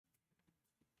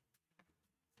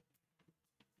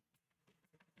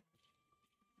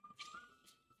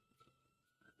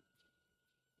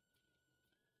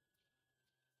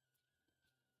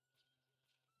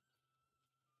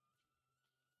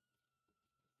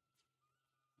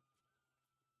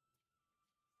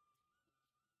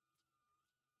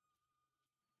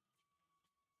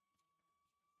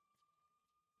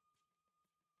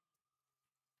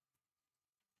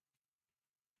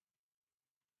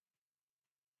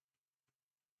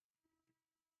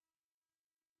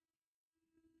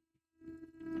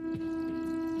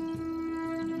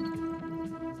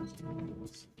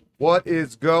What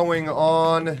is going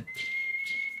on?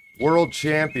 World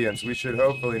champions. We should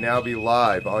hopefully now be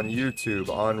live on YouTube,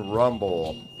 on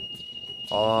Rumble,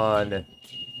 on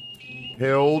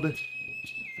Pilled.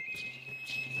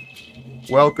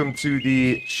 Welcome to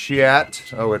the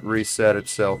chat. Oh, it reset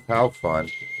itself. How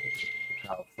fun.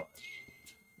 How fun.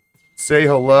 Say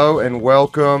hello and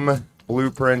welcome.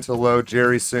 Blueprint, hello.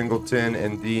 Jerry Singleton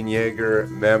and Dean Yeager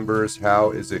members. How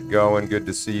is it going? Good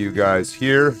to see you guys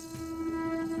here.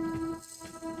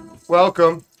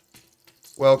 Welcome.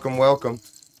 Welcome, welcome.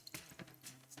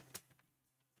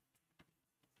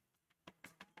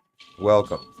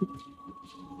 Welcome.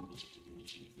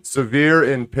 Severe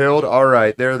and Pilled. All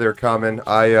right, they're coming.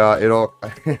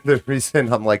 The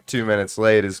reason I'm like 2 minutes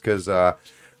late is because I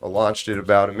launched it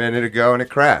about a minute ago and it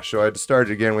crashed. So I had to start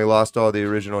it again. We lost all the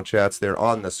original chats. They're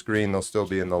on the screen. They'll still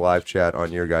be in the live chat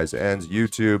on your guys' ends.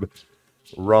 YouTube,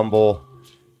 Rumble,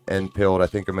 and Pilled. I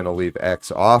think I'm going to leave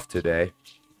X off today.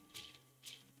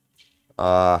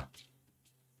 Not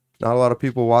a lot of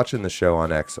people watching the show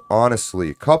on X.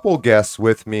 Honestly, couple guests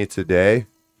with me today.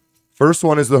 First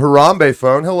one is the Harambe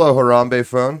phone. Hello, Harambe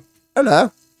phone.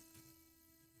 Hello.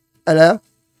 Hello.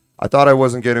 I thought I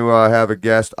wasn't going to have a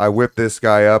guest. I whipped this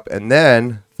guy up, and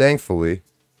then, thankfully,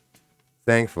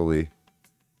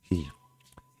 he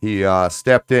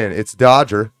stepped in. It's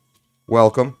Dodger.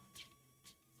 Welcome.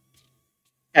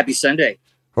 Happy Sunday.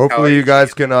 Hopefully you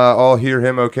guys can all hear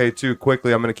him okay, too.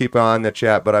 Quickly, I'm going to keep on the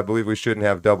chat, but I believe we shouldn't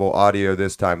have double audio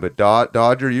this time. But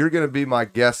Dodger, you're going to be my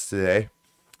guest today.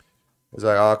 As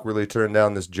I awkwardly turn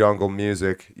down this jungle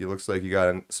music, it looks like you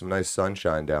got some nice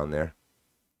sunshine down there.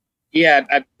 Yeah,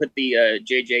 I put the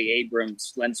J.J.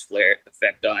 Abrams lens flare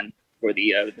effect on for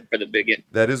the big.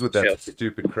 That is what that show.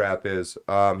 Stupid crap is.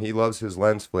 He loves his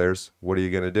lens flares. What are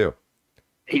you going to do?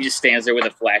 He just stands there with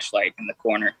a flashlight in the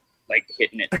corner, like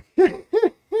hitting it.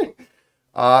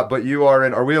 But you are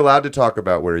in. Are we allowed to talk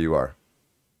about where you are?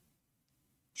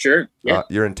 Sure. Yeah.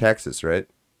 You're in Texas, right?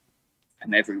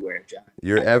 I'm everywhere, John.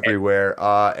 You're everywhere.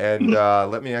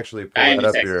 Let me actually pull that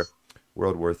up here.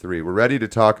 World War III. We're ready to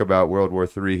talk about World War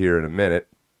III here in a minute.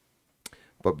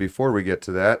 But before we get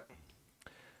to that,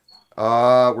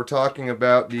 we're talking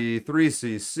about the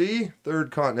 3CC,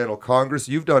 Third Continental Congress.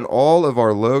 You've done all of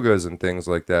our logos and things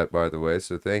like that, by the way,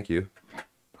 so thank you.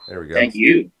 There we go. Thank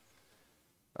you.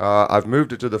 I've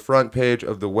moved it to the front page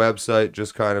of the website,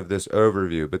 just kind of this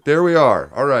overview. But there we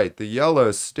are. All right, the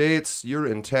yellow states. You're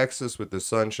in Texas with the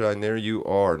sunshine. There you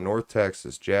are, North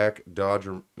Texas. Jack,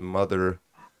 Dodger, mother,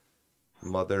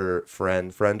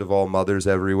 friend of all mothers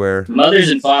everywhere. Mothers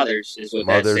and fathers is what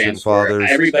Mothers that stands and fathers.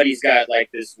 for. Everybody's got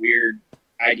like this weird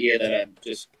idea that I'm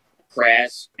just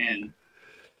crass and.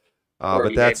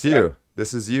 But that's you.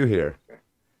 This is you here.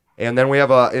 And then we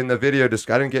have in the video. I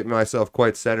didn't get myself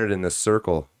quite centered in this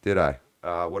circle, did I?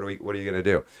 What are you gonna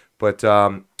do? But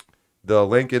the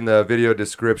link in the video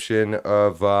description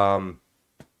of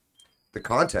the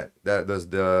content that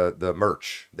the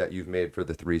merch that you've made for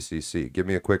the 3CC. Give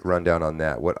me a quick rundown on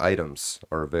that. What items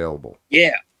are available?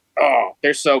 Yeah. Oh,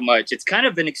 there's so much. It's kind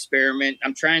of an experiment.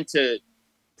 I'm trying to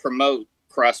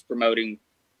cross-promoting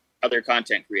other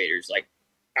content creators. Like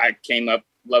I came up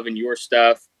loving your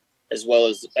stuff, as well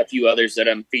as a few others that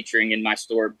I'm featuring in my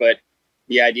store. But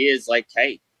the idea is like,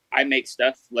 hey, I make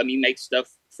stuff. Let me make stuff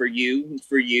for you.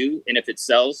 And if it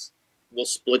sells, we'll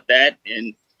split that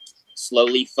and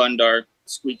slowly fund our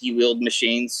squeaky-wheeled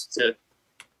machines to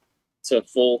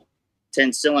full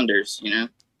 10 cylinders,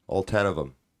 All 10 of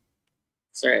them.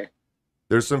 That's right.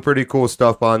 There's some pretty cool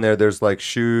stuff on there. There's like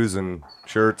shoes and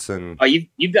shirts and... Oh,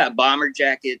 you've got bomber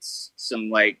jackets, some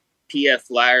like PF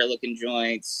Flyer looking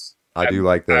joints. I do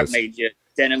like those. I've made you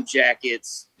denim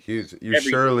jackets. You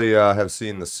surely have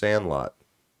seen The Sandlot.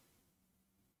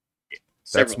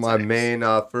 That's my main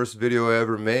first video I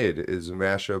ever made is a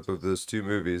mashup of those two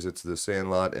movies. It's The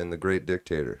Sandlot and The Great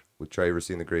Dictator. Have you ever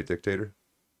seen The Great Dictator?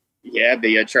 Yeah,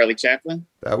 the Charlie Chaplin.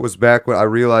 That was back when I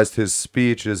realized his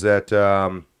speech is at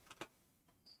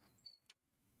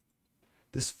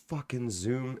this fucking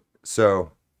Zoom.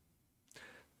 So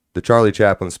the Charlie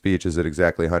Chaplin speech is at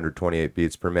exactly 128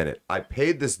 beats per minute. I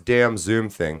paid this damn Zoom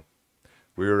thing.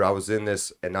 I was in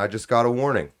this, and I just got a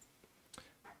warning.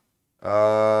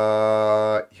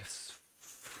 Yes.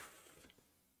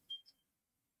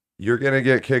 You're gonna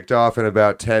get kicked off in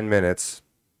about 10 minutes.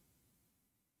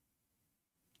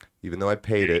 Even though I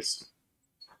paid it.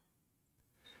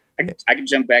 I can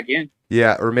jump back in.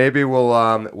 Yeah, or maybe we'll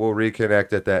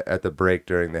reconnect at the break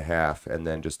during the half and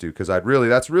then just do, because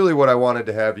that's really what I wanted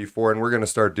to have you for, and we're gonna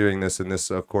start doing this, and this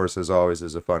of course as always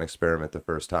is a fun experiment the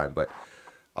first time. But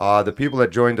The people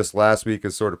that joined us last week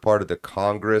as sort of part of the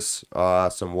Congress,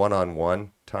 some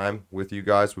one-on-one time with you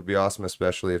guys would be awesome,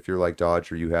 especially if you're like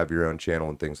Dodge or you have your own channel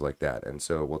and things like that. And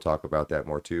so we'll talk about that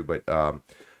more too. But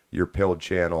your Pilled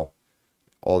channel,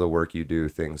 all the work you do,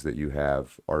 things that you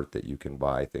have, art that you can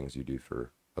buy, things you do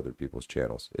for other people's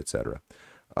channels, etc.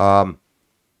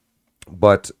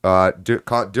 But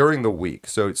during the week,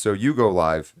 so you go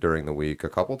live during the week a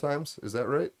couple times, is that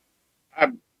right?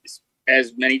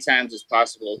 As many times as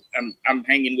possible. I'm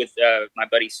hanging with my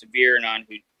buddy Severe and on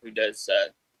who does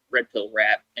Red Pill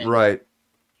rap and right,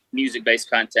 music based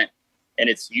content, and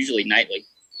it's usually nightly.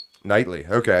 Nightly,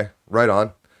 okay, right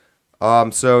on.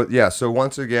 So yeah, so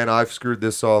once again, I've screwed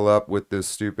this all up with this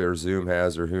stupid, or Zoom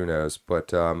has, or who knows.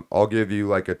 But I'll give you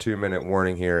like a 2-minute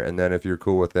warning here, and then if you're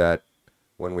cool with that,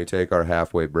 when we take our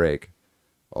halfway break,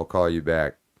 I'll call you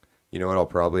back. You know what I'll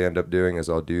probably end up doing is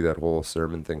I'll do that whole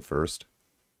sermon thing first,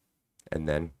 and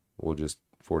then we'll just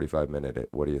 45-minute it.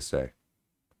 What do you say?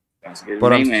 Sounds good.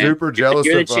 But Me, I'm man. super jealous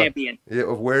You're the champion.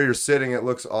 Of where you're sitting. It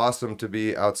looks awesome to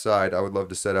be outside. I would love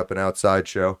to set up an outside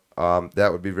show. That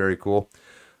would be very cool.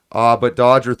 But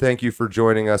Dodger, thank you for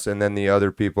joining us. And then the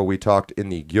other people, we talked in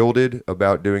the Gilded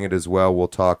about doing it as well. We'll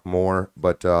talk more,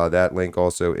 but that link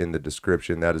also in the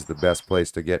description. That is the best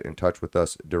place to get in touch with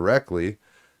us directly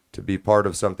to be part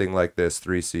of something like this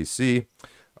 3cc.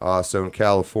 So in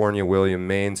California, William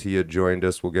Maines, he had joined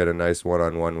us. We'll get a nice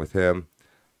one-on-one with him.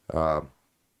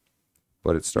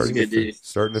 But it's starting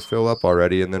to fill up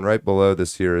already. And then right below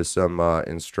this here is some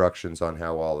instructions on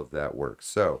how all of that works.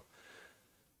 So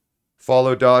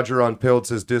follow Dodger on Pilled,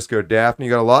 says Disco Daphne.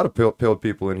 You got a lot of Pilled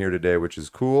people in here today, which is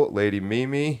cool. Lady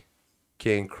Mimi,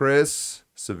 King Chris,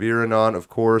 Severanon, of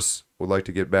course. Would like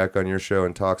to get back on your show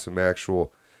and talk some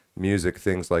actual music,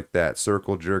 things like that.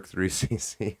 Circle Jerk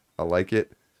 3cc. I like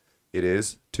it. It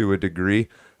is, to a degree.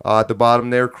 At the bottom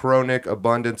there, Chronic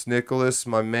Abundance Nicholas,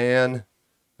 my man.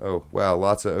 Oh, wow,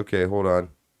 lots of... Okay, hold on.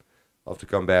 I'll have to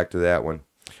come back to that one.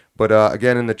 But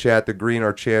again, in the chat, the green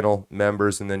are channel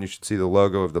members, and then you should see the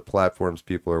logo of the platforms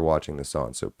people are watching this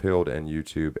on. So Pilled and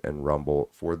YouTube and Rumble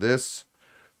for this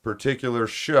particular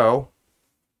show.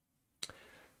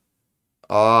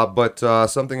 But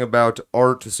something about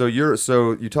art. So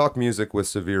you talk music with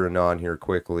Severe Anon here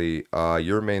quickly.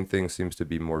 Your main thing seems to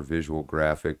be more visual,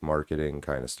 graphic, marketing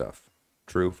kind of stuff.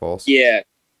 True, false? Yeah,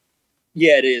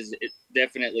 it is. It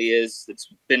definitely is.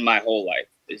 It's been my whole life.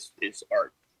 Is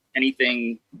art.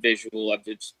 Anything visual. I've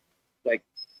just like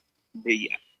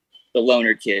the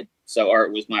loner kid. So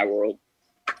art was my world,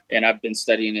 and I've been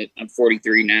studying it. I'm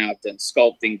 43 now. I've done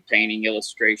sculpting, painting,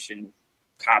 illustration,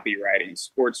 copywriting,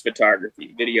 sports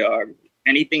photography, videography,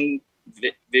 anything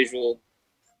visual.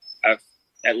 I've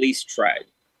at least tried.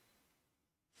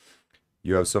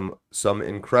 You have some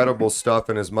incredible stuff,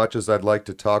 and as much as I'd like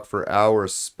to talk for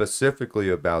hours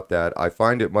specifically about that, I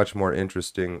find it much more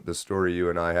interesting, the story you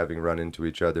and I having run into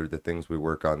each other, the things we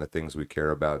work on, the things we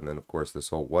care about, and then, of course, this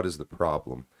whole what is the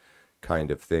problem kind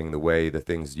of thing, the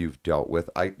things you've dealt with.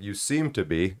 You seem to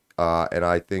be, and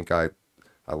I think I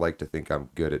like to think I'm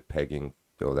good at pegging.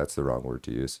 Oh, that's the wrong word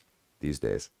to use these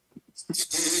days.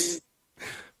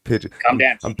 Calm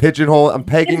down. I'm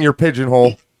pegging your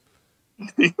pigeonhole.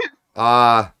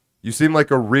 You seem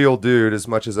like a real dude, as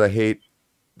much as I hate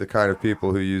the kind of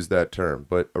people who use that term,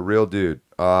 but a real dude,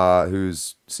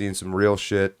 who's seen some real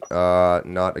shit,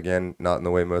 not in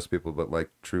the way most people, but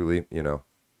like truly,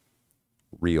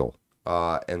 real.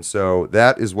 And so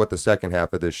that is what the second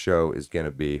half of this show is going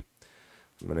to be.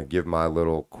 I'm going to give my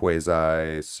little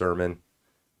quasi sermon,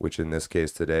 which in this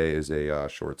case today is a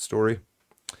short story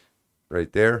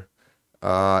right there.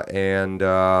 And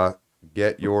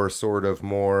get your sort of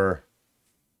more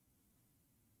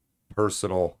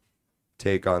personal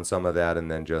take on some of that,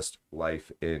 and then just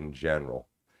life in general.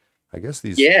 I guess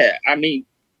these... Yeah, I mean,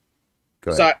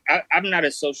 so I'm not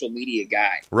a social media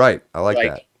guy. Right, I like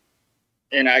that.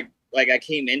 And I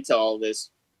came into all this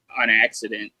on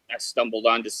accident. I stumbled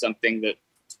onto something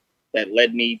that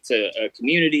led me to a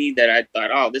community that I thought,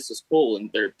 oh, this is cool,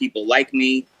 and there are people like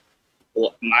me.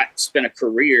 Well, I spent a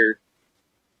career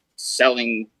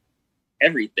selling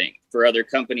everything for other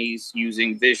companies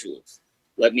using visuals.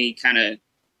 Let me kind of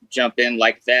jump in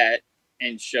like that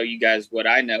and show you guys what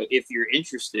I know if you're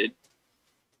interested,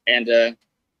 and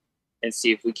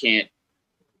see if we can't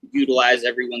utilize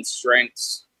everyone's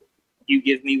strengths. You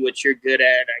give me what you're good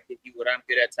at, I give you what I'm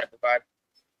good at type of vibe.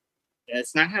 And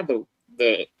it's not how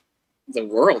the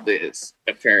world is,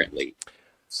 apparently.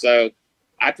 So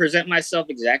I present myself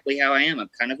exactly how I am. I'm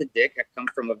kind of a dick. I come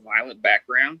from a violent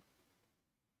background,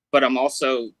 but I'm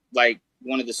also like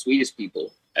one of the sweetest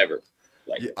people ever.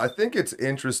 Like, Yeah, I think it's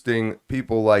interesting,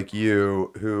 people like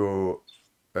you who,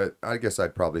 I guess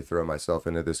I'd probably throw myself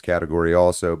into this category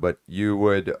also, but you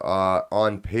would,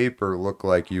 on paper, look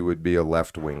like you would be a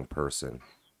left-wing person.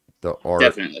 The art.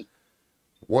 definitely.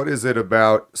 What is it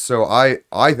about? So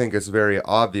I think it's very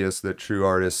obvious that true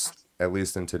artists, at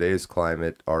least in today's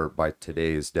climate, are by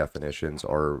today's definitions,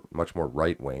 are much more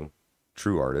right-wing.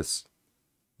 True artists,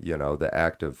 the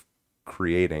act of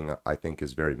creating, I think,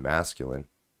 is very masculine.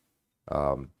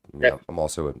 I'm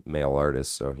also a male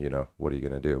artist, so what are you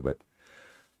gonna do? But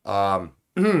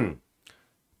do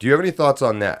you have any thoughts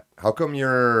on that? How come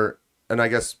you're? And I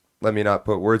guess let me not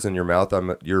put words in your mouth.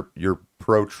 You're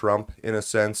pro-Trump in a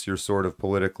sense. You're sort of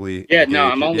politically Yeah, engaged. no,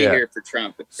 I'm only Yeah. here for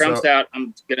Trump. If Trump's out,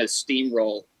 I'm gonna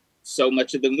steamroll so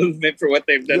much of the movement for what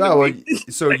they've done. Yeah, to well, me.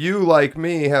 so you, like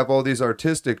me, have all these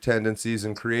artistic tendencies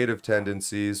and creative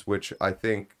tendencies, which I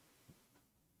think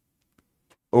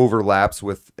overlaps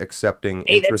with accepting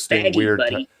Hey, that's interesting, baggy, weird,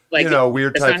 buddy. Like,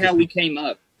 weird that's types not how of we people. came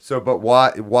up. So, but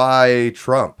why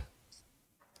Trump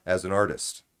as an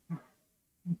artist?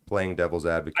 Playing devil's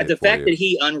advocate. The for fact you. that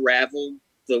he unraveled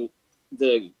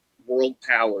the world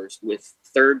powers with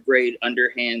third grade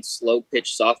underhand slow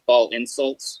pitch softball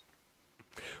insults.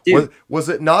 Dude, was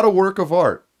it not a work of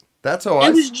art? That's how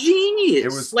it was genius.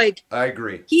 It was like, I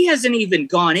agree. He hasn't even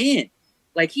gone in.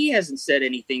 Like, he hasn't said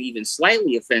anything even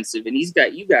slightly offensive, and he's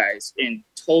got you guys in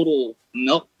total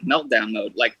meltdown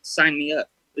mode. Like, sign me up.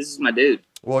 This is my dude.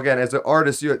 Well, again, as an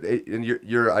artist,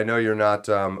 you're I know you're not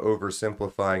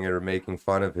oversimplifying it or making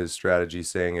fun of his strategy,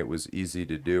 saying it was easy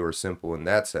to do or simple in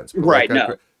that sense. But right.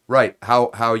 No. Right.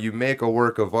 How you make a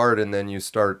work of art and then you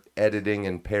start editing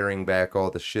and paring back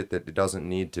all the shit that doesn't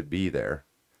need to be there.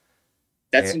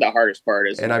 That's the hardest part.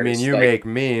 And I mean, you make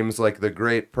memes, like the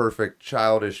great perfect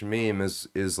childish meme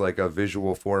is like a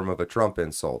visual form of a Trump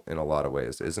insult in a lot of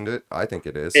ways, isn't it? I think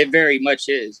it is. It very much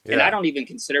is. Yeah. And I don't even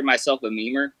consider myself a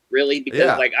memer, really,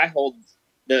 because like I hold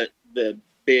the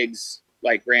bigs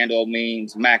like Randall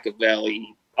Memes,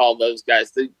 Machiavelli, all those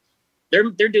guys.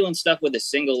 They're doing stuff with a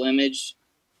single image,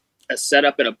 a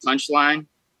setup, and a punchline.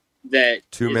 That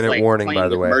 2-minute warning, by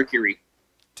the way. Mercury.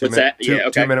 What's that? Yeah,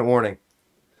 okay. 2-minute warning.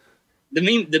 The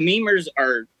memers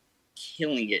are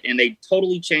killing it, and they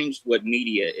totally changed what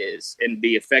media is and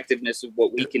the effectiveness of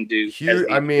what we can do. Here,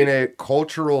 I mean, a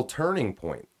cultural turning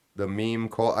point. The meme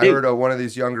I heard one of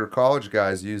these younger college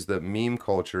guys use the meme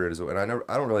culture and I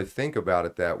don't really think about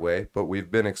it that way, but we've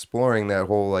been exploring that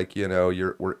whole, like,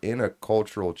 we're in a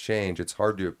cultural change. It's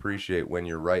hard to appreciate when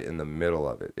you're right in the middle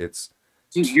of it.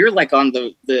 Dude, you're like on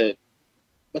the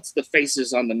what's the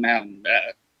faces on the mountain?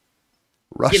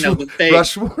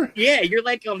 Rushmore? Yeah, you're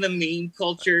like on the meme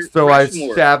culture. So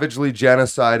Rushmore. I savagely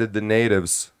genocided the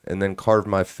natives and then carved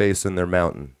my face in their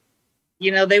mountain.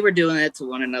 They were doing that to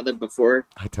one another before.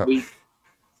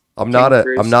 I'm not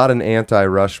an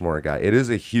anti-Rushmore guy. It is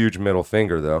a huge middle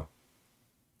finger, though.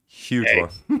 Huge one.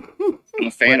 I'm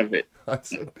a fan of it.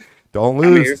 Don't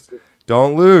lose.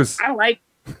 Don't lose. I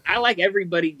like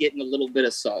everybody getting a little bit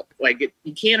of salt. Like,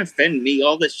 you can't offend me.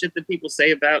 All the shit that people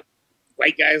say about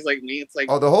white guys like me, it's like,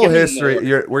 the whole history.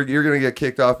 You're gonna get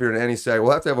kicked off here in any second.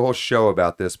 We'll have to have a whole show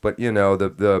about this. But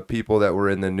the people that were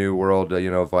in the New World,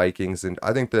 Vikings, and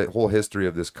I think the whole history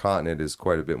of this continent is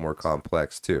quite a bit more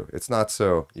complex too. It's not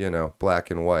so black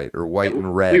and white or white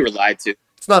and red. We were lied to.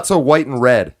 It's not so white and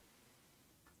red.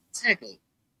 Exactly.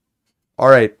 All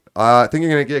right. I think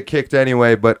you're gonna get kicked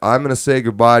anyway, but I'm gonna say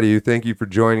goodbye to you. Thank you for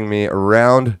joining me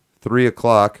around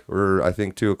 3:00 or I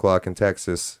think 2:00 in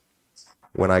Texas.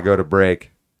 When I go to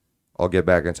break, I'll get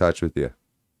back in touch with you.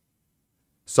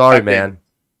 Sorry, man.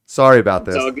 Sorry about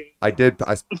this.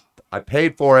 I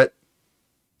paid for it.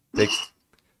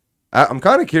 I'm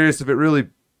kind of curious if it really,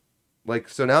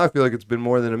 so now I feel like it's been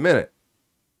more than a minute.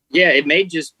 Yeah, it may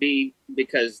just be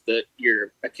because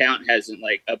your account hasn't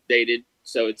updated,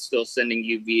 so it's still sending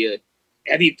you via.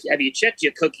 Have you checked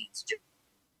your cookies?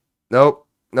 Nope.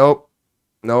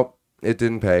 It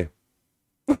didn't pay.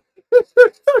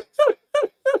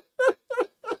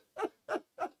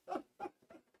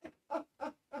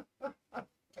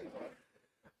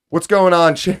 What's going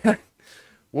on, chat?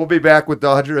 We'll be back with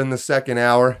Dodger in the second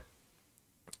hour.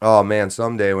 Oh, man,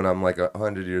 someday when I'm like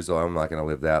 100 years old, I'm not going to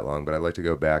live that long, but I'd like to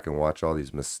go back and watch all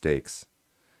these mistakes.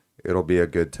 It'll be a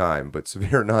good time. But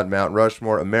Severe Not Mount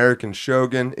Rushmore, American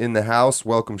Shogun in the house.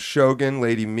 Welcome, Shogun,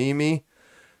 Lady Mimi.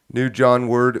 New John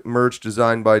Word merch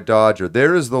designed by Dodger.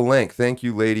 There is the link. Thank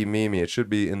you, Lady Mimi. It should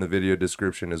be in the video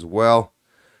description as well.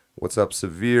 What's up,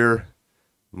 Severe?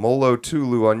 Molo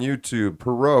Tulu on YouTube.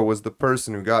 Perot was the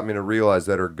person who got me to realize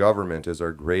that our government is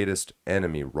our greatest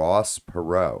enemy. Ross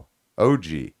Perot.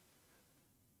 OG.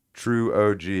 True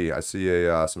OG. I see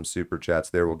some super chats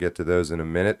there. We'll get to those in a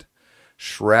minute.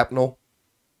 Shrapnel,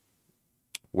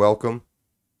 welcome.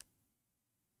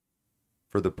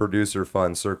 For the producer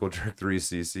fund, Circle Jerk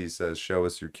 3cc says, show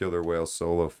us your killer whale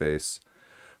solo face.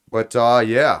 But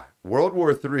yeah, World War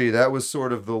III, that was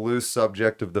sort of the loose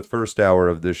subject of the first hour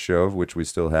of this show, which we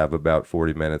still have about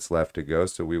 40 minutes left to go,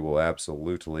 so we will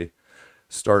absolutely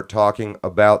start talking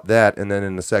about that. And then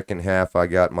in the second half, I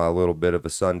got my little bit of a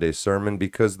Sunday sermon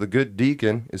because the good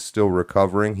Deacon is still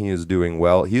recovering. He is doing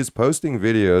well. He is posting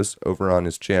videos over on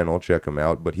his channel. Check him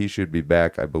out. But he should be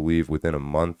back, I believe, within a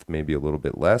month, maybe a little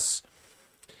bit less.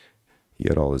 He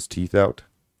had all his teeth out.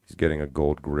 He's getting a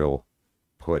gold grill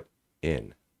put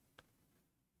in.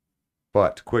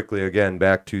 But quickly, again,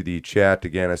 back to the chat.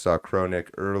 Again, I saw Kronick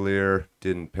earlier.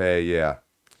 Didn't pay. Yeah,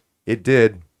 it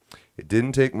did. It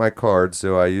didn't take my card,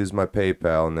 so I used my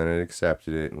PayPal, and then it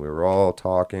accepted it. And we were all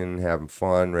talking, having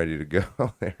fun, ready to go.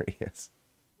 There he is.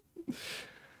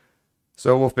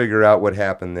 So we'll figure out what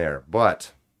happened there.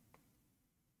 But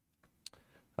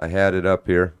I had it up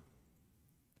here.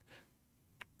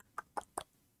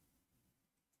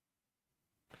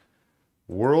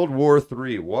 World War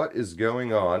III. What is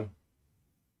going on?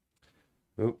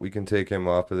 Oh, we can take him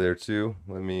off of there too.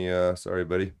 Let me, sorry,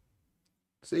 buddy.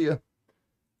 See ya.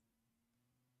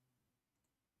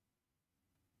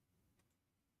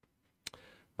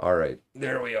 All right,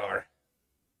 there we are.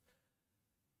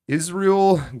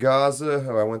 Israel, Gaza.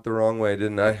 Oh, I went the wrong way,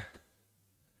 didn't I?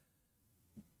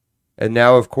 And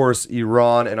now, of course,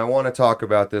 Iran. And I want to talk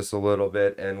about this a little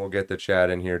bit, and we'll get the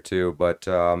chat in here too. But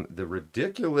the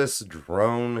ridiculous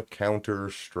drone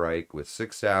counter strike with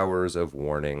 6 hours of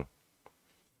warning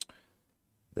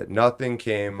that nothing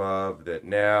came of, that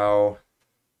now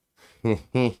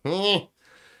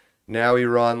now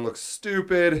Iran looks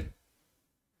stupid.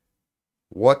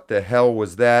 What the hell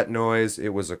was that noise? It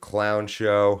was a clown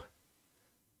show.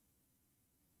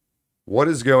 What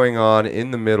is going on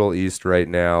in the Middle East right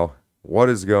now? What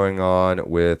is going on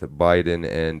with Biden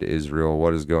and Israel?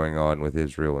 What is going on with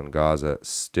Israel and Gaza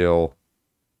still?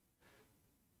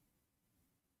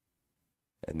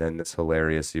 And then this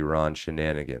hilarious Iran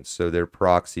shenanigans. So they're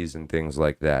proxies and things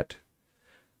like that.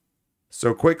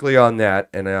 So quickly on that,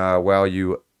 and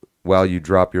while you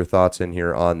drop your thoughts in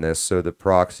here on this, so the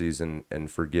proxies,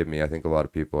 and forgive me, I think a lot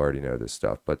of people already know this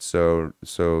stuff, but so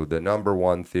the number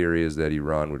one theory is that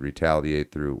Iran would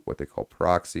retaliate through what they call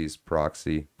proxies,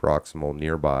 proximal,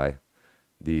 nearby,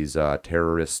 these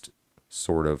terrorist,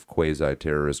 sort of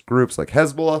quasi-terrorist groups like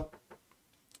Hezbollah.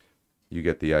 You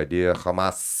get the idea,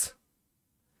 Hamas.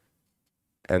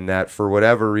 And that for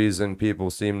whatever reason, people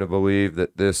seem to believe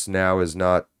that this now is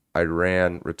not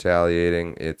Iran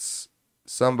retaliating, it's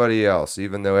somebody else,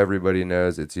 even though everybody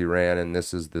knows it's Iran, and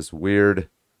this is this weird,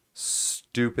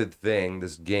 stupid thing,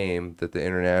 this game that the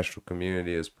international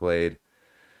community has played,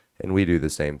 and we do the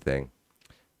same thing.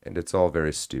 And it's all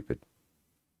very stupid.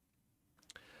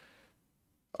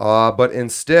 But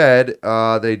instead,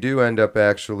 they do end up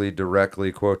actually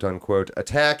directly, quote-unquote,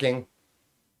 attacking.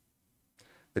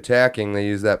 They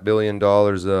used that $1 billion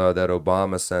that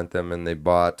Obama sent them, and they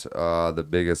bought the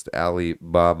biggest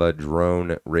Alibaba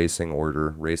drone racing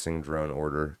drone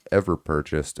order ever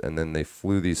purchased. And then they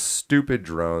flew these stupid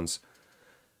drones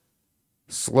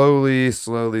slowly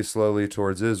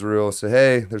towards Israel. So,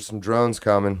 hey, there's some drones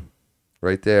coming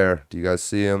right there. Do you guys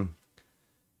see them?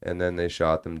 And then they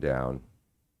shot them down.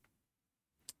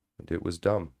 And it was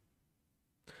dumb.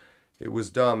 It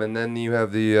was dumb. And then you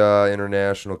have the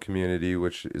international community,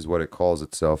 which is what it calls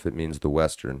itself. It means the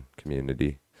Western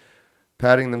community,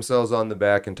 patting themselves on the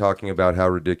back and talking about how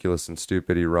ridiculous and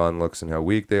stupid Iran looks and how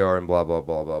weak they are and blah, blah,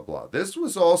 blah, blah, blah. This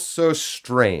was all so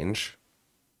strange.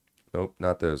 Nope,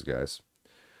 not those guys.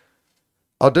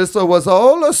 This was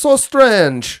all so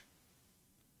strange.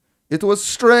 It was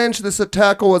strange. This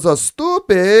attack was a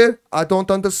stupid. I don't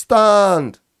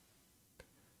understand.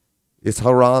 It's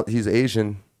Haran. He's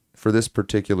Asian. For this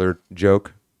particular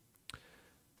joke.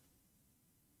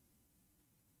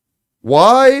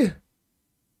 Why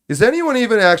is anyone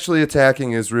even actually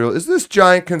attacking Israel? Is this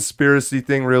giant conspiracy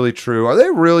thing really true? Are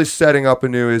they really setting up a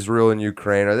new Israel and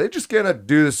Ukraine? Are they just going to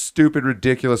do this stupid,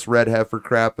 ridiculous red heifer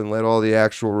crap and let all the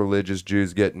actual religious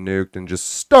Jews get nuked and just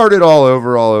start it all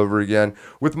over again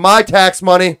with my tax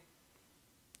money?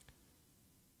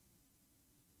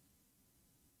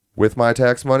 With my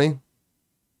tax money?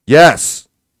 Yes.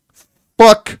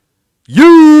 Fuck you!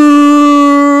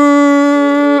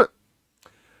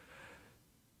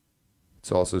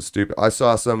 It's also stupid. I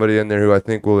saw somebody in there who I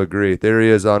think will agree. There he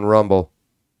is on Rumble.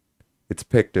 It's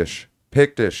Pictish.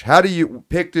 Pictish. How do you...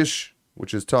 Pictish,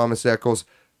 which is Thomas Eccles,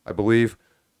 I believe.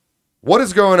 What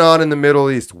is going on in the Middle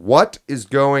East? What is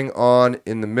going on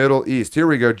in the Middle East? Here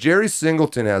we go. Jerry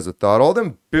Singleton has a thought. All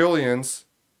them billions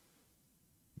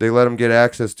they let them get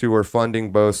access to are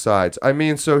funding both sides. I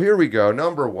mean, so here we go.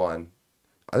 Number one,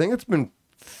 I think it's been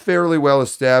fairly well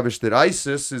established that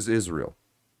ISIS is Israel.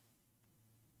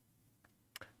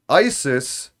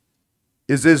 ISIS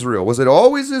is Israel. Was it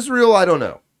always Israel? I don't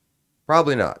know.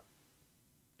 Probably not.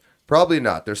 Probably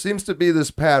not. There seems to be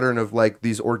this pattern of like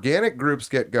these organic groups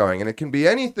get going, and it can be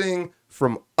anything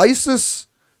from ISIS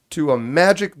to a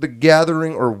Magic the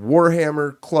Gathering or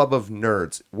Warhammer club of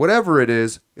nerds. Whatever it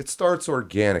is, it starts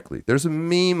organically. There's a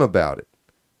meme about it.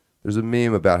 There's a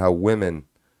meme about how women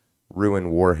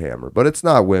ruin Warhammer, but it's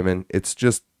not women. It's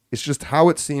just how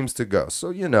it seems to go. So,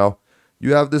 you know,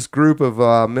 you have this group of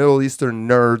Middle Eastern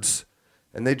nerds,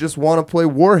 and they just want to play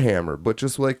Warhammer, but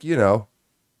just like, you know,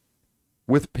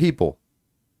 with people.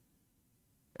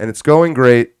 And it's going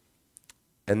great.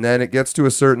 And then it gets to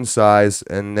a certain size,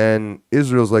 and then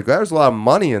Israel's like, there's a lot of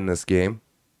money in this game.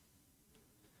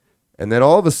 And then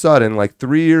all of a sudden, like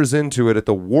 3 years into it, at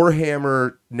the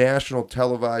Warhammer National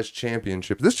Televised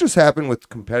Championship, this just happened with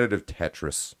competitive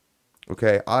Tetris.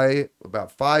 Okay, I,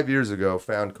 about 5 years ago,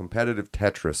 found competitive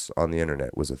Tetris on the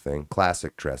internet was a thing,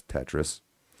 classic Tetris.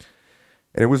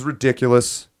 And it was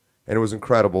ridiculous, and it was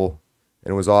incredible,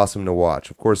 and it was awesome to watch.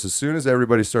 Of course, as soon as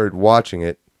everybody started watching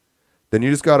it, then you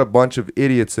just got a bunch of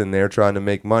idiots in there trying to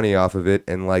make money off of it,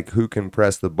 and like who can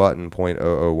press the button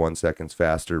 0.001 seconds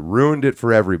faster. Ruined it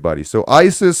for everybody. So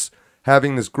ISIS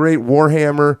having this great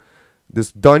Warhammer,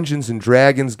 this Dungeons and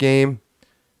Dragons game.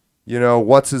 You know,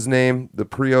 what's his name?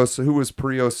 Who was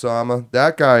Pri-Osama?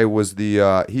 That guy was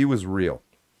he was real.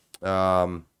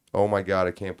 Oh my God,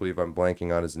 I can't believe I'm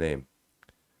blanking on his name.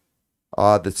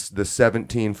 The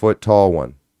 17-foot tall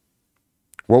one.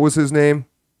 What was his name?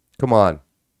 Come on.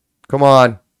 Come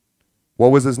on.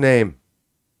 What was his name?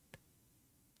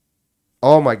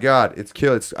 Oh my God, it's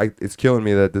killing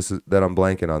me that that I'm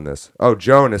blanking on this. Oh,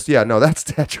 Jonas. Yeah, no, that's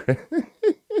Tetris.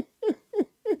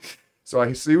 So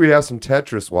I see we have some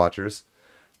Tetris watchers.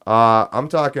 I'm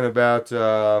talking about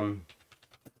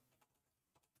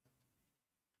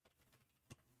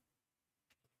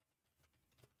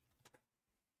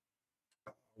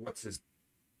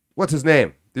what's his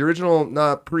name? The original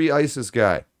not pre-ISIS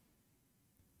guy.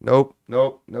 Nope,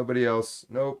 nobody else.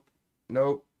 Nope,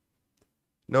 the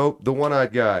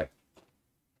one-eyed guy.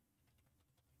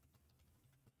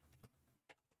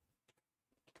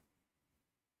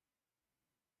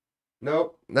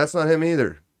 Nope, that's not him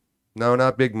either. No,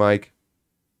 not Big Mike.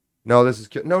 No,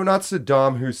 no, not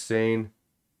Saddam Hussein.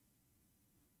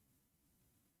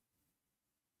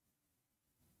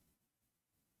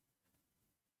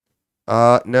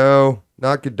 No,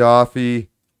 not Gaddafi.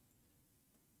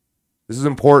 This is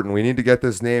important. We need to get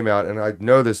this name out, and I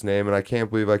know this name, and I can't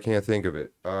believe I can't think of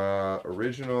it.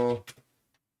 Original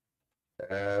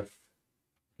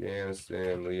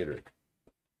Afghanistan leader.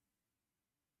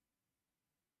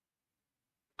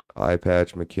 Eye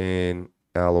Patch, McCain,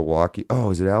 Al-Awlaki. Oh,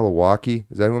 is it Al-Awlaki?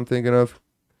 Is that who I'm thinking of?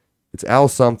 It's Al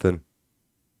something.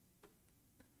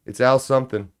 It's Al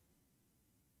something.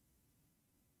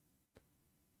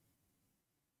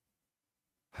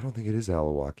 I don't think it is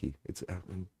Al-Awlaki. It's...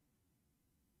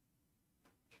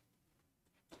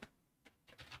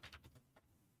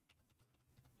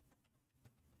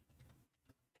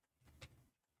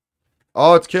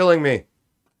 Oh, it's killing me.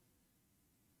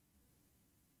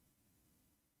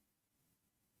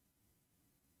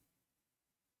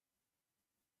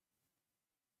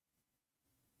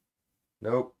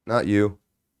 Nope, not you.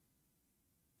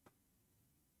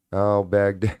 Oh,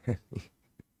 Baghdad.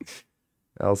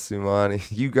 Al-Sumani.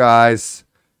 You guys.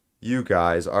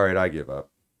 All right, I give up.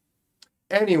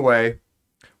 Anyway,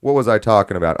 what was I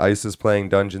talking about? ISIS playing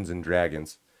Dungeons and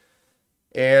Dragons.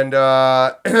 And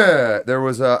there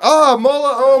was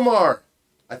Mullah Omar,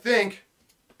 I think.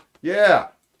 Yeah.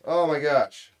 Oh my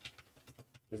gosh.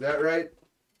 Is that right?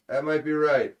 That might be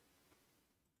right.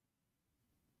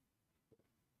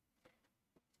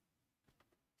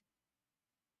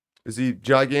 Is he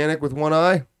gigantic with one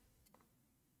eye?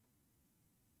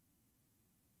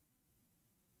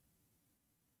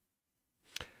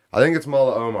 I think it's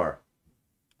Mullah Omar.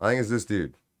 I think it's this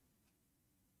dude.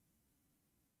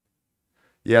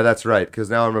 Yeah, that's right. Because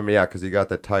now I remember, yeah, because he got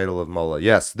the title of Mullah.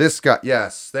 Yes, this guy.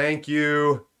 Yes, thank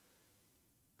you.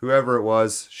 Whoever it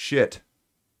was. Shit.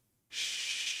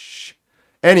 Shh.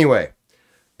 Anyway,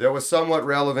 that was somewhat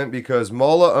relevant because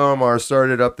Mullah Omar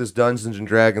started up this Dungeons and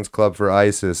Dragons club for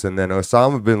ISIS, and then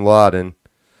Osama bin Laden,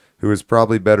 who is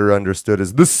probably better understood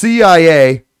as the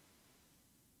CIA,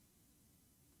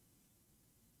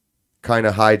 kind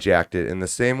of hijacked it in the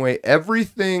same way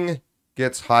everything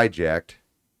gets hijacked.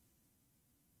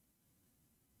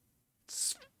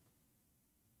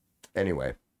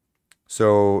 Anyway,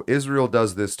 so Israel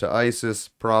does this to ISIS,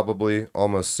 probably,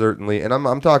 almost certainly. And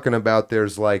I'm talking about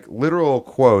there's like literal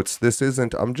quotes. This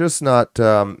isn't, I'm just not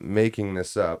making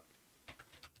this up.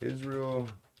 Israel.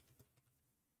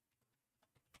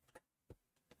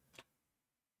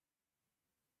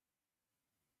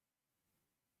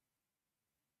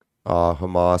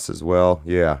 Hamas as well.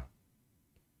 Yeah.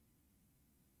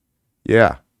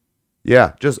 Yeah.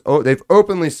 Yeah. Just, oh, they've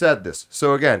openly said this.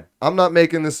 So again, I'm not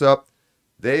making this up.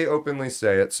 They openly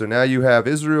say it. So now you have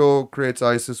Israel creates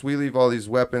ISIS. We leave all these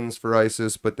weapons for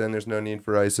ISIS, but then there's no need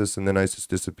for ISIS, and then ISIS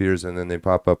disappears, and then they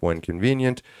pop up when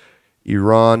convenient.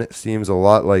 Iran seems a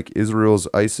lot like Israel's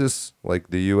ISIS, like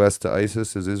the U.S. to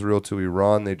ISIS is Israel to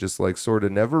Iran. They just like sort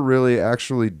of never really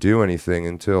actually do anything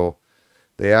until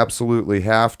they absolutely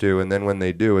have to, and then when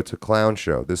they do, it's a clown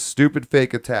show. This stupid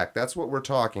fake attack, that's what we're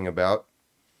talking about.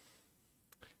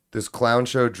 This clown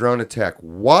show drone attack.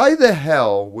 Why the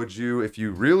hell would you, if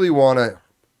you really want to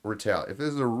retaliate, if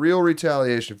this is a real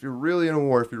retaliation, if you're really in a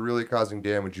war, if you're really causing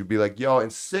damage, you'd be like, yo, in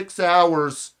 6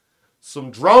 hours,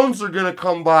 some drones are going to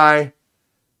come by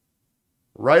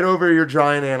right over your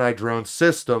giant anti-drone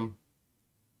system.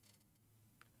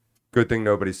 Good thing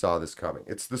nobody saw this coming.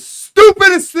 It's the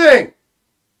stupidest thing.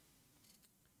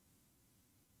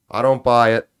 I don't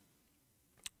buy it.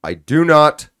 I do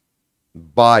not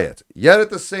buy it. Yet at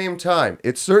the same time,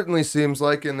 it certainly seems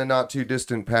like in the not too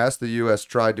distant past, the U.S.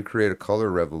 tried to create a color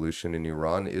revolution in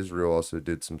Iran. Israel also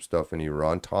did some stuff in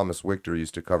Iran. Thomas Wichter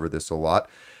used to cover this a lot.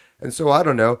 And so I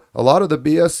don't know, a lot of the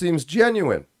BS seems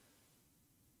genuine.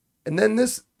 And then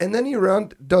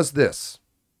Iran does this.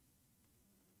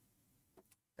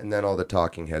 And then all the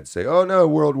talking heads say, oh no,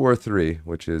 World War III,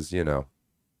 which is, you know,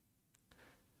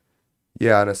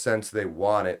 yeah, in a sense they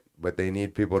want it, but they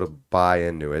need people to buy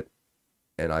into it.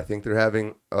 And I think they're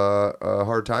having a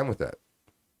hard time with that.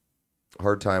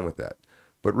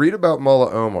 But read about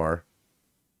Mullah Omar.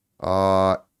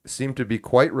 Seemed to be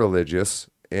quite religious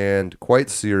and quite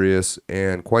serious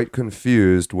and quite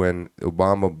confused when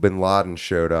Osama bin Laden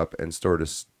showed up and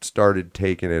started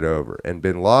taking it over. And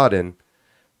bin Laden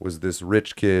was this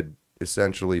rich kid,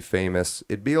 essentially famous.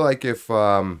 It'd be like if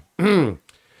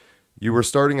you were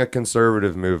starting a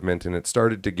conservative movement and it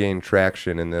started to gain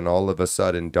traction, and then all of a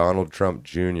sudden Donald Trump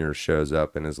Jr. shows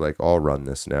up and is like, I'll run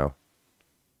this now.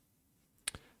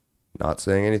 Not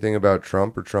saying anything about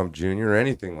Trump or Trump Jr. or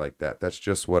anything like that. That's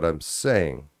just what I'm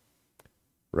saying.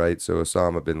 Right? So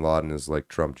Osama bin Laden is like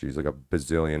Trump. He's like a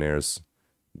bazillionaire's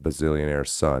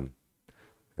son.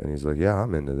 And he's like, yeah,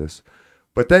 I'm into this.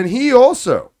 But then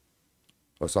Osama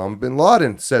bin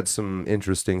Laden said some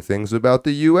interesting things about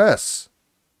the U.S.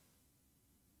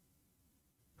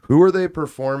 Who are they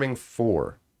performing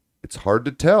for? It's hard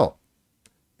to tell.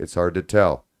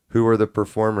 Who are the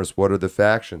performers? What are the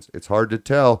factions? It's hard to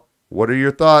tell. What are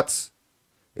your thoughts?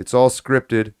 It's all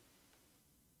scripted.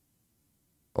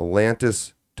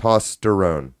 Atlantis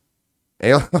testosterone.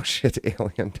 Oh shit,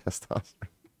 alien testosterone.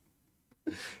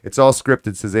 It's all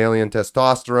scripted, says alien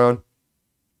testosterone.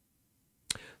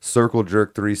 Circle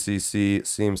Jerk 3cc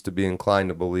seems to be inclined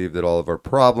to believe that all of our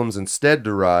problems instead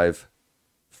derive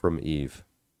from Eve.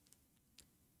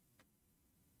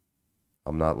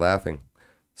 I'm not laughing.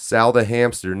 Sal the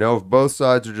Hamster. No, if both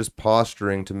sides are just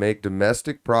posturing to make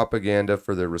domestic propaganda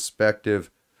for their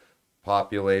respective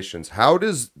populations. How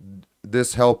does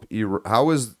this help?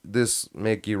 How does this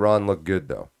make Iran look good,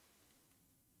 though?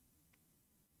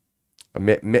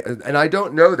 And I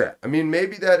don't know that. I mean,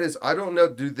 maybe that is, I don't know.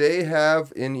 Do they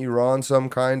have in Iran some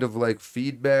kind of like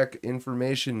feedback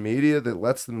information media that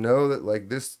lets them know that like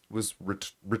this was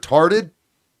retarded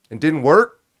and didn't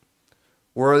work?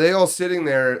 Or are they all sitting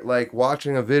there like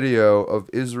watching a video of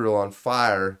Israel on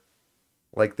fire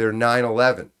like they're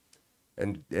 9/11?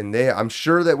 And I'm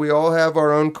sure that we all have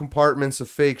our own compartments of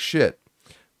fake shit.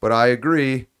 But I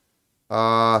agree.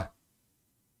 Lost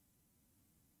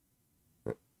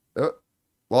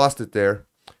it there.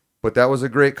 But that was a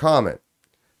great comment.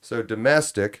 So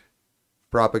domestic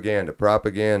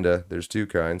propaganda, there's two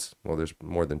kinds. Well, there's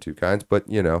more than two kinds, but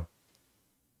you know.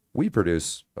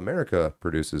 America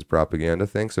produces propaganda,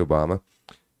 thanks Obama,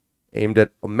 aimed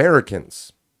at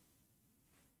Americans.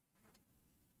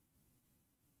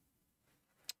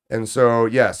 And so,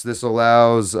 yes, this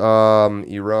allows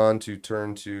Iran to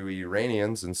turn to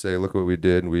Iranians and say, look what we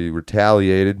did. We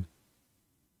retaliated.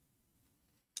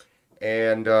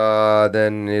 And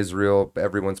then Israel,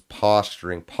 everyone's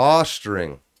posturing.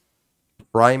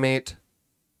 Primate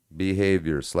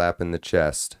behavior, slap in the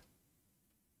chest.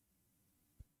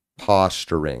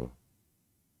 Posturing.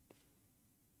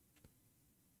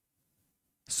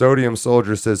 Sodium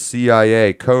Soldier says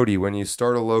CIA. Cody, when you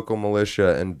start a local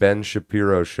militia and Ben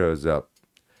Shapiro shows up.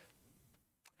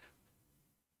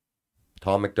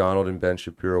 Tom McDonald and Ben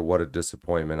Shapiro, what a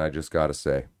disappointment, I just got to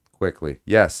say. Quickly.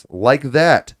 Yes, like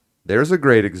that. There's a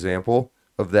great example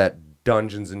of that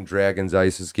Dungeons and Dragons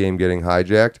ISIS game getting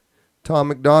hijacked. Tom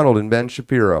McDonald and Ben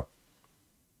Shapiro.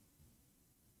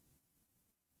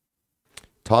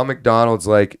 Tom McDonald's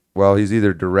like, well, he's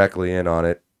either directly in on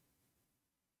it.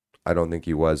 I don't think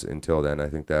he was until then. I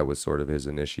think that was sort of his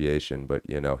initiation. But,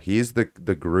 you know, he's the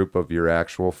group of your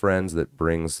actual friends that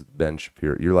brings Ben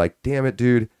Shapiro. You're like, damn it,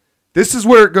 dude. This is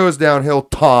where it goes downhill,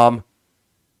 Tom.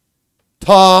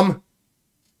 Tom.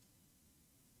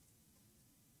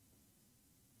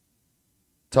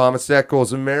 Thomas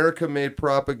Eccles, America made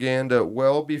propaganda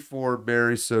well before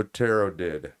Barry Soetoro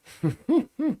did.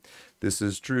 This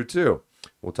is true, too.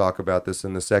 We'll talk about this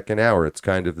in the second hour. It's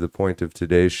kind of the point of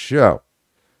today's show.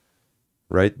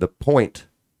 Right? The point.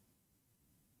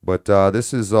 But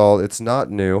this is all, it's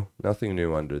not new. Nothing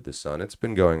new under the sun. It's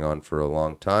been going on for a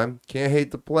long time. Can't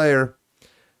hate the player.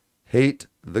 Hate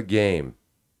the game.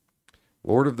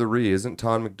 Lord of the Ree, isn't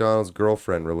Tom McDonald's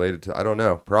girlfriend related to, I don't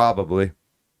know. Probably.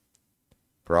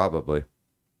 Probably.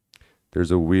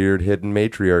 There's a weird hidden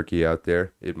matriarchy out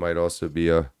there. It might also be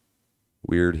a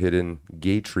weird hidden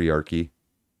gaytriarchy.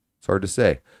 It's hard to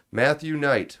say. Matthew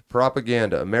Knight,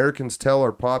 propaganda. Americans tell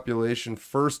our population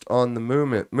first on the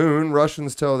moon.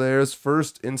 Russians tell theirs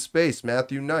first in space.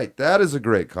 Matthew Knight. That is a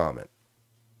great comment.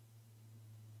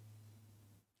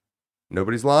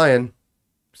 Nobody's lying.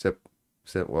 Except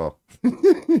well.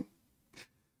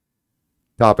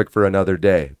 Topic for another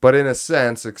day. But in a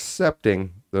sense,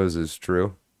 accepting those is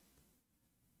true.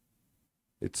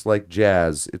 It's like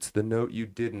jazz. It's the note you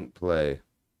didn't play.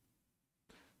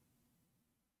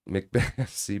 Macbeth,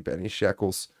 see Benny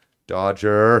Shekels,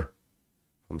 Dodger.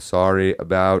 I'm sorry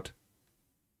about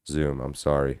Zoom. I'm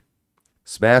sorry.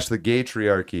 Smash the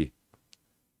gaytriarchy.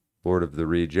 Lord of the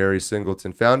Ree, Jerry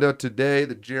Singleton. Found out today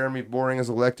that Jeremy Boring is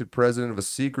elected president of a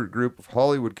secret group of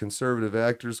Hollywood conservative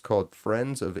actors called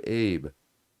Friends of Abe.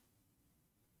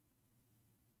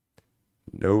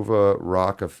 Nova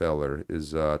Rockefeller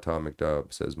is Tom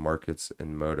McDubb says Markets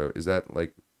and Moto. Is that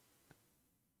like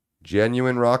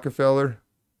genuine Rockefeller?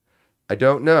 I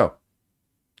don't know.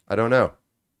 I don't know.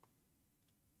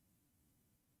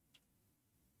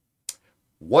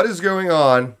 What is going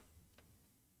on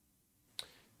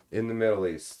in the Middle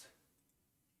East?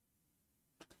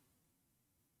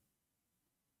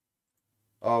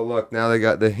 Oh, look, now they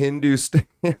got the Hindustan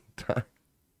Times.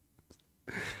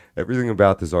 Everything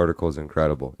about this article is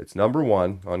incredible. It's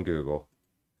 #1 on Google.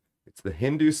 It's the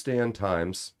Hindustan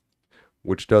Times,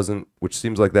 which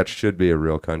seems like that should be a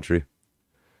real country.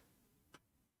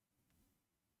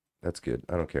 That's good.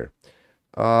 I don't care.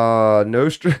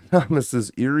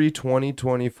 Nostradamus' eerie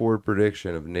 2024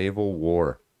 prediction of naval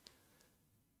war.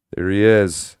 There he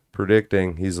is,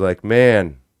 predicting. He's like,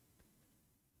 man,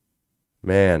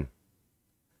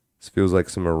 this feels like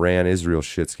some Iran-Israel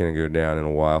shit's going to go down in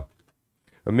a while.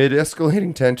 Amid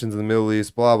escalating tensions in the Middle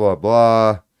East, blah, blah,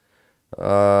 blah.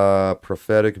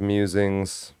 Prophetic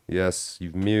musings. Yes,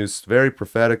 you've mused very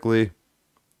prophetically.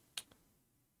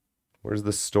 Where's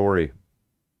the story?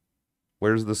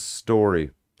 Where's the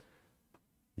story?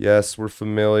 Yes, we're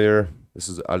familiar. This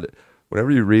is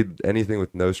whenever you read anything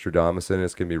with Nostradamus in it,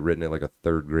 it's going to be written at like a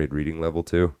 3rd grade reading level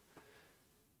too.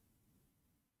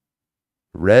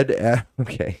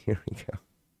 Okay, here we go.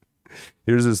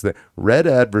 Here's this thing. Red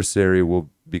adversary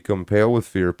will become pale with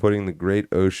fear, putting the great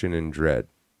ocean in dread.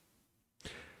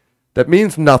 That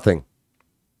means nothing.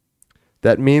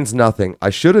 That means nothing.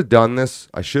 I should have done this.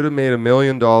 I should have made $1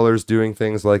 million doing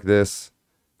things like this.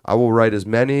 I will write as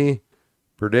many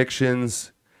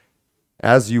predictions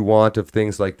as you want of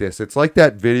things like this. It's like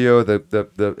that video,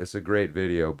 it's a great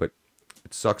video, but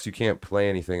it sucks you can't play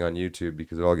anything on YouTube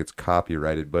because it all gets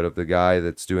copyrighted. But of the guy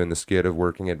that's doing the skit of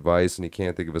working at Vice and he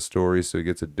can't think of a story, so he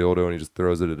gets a dildo and he just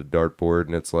throws it at a dartboard,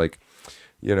 and it's like,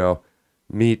 you know,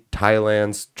 meet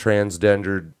Thailand's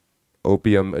transgendered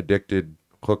opium addicted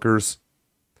hookers.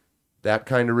 That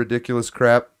kind of ridiculous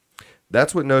crap.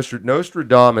 That's what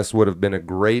Nostradamus would have been a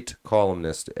great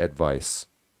columnist at Vice.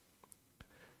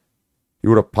 He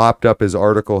would have popped up his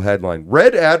article headline,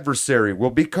 Red adversary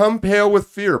will become pale with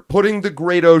fear, putting the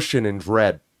great ocean in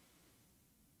dread.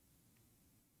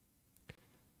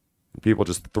 People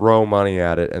just throw money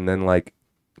at it, and then like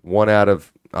 1 out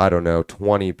of, I don't know,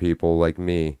 20 people like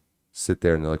me sit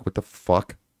there and they're like, what the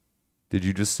fuck did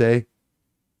you just say?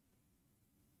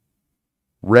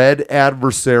 Red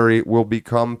adversary will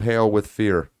become pale with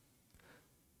fear.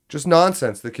 Just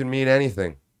nonsense that can mean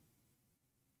anything.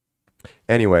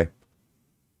 Anyway,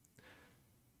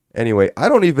 I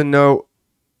don't even know.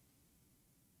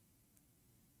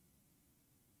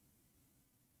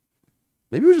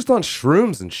 Maybe we're just on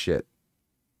shrooms and shit.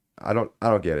 I don't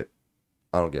get it.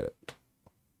 I don't get it.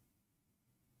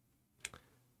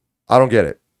 I don't get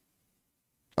it.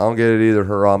 I don't get it either,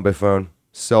 Harambe phone.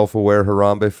 Self-aware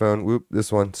Harambe phone. Whoop,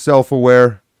 this one.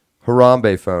 Self-aware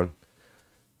Harambe phone.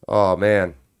 Oh,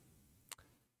 man.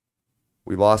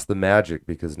 We lost the magic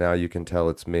because now you can tell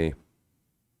it's me.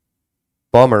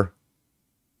 Bummer.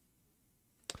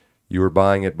 You were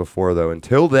buying it before, though.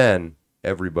 Until then,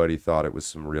 everybody thought it was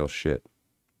some real shit.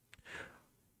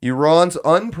 Iran's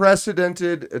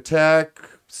unprecedented attack,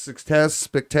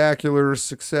 spectacular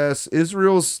success.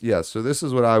 Israel's, yeah, so this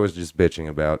is what I was just bitching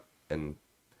about and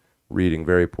reading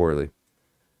very poorly.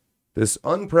 This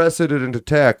unprecedented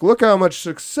attack. Look how much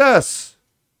success.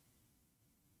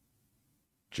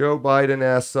 Joe Biden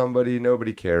asked somebody,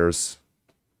 nobody cares.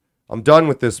 I'm done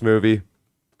with this movie.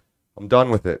 I'm done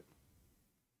with it.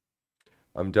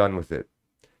 I'm done with it.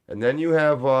 And then you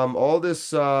have all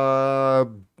this,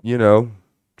 you know,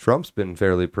 Trump's been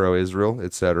fairly pro-Israel,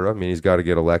 etc. I mean, he's got to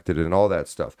get elected and all that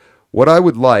stuff. What I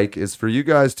would like is for you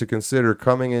guys to consider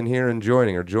coming in here and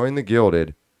joining, or join the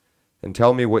Gilded, and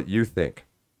tell me what you think.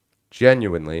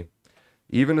 Genuinely.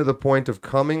 Even to the point of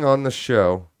coming on the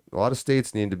show. A lot of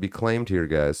states need to be claimed here,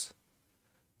 guys.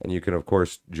 And you can, of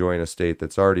course, join a state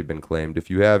that's already been claimed. If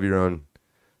you have your own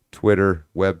Twitter,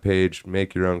 webpage,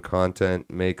 make your own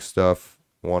content, make stuff,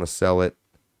 want to sell it,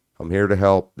 I'm here to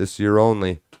help. This year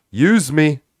only. Use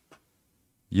me.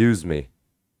 Use me.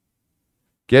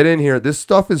 Get in here. This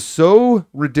stuff is so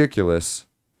ridiculous.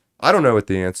 I don't know what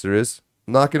the answer is.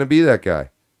 I'm not going to be that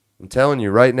guy. I'm telling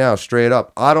you right now, straight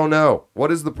up. I don't know.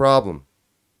 What is the problem?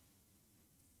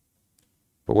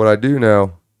 But what I do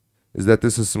know is that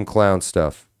this is some clown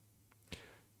stuff.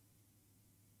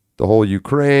 The whole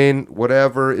Ukraine,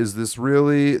 whatever, is this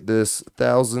really this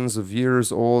thousands of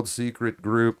years old secret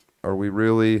group? Are we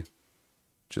really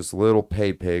just little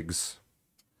pay pigs?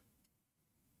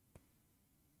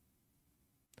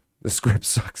 The script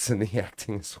sucks and the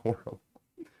acting is horrible.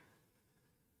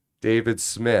 David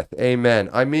Smith, amen.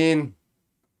 I mean,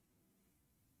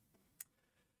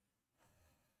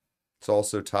 it's all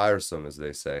so tiresome, as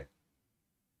they say.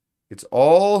 It's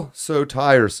all so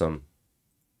tiresome.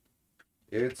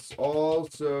 It's all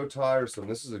so tiresome.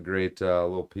 This is a great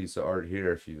little piece of art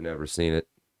here if you've never seen it.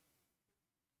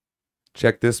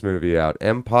 Check this movie out.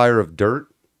 Empire of Dirt.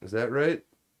 Is that right?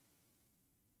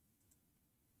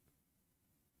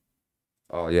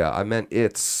 Oh, yeah. I meant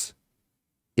it's.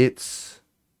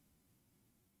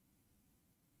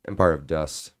 Empire of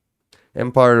Dust.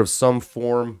 Empire of some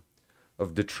form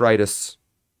of detritus.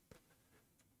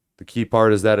 The key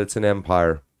part is that it's an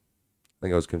empire. I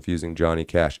think I was confusing Johnny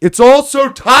Cash. It's all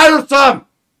so tiresome!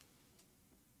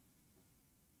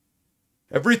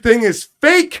 Everything is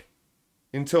fake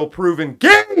until proven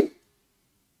gay!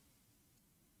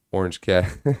 Orange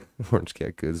Cat. Orange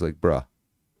Cat Good's like, bruh.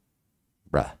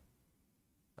 Oh,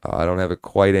 I don't have it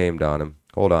quite aimed on him.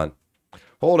 Hold on.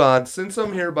 Hold on. Since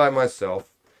I'm here by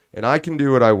myself and I can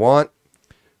do what I want,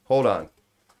 hold on.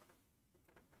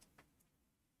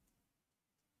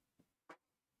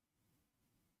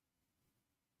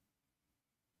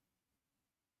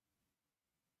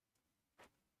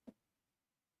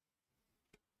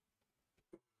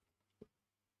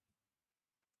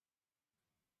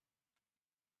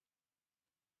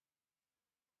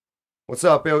 What's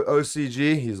up,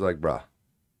 OCG? He's like, bruh,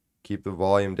 keep the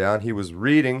volume down. He was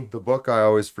reading the book I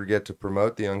always forget to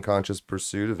promote, The Unconscious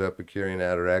Pursuit of Epicurean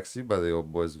Ataraxy by the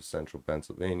Old Boys of Central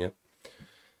Pennsylvania.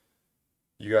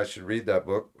 You guys should read that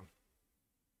book.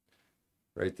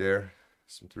 Right there.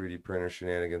 Some 3D printer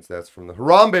shenanigans. That's from the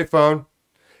Harambe phone.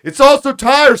 It's also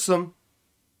tiresome.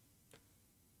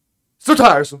 So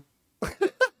tiresome.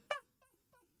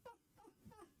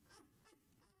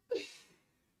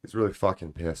 He's really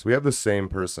fucking pissed. We have the same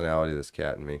personality, this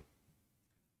cat and me.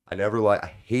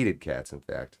 I hated cats, in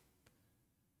fact.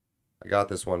 I got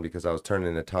this one because I was turning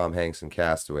into Tom Hanks in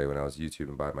Castaway when I was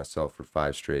YouTubing by myself for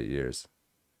 5 straight years.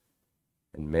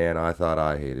 And man, I thought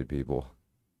I hated people.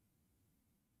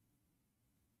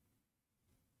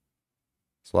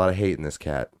 There's a lot of hate in this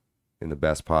cat. In the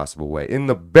best possible way. In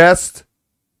the best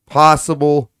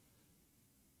possible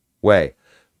way.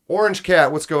 Orange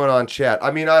Cat, what's going on, chat?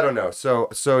 I mean, I don't know.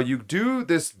 So you do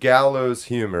this gallows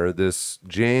humor, this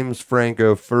James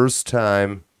Franco first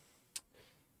time,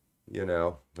 you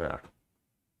know. Yeah.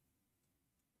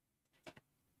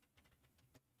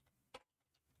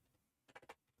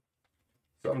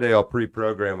 Someday I'll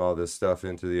pre-program all this stuff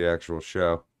into the actual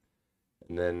show,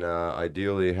 and then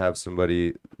ideally have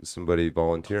somebody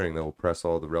volunteering that will press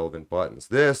all the relevant buttons.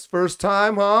 This first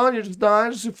time, huh? You're just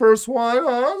dying, just your first one,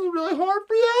 huh? Is it really hard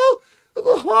for you? Is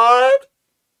it hard?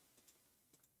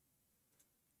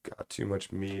 Got too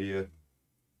much media.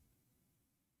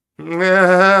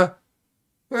 It's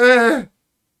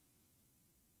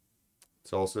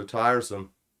also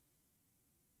tiresome.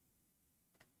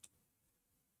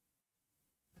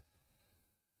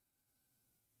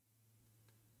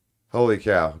 Holy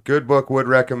cow. Good book, would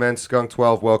recommend. Skunk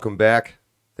 12, welcome back.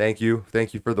 Thank you.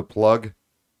 Thank you for the plug.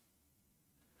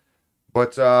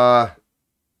 But, I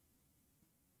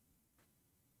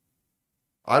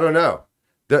don't know.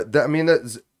 I mean, I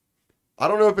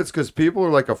don't know if it's because people are,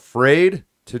 like, afraid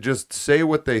to just say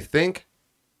what they think.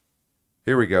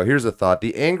 Here we go. Here's a thought.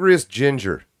 The angriest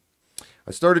ginger.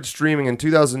 I started streaming in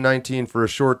 2019 for a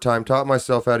short time, taught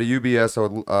myself how to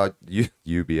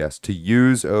to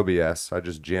use OBS. I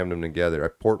just jammed them together. I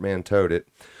portmanteaued it.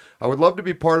 I would love to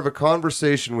be part of a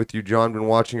conversation with you, John. Been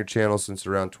watching your channel since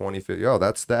around 2015. Oh,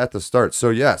 that's at the start.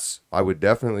 So yes, I would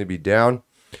definitely be down.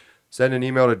 Send an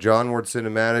email to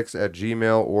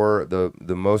johnwardcinematics@gmail.com, or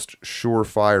the most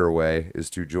surefire way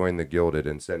is to join the Gilded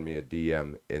and send me a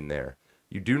DM in there.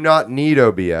 You do not need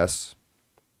OBS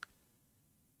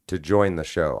to join the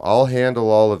show. I'll handle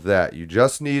all of that. You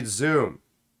just need Zoom.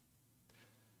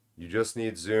 You just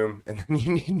need Zoom, and then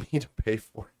you need me to pay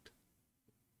for it.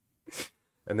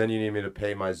 And then you need me to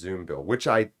pay my Zoom bill, which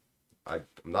I'm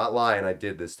not lying, I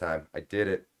did this time. I did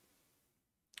it.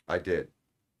 I did.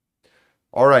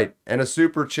 All right, and a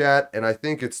super chat, and I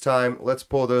think it's time. Let's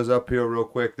pull those up here real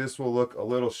quick. This will look a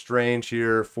little strange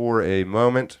here for a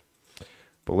moment,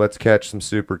 but let's catch some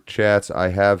super chats. I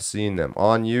have seen them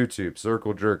on YouTube.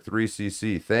 Circle Jerk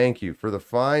 3cc, thank you for the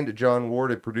find. John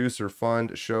Ward, a producer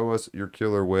fund. Show us your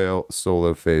killer whale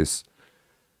solo face.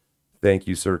 Thank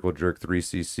you, Circle Jerk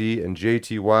 3cc. And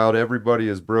JT Wild, everybody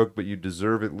is broke, but you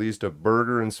deserve at least a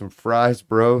burger and some fries,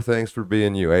 bro. Thanks for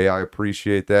being you. Hey, I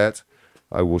appreciate that.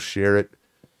 I will share it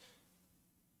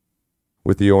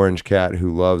with the orange cat,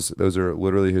 who loves, those are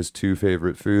literally his two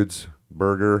favorite foods.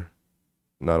 Burger,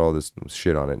 not all this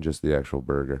shit on it, just the actual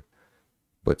burger,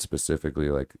 but specifically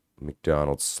like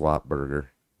McDonald's slop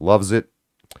burger. Loves it.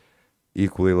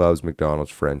 Equally loves McDonald's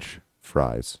French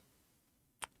fries.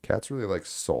 Cats really like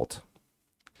salt.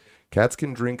 Cats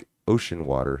can drink ocean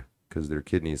water because their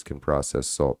kidneys can process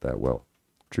salt that well.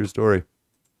 True story.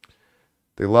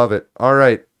 They love it. All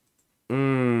right.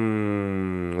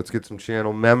 Let's get some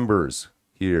channel members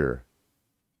here.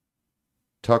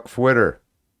 Tuck Fwitter.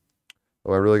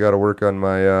 Oh, I really got to work on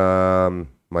my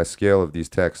my scale of these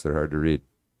texts. They're hard to read.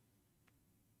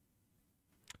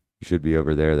 You should be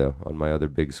over there, though, on my other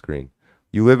big screen.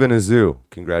 You live in a zoo.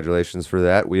 Congratulations for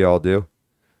that. We all do.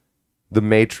 The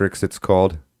Matrix, it's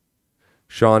called.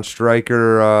 Sean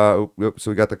Stryker.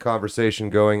 So we got the conversation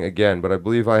going again, but I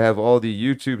believe I have all the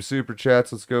YouTube super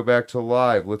chats. Let's go back to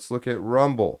live. Let's look at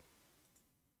Rumble.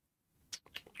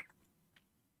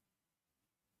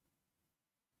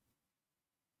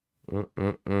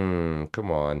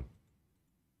 Come on.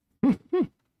 All right,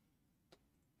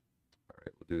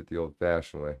 we'll do it the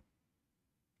old-fashioned way.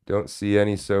 Don't see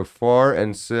any so far,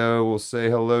 and so we'll say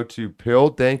hello to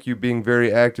Pilled. Thank you, being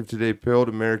very active today, Pilled.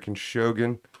 American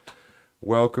Shogun.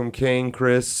 Welcome, Kane,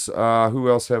 Chris. Who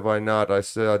else have I not? I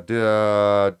said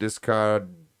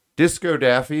Disco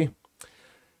Daffy.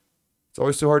 It's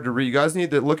always so hard to read. You guys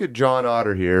need to look at John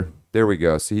Otter here. There we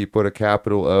go. See, he put a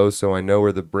capital O, so I know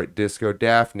where the Disco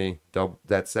Daphne,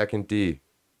 that second D,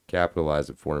 capitalize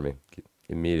it for me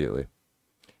immediately.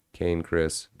 Kane,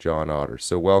 Chris, John Otter.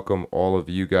 So welcome all of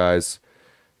you guys.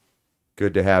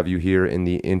 Good to have you here in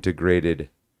the integrated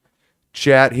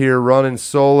chat here, running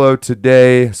solo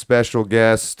today. Special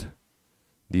guest,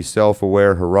 the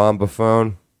self-aware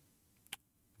Harambaphone.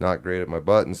 Not great at my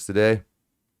buttons today.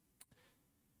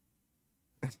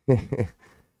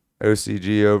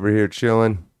 OCG over here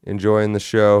chilling, enjoying the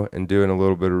show, and doing a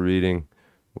little bit of reading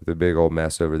with a big old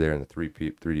mess over there in the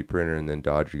 3D printer, and then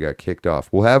Dodger got kicked off.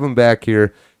 We'll have him back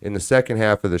here in the second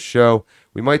half of the show.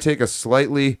 We might take a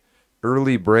slightly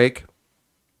early break.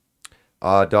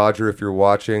 Dodger, if you're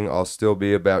watching, I'll still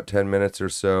be about 10 minutes or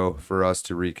so for us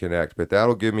to reconnect, but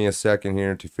that'll give me a second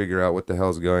here to figure out what the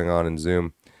hell's going on in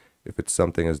Zoom, if it's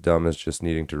something as dumb as just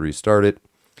needing to restart it.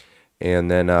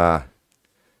 And then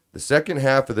the second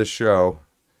half of the show,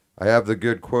 I have the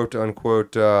good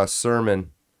quote-unquote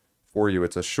sermon for you.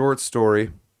 It's a short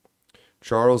story.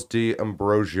 Charles D.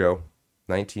 Ambrosio,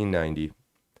 1990,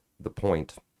 The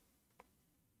Point.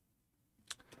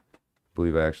 I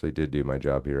believe I actually did do my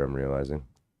job here, I'm realizing.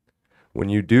 When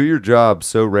you do your job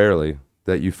so rarely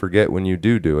that you forget when you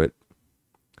do it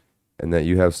and that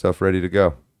you have stuff ready to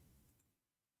go.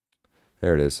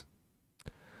 There it is.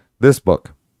 This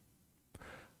book.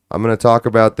 I'm going to talk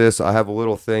about this. I have a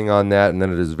little thing on that, and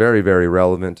then it is very, very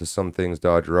relevant to some things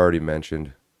Dodger already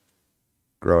mentioned.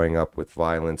 Growing up with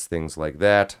violence, things like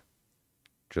that.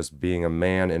 Just being a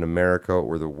man in America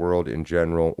or the world in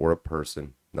general, or a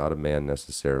person. Not a man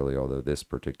necessarily, although this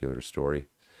particular story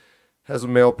has a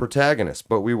male protagonist.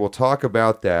 But we will talk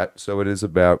about that. So it is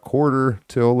about quarter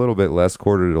till a little bit less,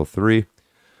 quarter till 3.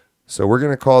 So we're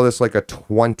going to call this like a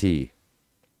 20-minute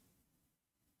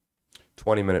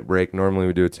break. Normally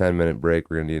we do a 10-minute break.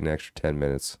 We're going to need an extra 10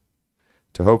 minutes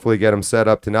to hopefully get them set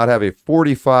up to not have a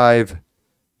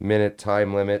 45-minute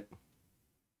time limit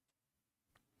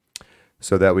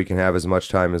so that we can have as much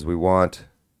time as we want.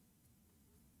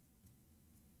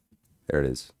 There it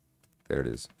is. There it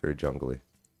is. Very jungly.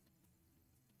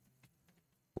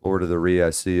 Lord of the Ree,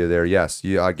 I see you there. Yes,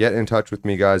 get in touch with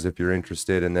me, guys, if you're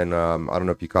interested. And then, I don't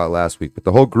know if you caught last week, but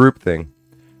the whole group thing,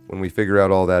 when we figure out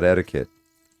all that etiquette,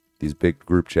 these big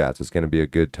group chats, is going to be a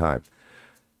good time.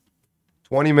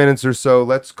 20 minutes or so.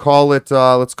 Let's call it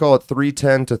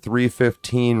 3:10 to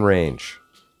 3:15 range.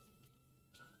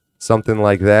 Something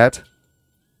like that.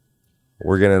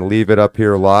 We're going to leave it up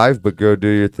here live, but go do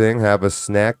your thing. Have a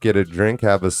snack, get a drink,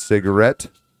 have a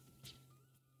cigarette.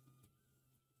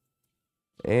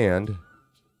 And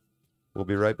we'll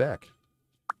be right back.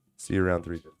 See you around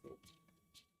 3:15.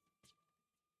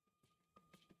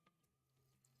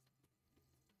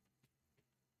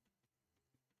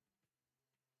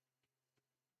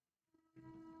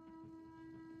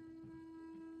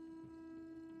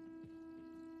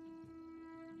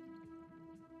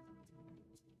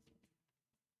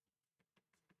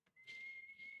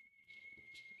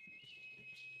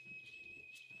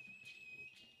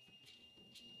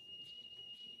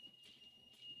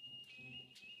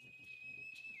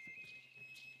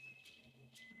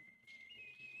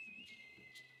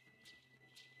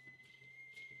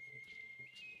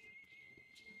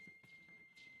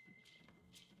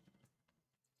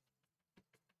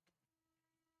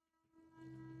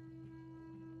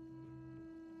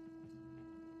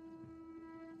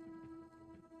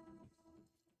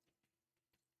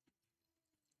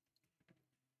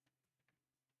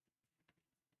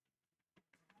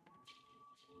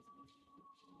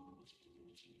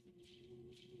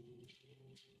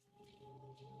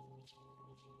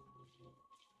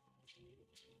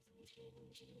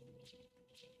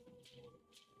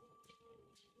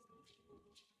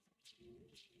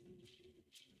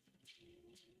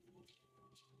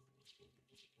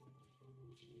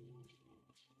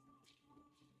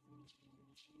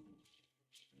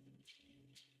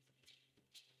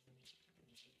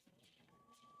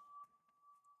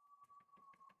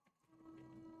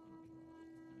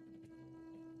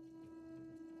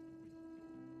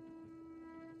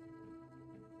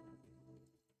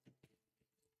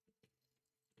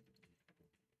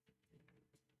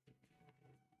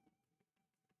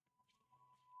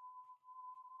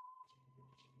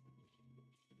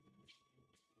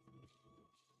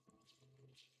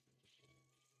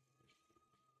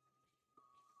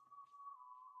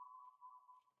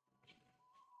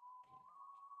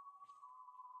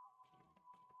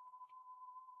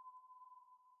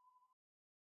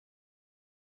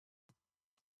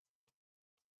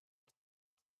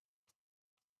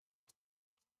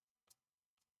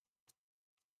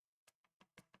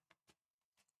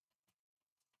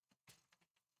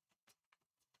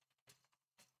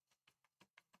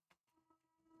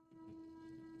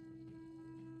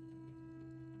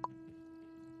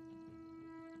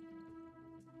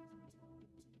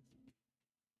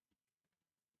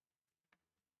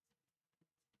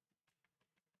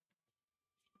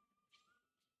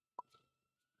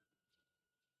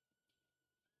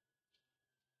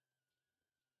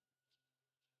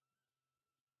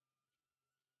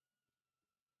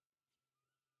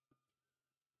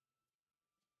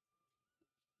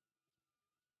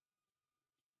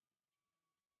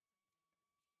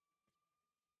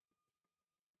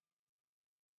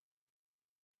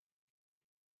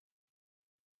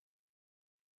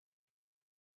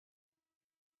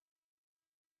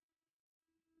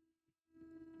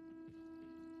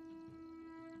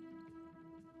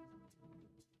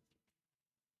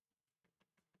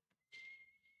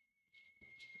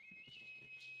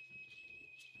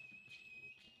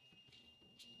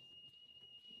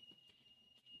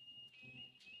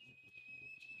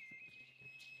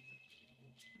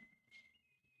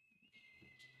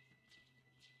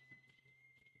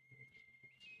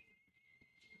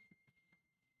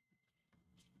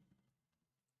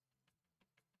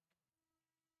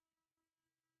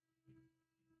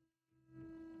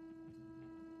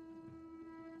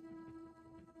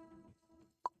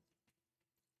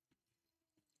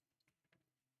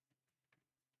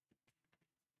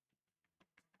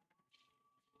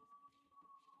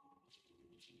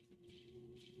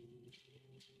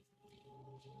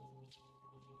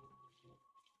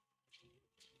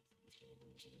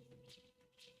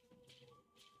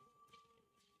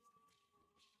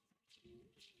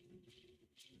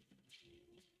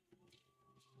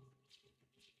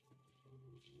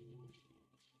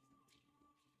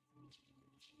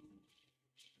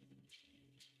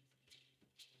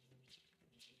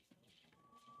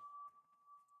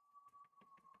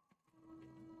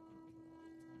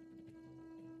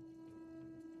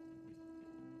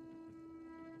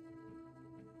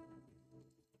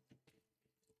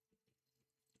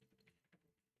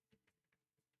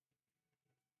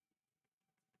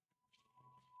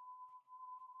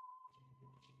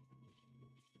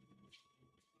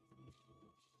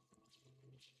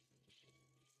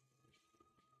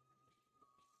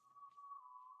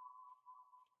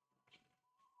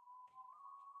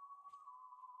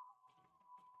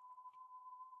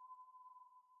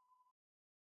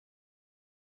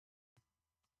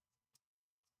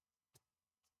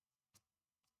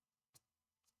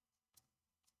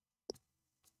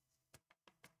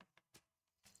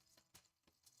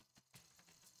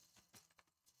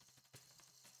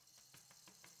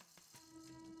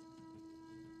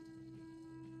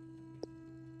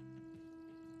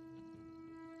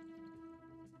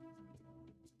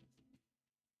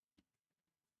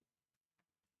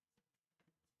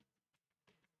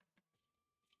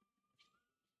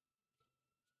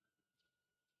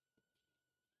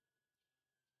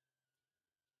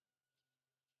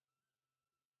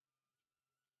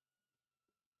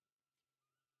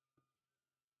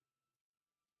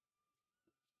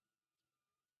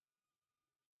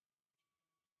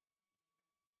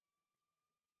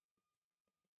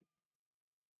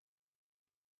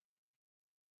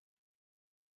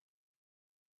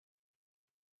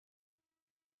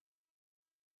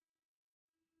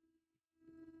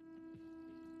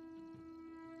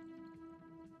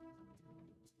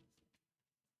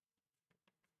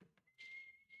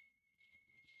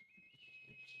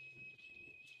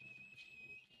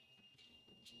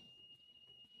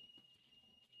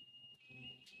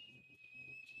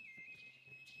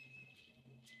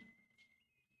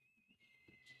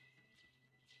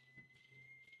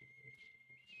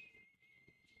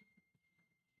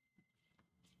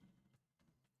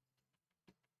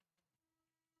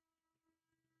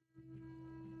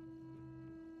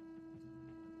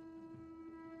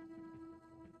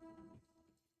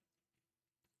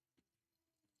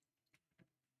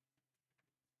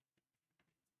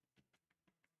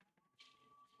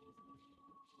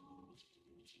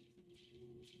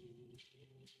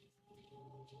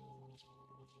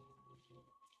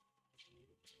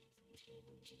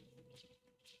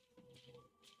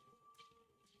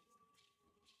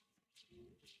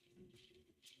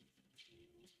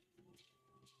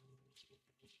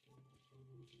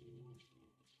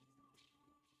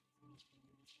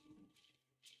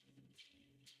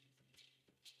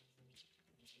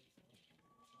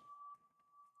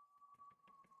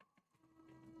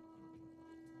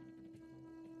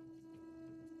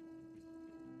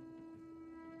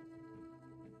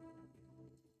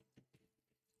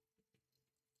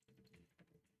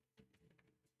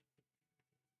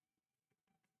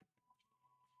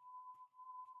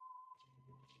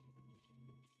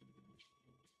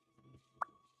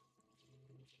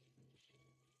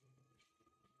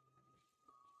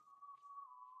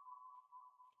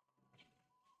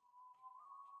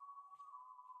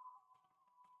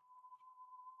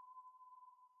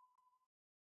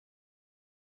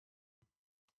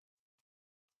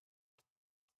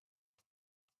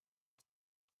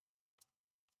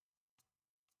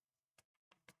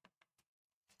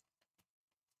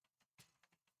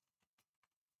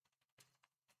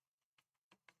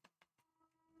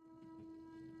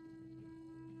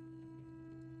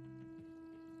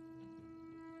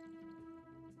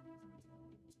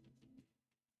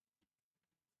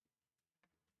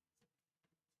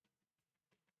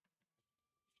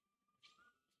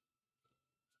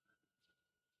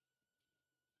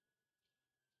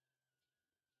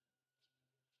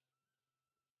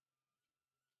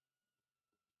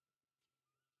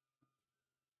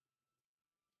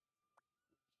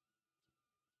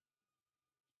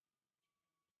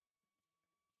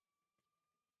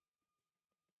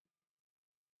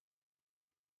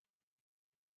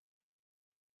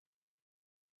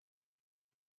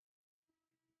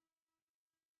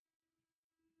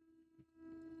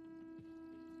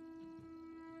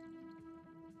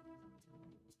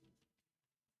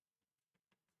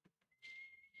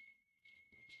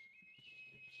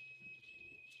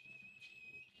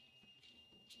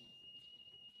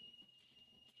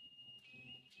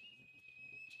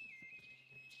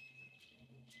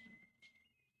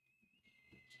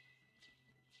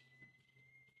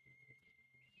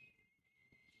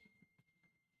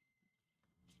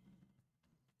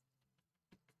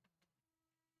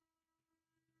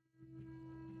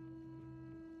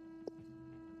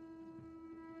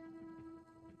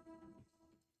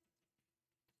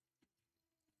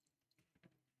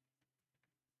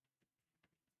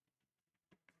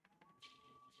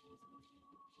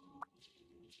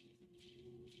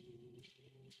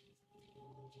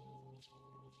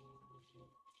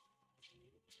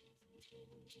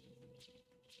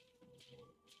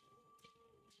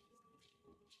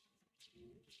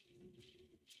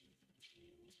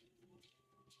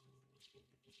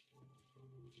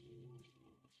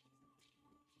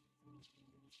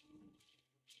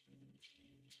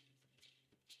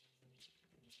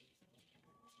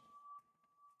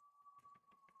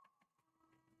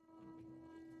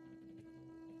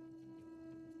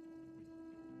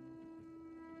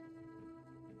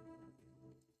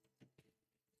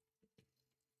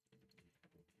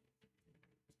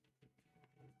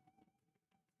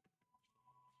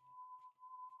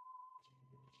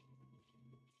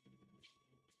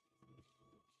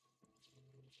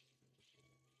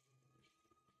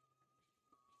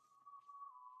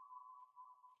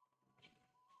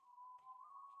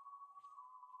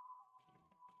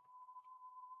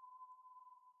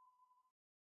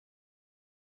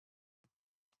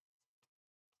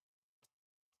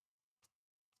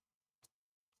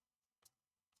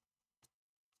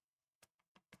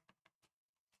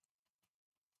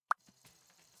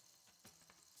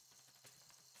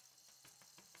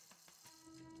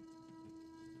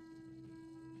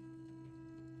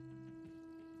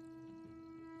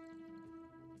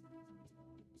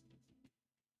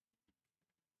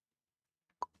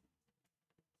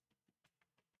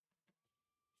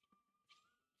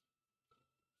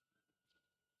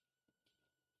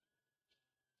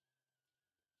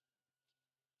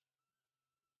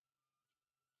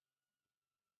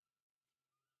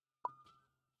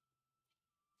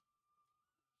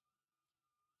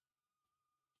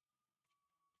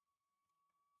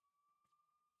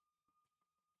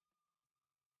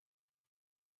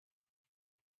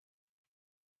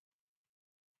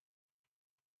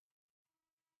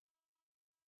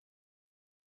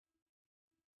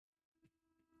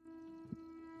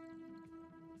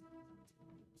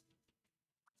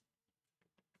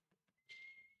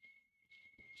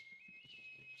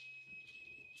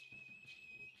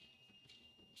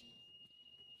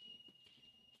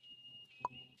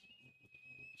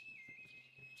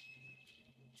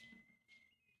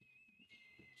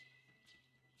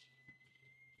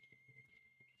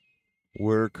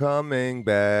 We're coming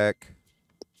back.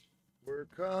 We're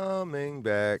coming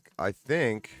back. I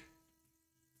think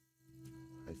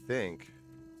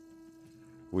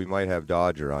we might have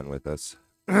Dodger on with us.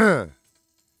 Oh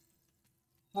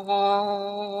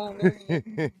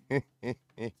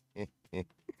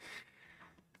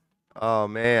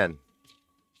man.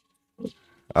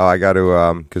 Oh, I got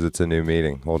to because it's a new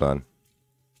meeting. Hold on.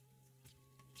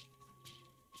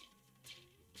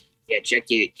 Yeah, check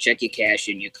your cash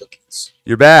and your cookies.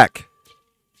 You're back.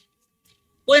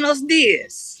 Buenos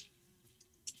dias.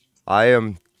 I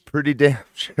am pretty damn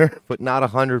sure, but not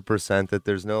 100% that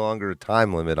there's no longer a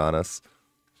time limit on us.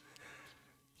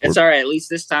 That's all right. At least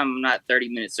this time I'm not 30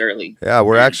 minutes early. Yeah,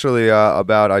 we're actually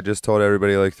about, I just told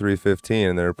everybody like 3:15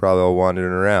 and they're probably all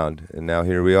wandering around. And now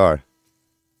here we are.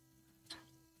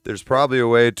 There's probably a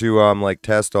way to like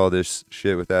test all this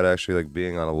shit without actually like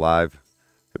being on a live.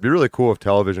 It'd be really cool if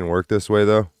television worked this way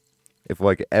though. If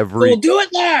like We'll do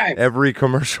it live. Every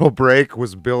commercial break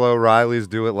was Bill O'Reilly's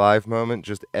Do It Live moment.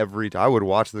 Just I would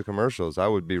watch the commercials. I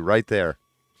would be right there.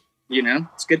 You know,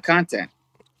 it's good content.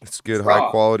 It's good high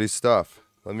quality stuff.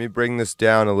 Let me bring this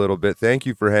down a little bit. Thank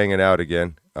you for hanging out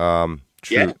again.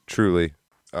 Truly.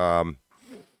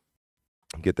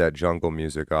 Get that jungle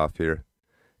music off here.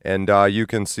 And you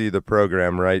can see the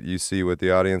program, right? You see what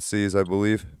the audience sees, I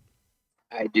believe.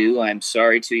 I do. I'm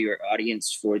sorry to your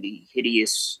audience for the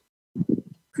hideous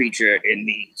creature in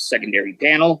the secondary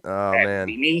panel. Oh that man, would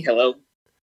be me. Hello.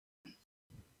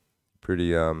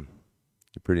 Pretty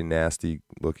nasty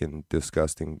looking,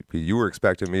 disgusting. You were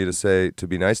expecting me to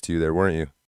be nice to you there, weren't you?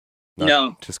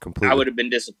 No, just completely. I would have been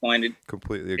disappointed.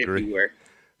 Completely agree. If you were.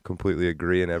 Completely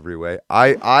agree in every way.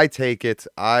 I take it.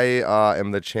 I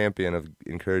am the champion of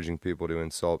encouraging people to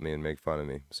insult me and make fun of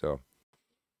me. So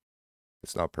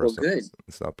it's not personal. Well, good.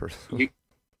 It's not personal.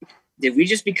 Did we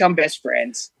just become best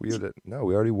friends? No,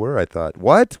 we already were. I thought.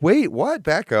 What? Wait, what?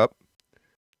 Back up.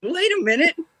 Wait a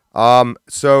minute.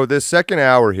 So this second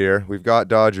hour here, we've got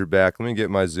Dodger back. Let me get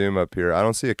my Zoom up here. I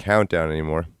don't see a countdown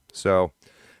anymore. So,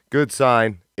 good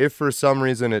sign. If for some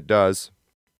reason it does,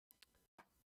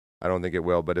 I don't think it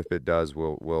will, but if it does,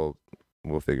 we'll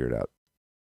figure it out.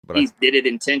 But he did it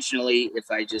intentionally. If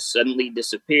I just suddenly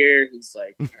disappear, he's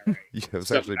like, all right. Yeah, it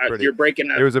was actually pretty. You're breaking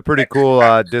up. It was a pretty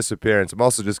cool disappearance. I'm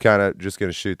also just gonna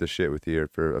shoot the shit with you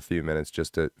for a few minutes,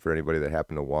 for anybody that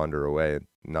happened to wander away and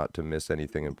not to miss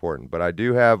anything important. But I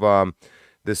do have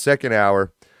the second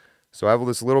hour. So I have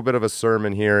this little bit of a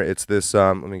sermon here. It's this,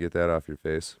 let me get that off your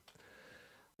face.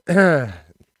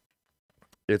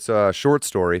 It's a short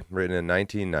story written in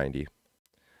 1990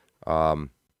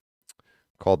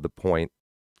 called The Point.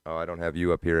 Oh, I don't have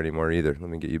you up here anymore either. Let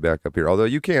me get you back up here. Although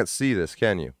you can't see this,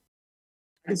 can you?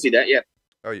 I can see that, yeah.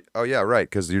 Oh yeah, right,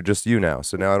 because you're just you now.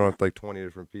 So now I don't have like 20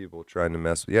 different people trying to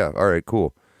mess with. Yeah, all right,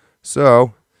 cool.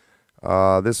 So,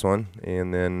 this one,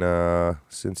 and then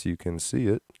since you can see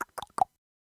it,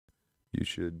 you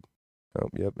should, oh,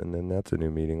 yep, and then that's a new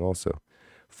meeting also.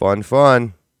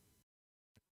 Fun.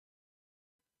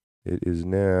 It is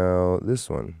now this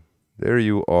one. There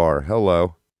you are.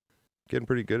 Hello. Getting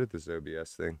pretty good at this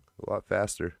OBS thing. A lot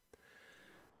faster.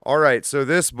 All right, so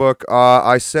this book,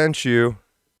 I sent you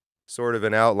sort of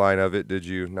an outline of it. Did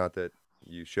you? Not that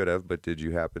you should have, but did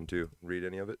you happen to read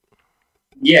any of it?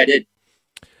 Yeah, I did.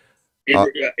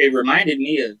 It reminded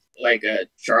me of like a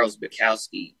Charles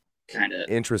Bukowski kind of.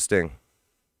 Interesting.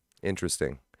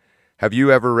 Have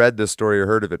you ever read this story or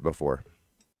heard of it before?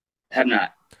 Have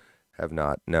not. Have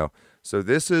not. No. So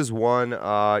this is one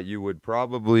you would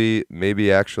probably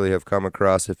maybe actually have come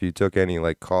across if you took any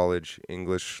like college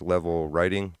English level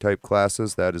writing type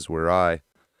classes. That is where I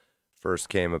first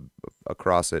came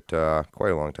across it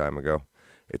quite a long time ago.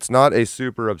 It's not a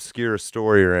super obscure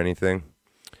story or anything.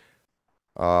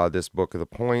 This book, The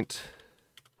Point,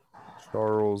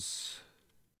 Charles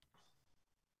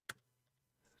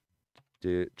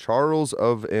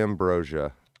of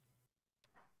Ambrosia.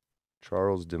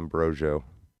 Charles D'Ambrosio.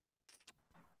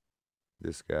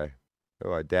 This guy.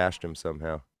 Oh, I dashed him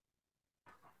somehow.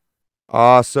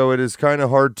 So it is kind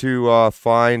of hard to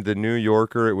find. The New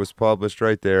Yorker, it was published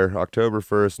right there, October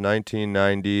 1st,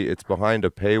 1990. It's behind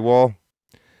a paywall.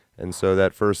 And so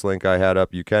that first link I had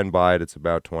up, you can buy it. It's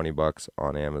about $20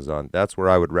 on Amazon. That's where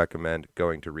I would recommend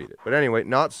going to read it. But anyway,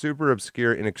 not super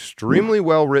obscure. An extremely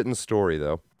well-written story,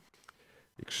 though.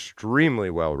 Extremely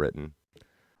well-written.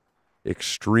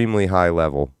 Extremely high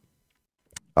level.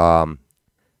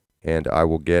 And I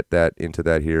will get into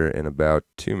that here in about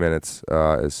 2 minutes,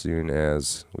 as soon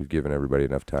as we've given everybody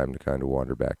enough time to kind of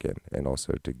wander back in, and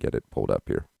also to get it pulled up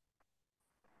here.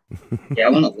 Yeah, I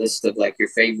want a list of like your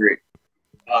favorite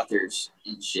authors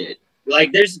and shit.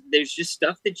 Like there's just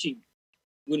stuff that you,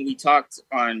 when we talked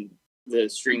on the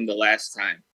stream the last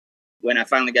time, when I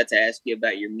finally got to ask you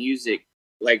about your music,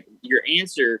 like your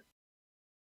answer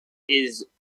is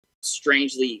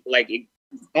strangely like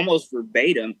almost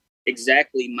verbatim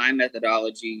exactly my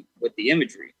methodology with the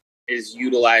imagery, is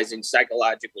utilizing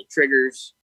psychological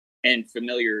triggers and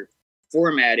familiar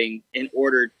formatting in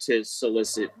order to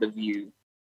solicit the view,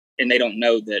 and they don't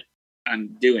know that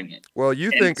I'm doing it. Well,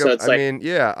 you think it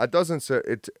doesn't say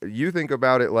it. You think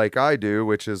about it like I do,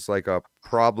 which is like a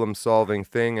problem-solving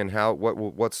thing, and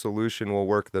what solution will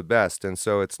work the best. And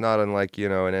so it's not unlike,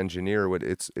 an engineer would.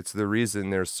 It's the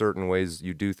reason there's certain ways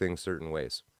you do things certain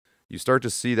ways. You start to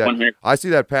see that. 100. I see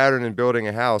that pattern in building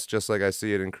a house, just like I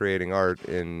see it in creating art,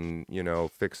 in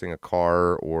fixing a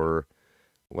car or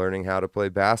learning how to play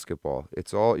basketball.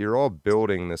 You're all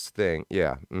building this thing.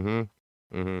 Yeah.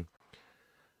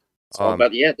 It's all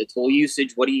about the tool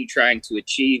usage. What are you trying to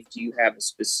achieve? Do you have a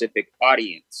specific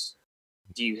audience?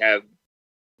 Do you have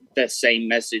the same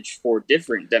message for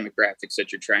different demographics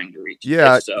that you're trying to reach?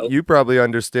 Yeah, you probably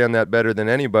understand that better than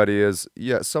anybody.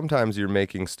 Sometimes you're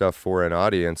making stuff for an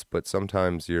audience, but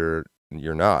sometimes you're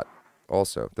not.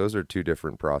 Also, those are two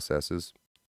different processes.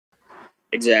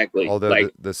 Exactly. Although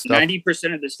like the stuff,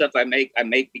 90% of the stuff I make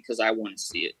because I want to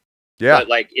see it. Yeah. But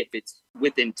like if it's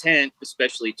with intent,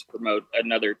 especially to promote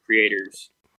another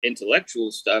creator's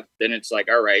intellectual stuff, then it's like,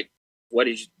 all right,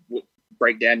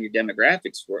 break down your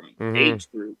demographics for me, age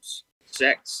groups,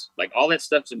 sex, like all that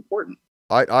stuff's important.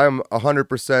 I'm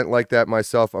 100% like that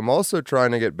myself. I'm also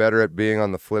trying to get better at being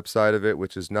on the flip side of it,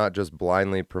 which is not just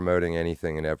blindly promoting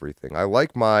anything and everything. I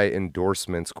like my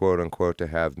endorsements, quote unquote, to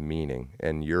have meaning,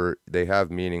 and they have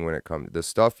meaning when it comes to the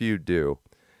stuff you do.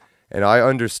 And I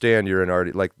understand you're an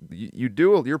artist. Like you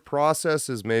do, your process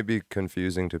is maybe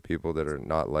confusing to people that are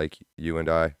not like you and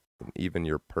I. Even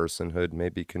your personhood may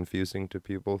be confusing to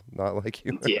people not like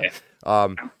you. Yeah.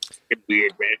 It's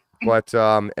weird, man. But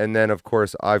and then of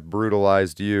course I've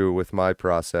brutalized you with my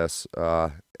process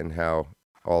and how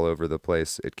all over the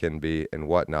place it can be and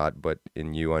whatnot. But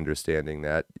in you understanding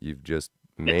that, you've just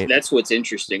that's what's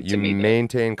interesting to me. You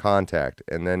maintain contact,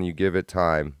 and then you give it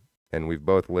time. And we've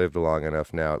both lived long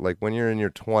enough now. Like when you're in your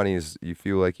 20s, you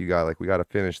feel like we got to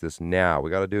finish this now. We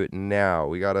got to do it now.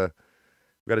 We got to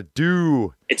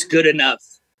do. It's good enough.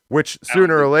 Which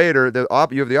sooner or later,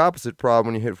 you have the opposite problem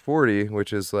when you hit 40,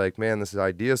 which is like, man, this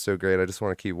idea is so great. I just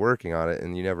want to keep working on it,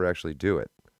 and you never actually do it.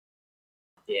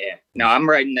 Yeah. No, I'm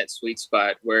right in that sweet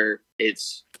spot where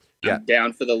I'm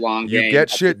down for the long game. You get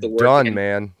shit done,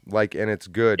 man. Like, and it's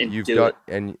good. And You've do done,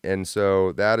 it. and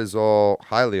so that is all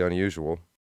highly unusual,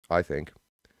 I think.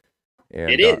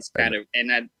 And It is kind of,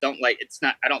 and I don't like. It's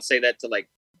not. I don't say that to like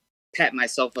pat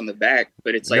myself on the back,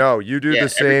 but it's like, no, you do the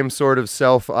same sort of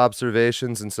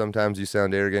self-observations, and sometimes you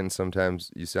sound arrogant, and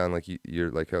sometimes you sound like you're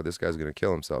like, oh, this guy's gonna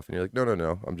kill himself, and you're like,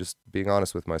 no, I'm just being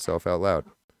honest with myself out loud.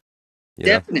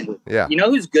 Definitely. Yeah. You know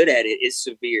who's good at it is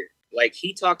Severe. Like,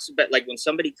 he talks about, like, when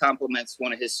somebody compliments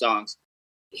one of his songs,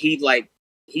 he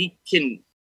can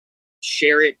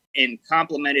share it and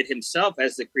compliment it himself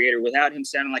as the creator without him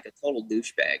sounding like a total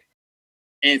douchebag.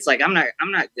 And it's like, I'm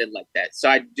not good like that. So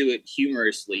I do it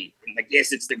humorously. And like,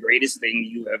 yes, it's the greatest thing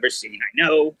you've ever seen. I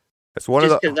know. It's one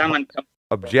just of the I'm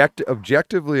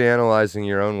objectively analyzing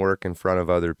your own work in front of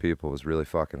other people is really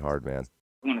fucking hard, man.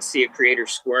 I want to see a creator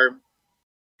squirm.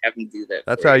 Have them do that.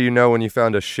 That's how you know when you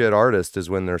found a shit artist,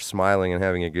 is when they're smiling and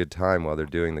having a good time while they're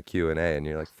doing the Q&A, and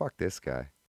you're like, fuck this guy.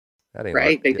 That ain't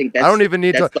right. They think that's, I don't even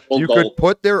need to. You goal. Could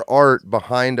put their art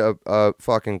behind a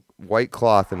fucking white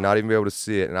cloth and not even be able to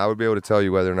see it, and I would be able to tell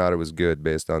you whether or not it was good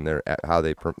based on their how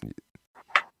they.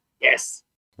 Yes.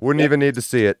 Wouldn't even need to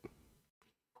see it.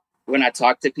 When I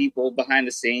talk to people behind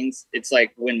the scenes, it's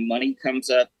like when money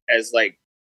comes up as like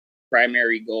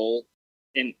primary goal,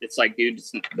 and it's like, dude,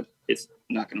 it's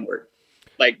not going to work.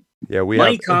 Like, yeah, we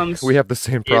have the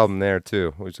same problem there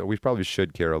too. We probably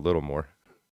should care a little more.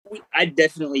 I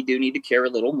definitely do need to care a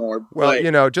little more.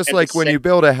 Well, just like when you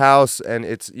build a house and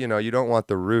it's, you don't want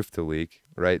the roof to leak,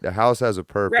 right? The house has a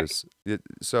purpose.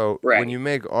 Right. When you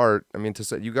make art, I mean,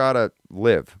 you gotta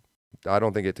live. I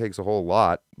don't think it takes a whole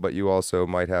lot, but you also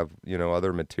might have,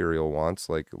 other material wants,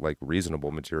 like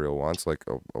reasonable material wants, like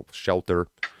a shelter,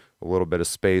 a little bit of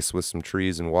space with some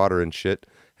trees and water and shit,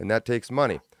 and that takes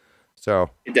money.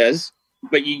 So it does,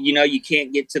 but you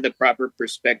can't get to the proper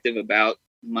perspective about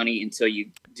money until you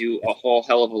do a whole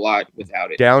hell of a lot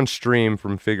without it. Downstream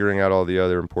from figuring out all the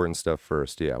other important stuff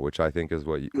first, which I think is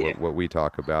what we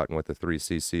talk about and what the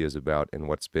 3cc is about, and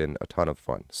what's been a ton of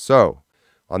fun. So,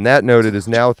 on that note, it is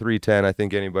now 3:10. I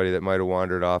think anybody that might have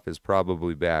wandered off is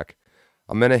probably back.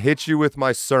 I'm going to hit you with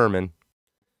my sermon,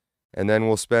 and then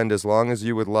we'll spend as long as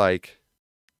you would like.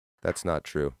 That's not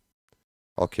true.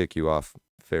 I'll kick you off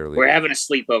fairly. We're having a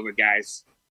sleepover, guys.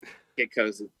 Get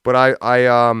cozy. But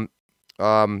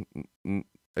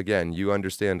again, you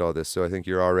understand all this, so I think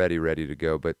you're already ready to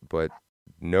go. But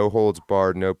no holds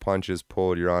barred, no punches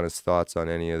pulled. Your honest thoughts on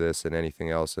any of this and anything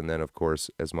else, and then of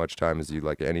course, as much time as you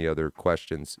like, any other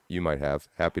questions you might have,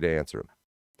 happy to answer them.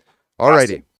 Alrighty.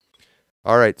 Awesome.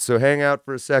 All right, so hang out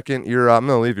for a second. I'm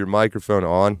gonna leave your microphone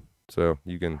on, so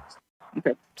you can.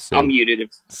 Okay. I'll mute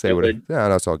it. Say what? Yeah,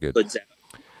 that's all good.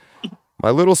 My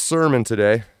little sermon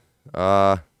today.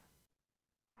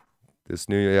 This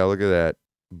new, look at that.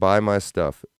 Buy my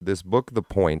stuff. This book, The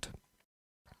Point.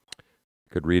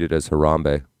 Could read it as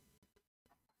Harambe.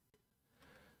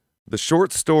 The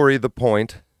short story, The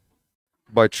Point,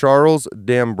 by Charles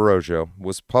D'Ambrosio,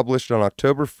 was published on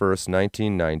October 1st,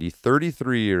 1990,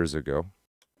 33 years ago,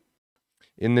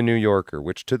 in The New Yorker,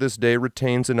 which to this day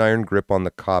retains an iron grip on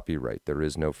the copyright. There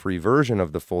is no free version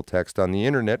of the full text on the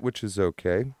internet, which is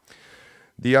okay.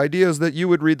 The idea is that you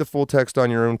would read the full text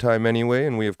on your own time anyway,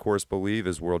 and we, of course, believe,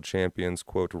 as world champions,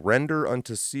 quote, render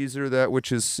unto Caesar that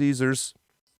which is Caesar's,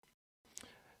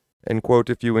 and,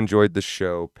 quote, if you enjoyed the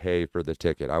show, pay for the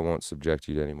ticket. I won't subject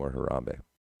you to any more Harambe.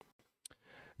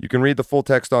 You can read the full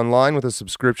text online with a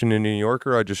subscription to New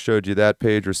Yorker. I just showed you that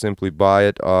page, or simply buy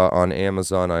it on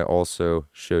Amazon. I also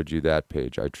showed you that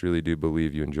page. I truly do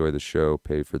believe you enjoy the show,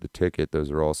 pay for the ticket.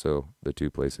 Those are also the two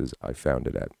places I found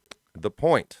it at. The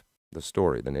Point. The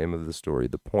story, the name of the story,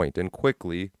 The Point, and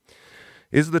quickly,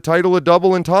 is the title a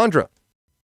double entendre?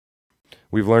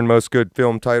 We've learned most good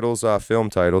film titles,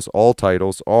 all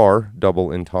titles are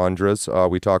double entendres.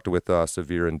 We talked with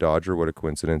Severe and Dodger. What a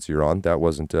coincidence you're on. That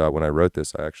wasn't, when I wrote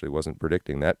this, I actually wasn't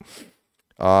predicting that.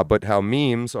 But how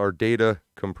memes are data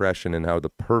compression, and how the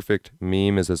perfect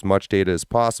meme is as much data as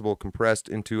possible compressed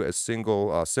into as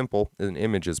simple an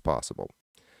image as possible.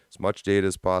 As much data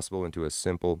as possible into as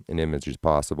simple an image as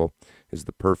possible is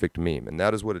the perfect meme. And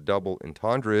that is what a double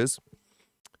entendre is.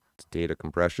 It's data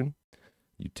compression.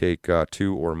 You take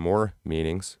two or more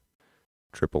meanings,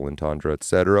 triple entendre,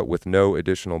 etc., with no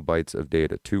additional bytes of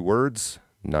data. 2 words,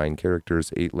 9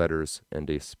 characters, 8 letters, and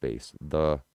a space.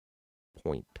 The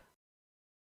Point.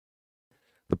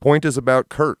 The Point is about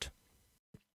Kurt,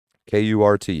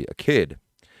 K-U-R-T, a kid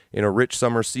in a rich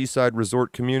summer seaside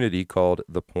resort community called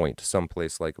The Point,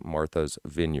 someplace like Martha's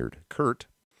Vineyard. Kurt,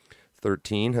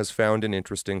 13 has found an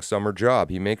interesting summer job.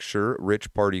 He makes sure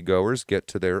rich party goers get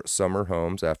to their summer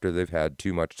homes after they've had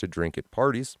too much to drink at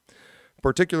parties,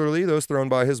 particularly those thrown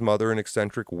by his mother, an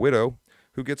eccentric widow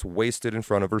who gets wasted in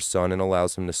front of her son and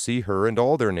allows him to see her and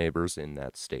all their neighbors in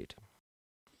that state.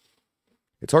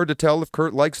 It's hard to tell if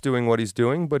Kurt likes doing what he's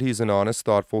doing, but he's an honest,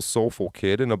 thoughtful, soulful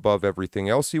kid, and above everything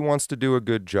else, he wants to do a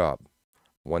good job.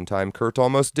 One time, Kurt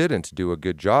almost didn't do a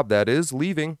good job, that is,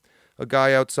 leaving a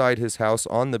guy outside his house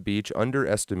on the beach,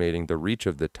 underestimating the reach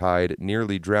of the tide,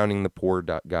 nearly drowning the poor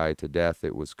guy to death.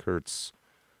 It was Kurt's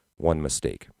one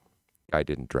mistake. I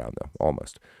didn't drown, though,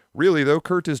 almost. Really, though,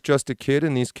 Kurt is just a kid,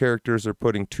 and these characters are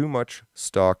putting too much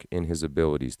stock in his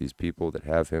abilities, these people that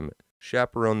have him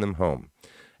chaperone them home.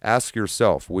 Ask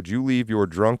yourself, would you leave your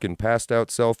drunk and passed out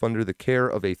self under the care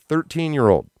of a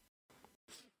 13-year-old?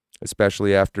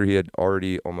 Especially after he had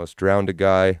already almost drowned a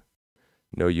guy.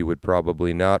 No, you would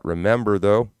probably not. Remember,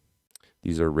 though,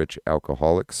 these are rich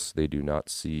alcoholics. They do not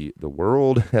see the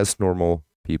world as normal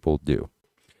people do.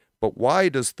 But why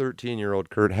does 13-year-old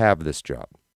Kurt have this job?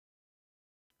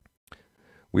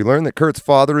 We learn that Kurt's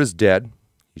father is dead.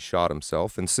 He shot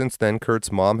himself, and since then, Kurt's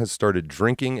mom has started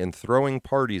drinking and throwing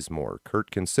parties more.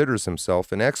 Kurt considers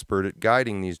himself an expert at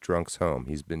guiding these drunks home.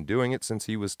 He's been doing it since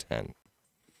he was 10.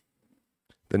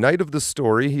 The night of the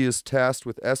story, he is tasked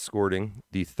with escorting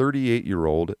the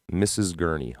 38-year-old Mrs.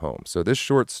 Gurney home. So this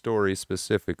short story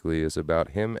specifically is about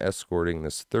him escorting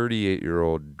this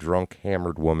 38-year-old drunk,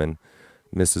 hammered woman,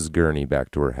 Mrs. Gurney,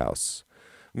 back to her house.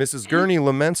 Mrs. Gurney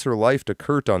laments her life to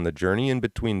Kurt on the journey in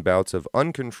between bouts of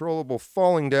uncontrollable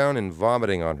falling down and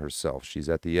vomiting on herself. She's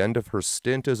at the end of her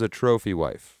stint as a trophy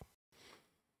wife.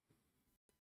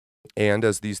 And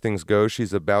as these things go,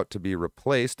 she's about to be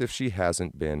replaced if she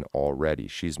hasn't been already.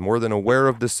 She's more than aware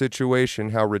of the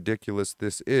situation, how ridiculous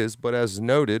this is, but as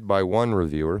noted by one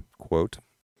reviewer, quote,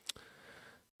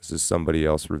 this is somebody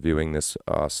else reviewing this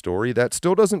story, that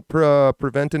still doesn't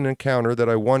prevent an encounter that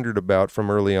I wondered about from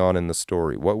early on in the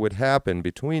story. What would happen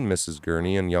between Mrs.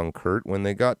 Gurney and young Kurt when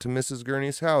they got to Mrs.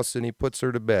 Gurney's house and he puts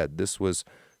her to bed? This was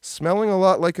smelling a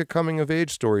lot like a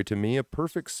coming-of-age story to me, a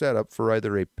perfect setup for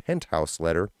either a penthouse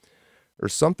letter or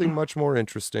something much more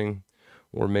interesting,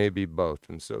 or maybe both.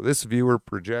 And so this viewer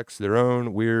projects their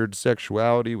own weird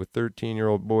sexuality with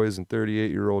 13-year-old boys and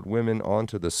 38-year-old women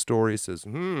onto the story, says,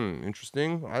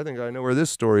 interesting. I think I know where this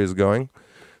story is going.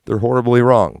 They're horribly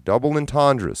wrong. Double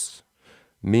entendres,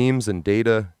 memes, and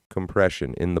data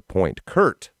compression in the point.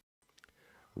 Kurt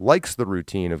likes the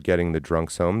routine of getting the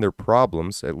drunks home. Their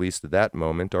problems, at least at that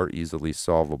moment, are easily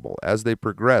solvable. As they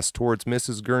progress towards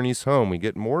Mrs. Gurney's home, we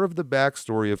get more of the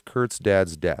backstory of Kurt's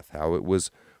dad's death, how it was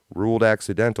ruled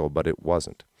accidental, but it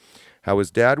wasn't. How his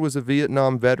dad was a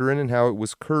Vietnam veteran and how it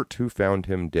was Kurt who found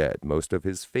him dead, most of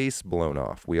his face blown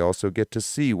off. We also get to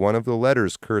see one of the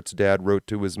letters Kurt's dad wrote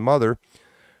to his mother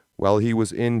while he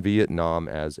was in Vietnam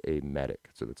as a medic.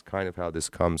 So that's kind of how this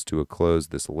comes to a close,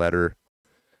 this letter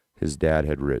his dad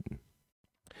had written.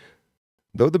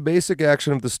 Though the basic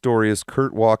action of the story is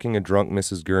Kurt walking a drunk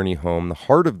Mrs. Gurney home, the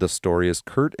heart of the story is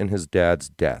Kurt and his dad's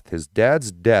death. His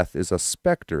dad's death is a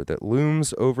specter that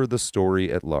looms over the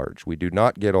story at large. We do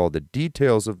not get all the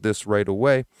details of this right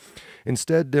away.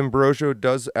 Instead, D'Ambrosio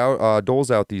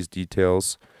doles out these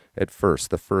details at first.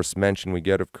 The first mention we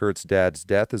get of Kurt's dad's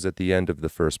death is at the end of the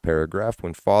first paragraph.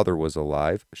 When father was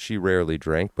alive, she rarely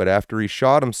drank, but after he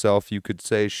shot himself, you could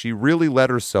say she really let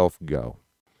herself go.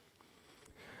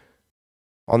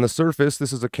 On the surface,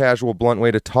 this is a casual, blunt way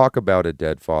to talk about a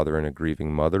dead father and a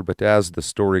grieving mother, but as the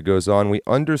story goes on, we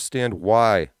understand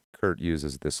why Kurt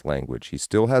uses this language. He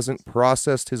still hasn't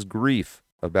processed his grief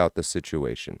about the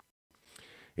situation.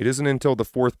 It isn't until the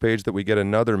fourth page that we get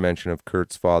another mention of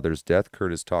Kurt's father's death.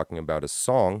 Kurt is talking about a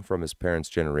song from his parents'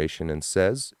 generation and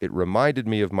says, "It reminded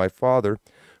me of my father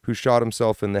who shot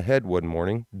himself in the head one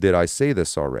morning. Did I say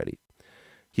this already?"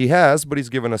 He has, but he's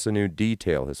given us a new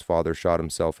detail. His father shot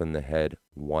himself in the head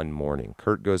one morning.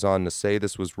 Kurt goes on to say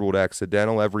this was ruled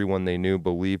accidental. Everyone they knew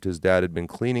believed his dad had been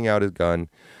cleaning out his gun,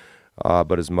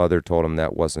 but his mother told him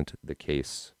that wasn't the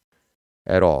case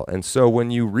at all. And so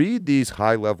when you read these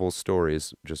high-level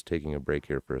stories, just taking a break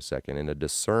here for a second, in a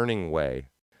discerning way,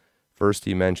 first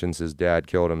he mentions his dad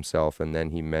killed himself, and then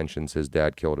he mentions his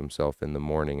dad killed himself in the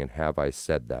morning, and have I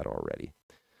said that already?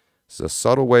 It's a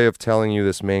subtle way of telling you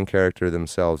this main character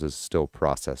themselves is still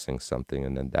processing something,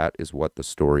 and then that is what the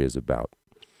story is about.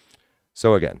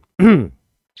 So again,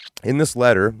 in this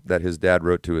letter that his dad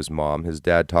wrote to his mom, his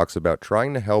dad talks about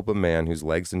trying to help a man whose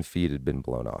legs and feet had been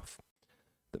blown off.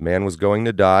 The man was going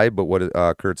to die, but what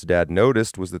Kurt's dad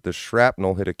noticed was that the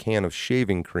shrapnel hit a can of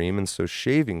shaving cream, and so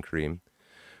shaving cream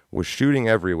was shooting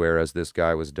everywhere as this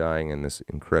guy was dying in this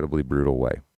incredibly brutal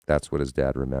way. That's what his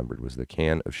dad remembered, was the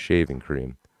can of shaving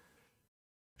cream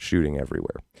shooting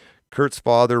everywhere. Kurt's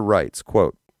father writes,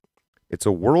 quote, "It's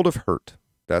a world of hurt.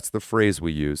 That's the phrase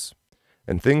we use.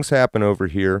 And things happen over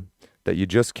here that you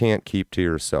just can't keep to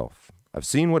yourself. I've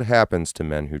seen what happens to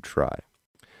men who try."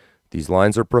 These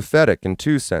lines are prophetic in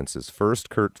two senses. First,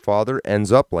 Kurt's father ends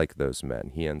up like those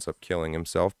men. He ends up killing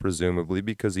himself, presumably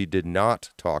because he did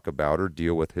not talk about or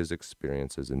deal with his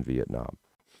experiences in Vietnam.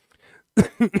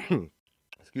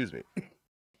 Excuse me.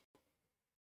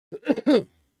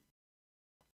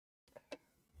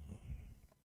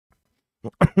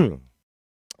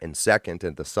 And second,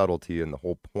 and the subtlety and the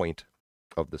whole point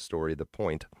of the story, the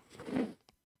point,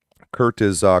 Kurt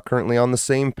is currently on the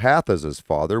same path as his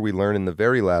father. We learn in the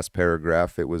very last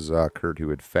paragraph it was Kurt who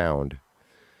had found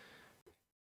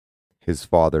his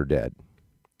father dead.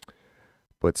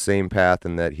 But same path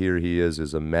in that here he is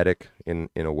as a medic in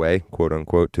a way, quote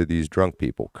unquote, to these drunk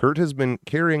people. Kurt has been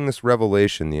carrying this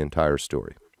revelation the entire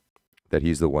story, that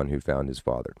he's the one who found his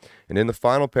father. And in the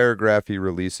final paragraph he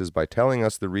releases by telling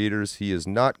us, the readers, he is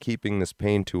not keeping this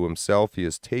pain to himself. He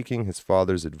is taking his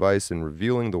father's advice and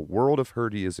revealing the world of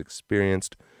hurt he has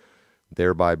experienced,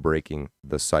 thereby breaking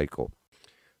the cycle.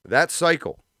 That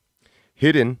cycle,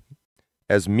 hidden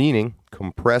as meaning,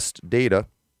 compressed data,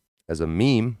 as a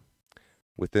meme,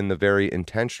 within the very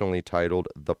intentionally titled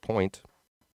The Point,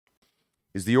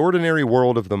 is the ordinary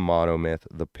world of the monomyth,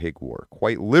 the pig war.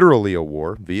 Quite literally a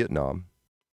war, Vietnam.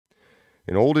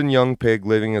 An old and young pig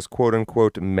living as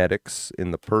quote-unquote medics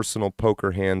in the personal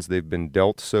poker hands they've been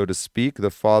dealt, so to speak.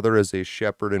 The father as a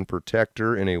shepherd and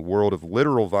protector in a world of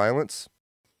literal violence.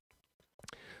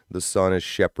 The son as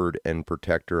shepherd and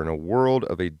protector in a world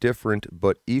of a different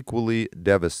but equally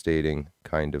devastating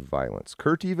kind of violence.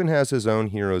 Kurt even has his own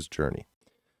hero's journey.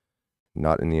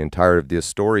 Not in the entirety of this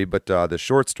story, but the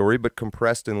short story, but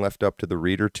compressed and left up to the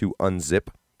reader to unzip,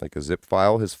 like a zip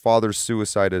file. His father's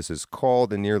suicide as his call,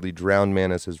 the nearly drowned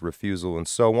man as his refusal, and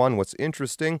so on. What's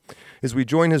interesting is we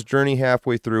join his journey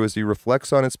halfway through as he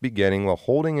reflects on its beginning while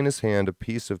holding in his hand a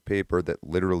piece of paper that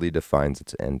literally defines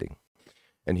its ending.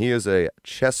 And he is a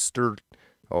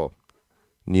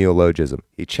neologism,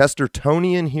 a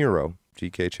Chestertonian hero,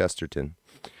 G.K. Chesterton,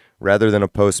 rather than a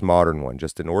postmodern one,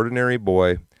 just an ordinary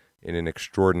boy in an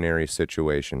extraordinary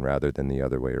situation rather than the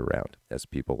other way around, as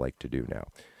people like to do now,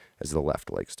 as the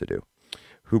left likes to do,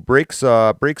 who breaks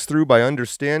through by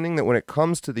understanding that when it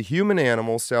comes to the human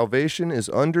animal, salvation is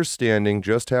understanding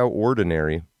just how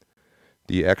ordinary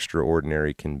the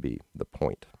extraordinary can be, the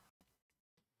point.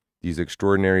 These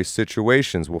extraordinary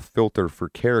situations will filter for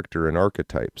character and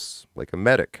archetypes, like a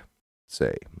medic,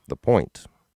 say, the point.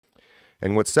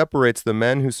 And what separates the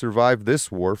men who survive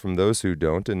this war from those who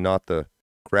don't, and not the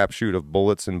crapshoot of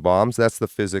bullets and bombs, that's the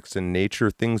physics and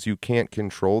nature, things you can't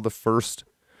control, the first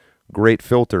great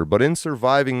filter. But in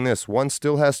surviving this, one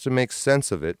still has to make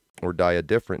sense of it, or die a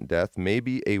different death,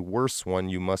 maybe a worse one.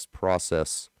 You must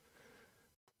process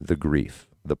the grief,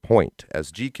 the point.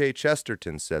 As G.K.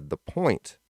 Chesterton said, the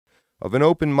point of an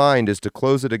open mind is to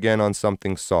close it again on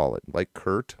something solid, like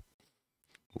Kurt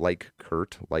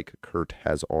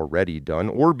has already done,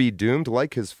 or be doomed,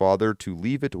 like his father, to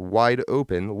leave it wide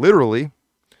open, literally,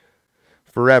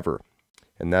 forever.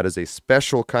 And that is a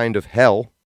special kind of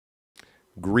hell,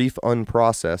 grief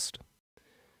unprocessed.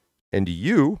 And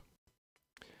you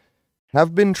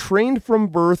have been trained from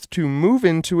birth to move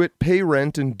into it, pay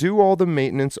rent, and do all the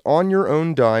maintenance on your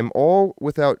own dime, all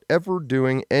without ever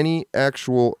doing any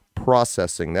actual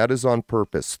processing. That is on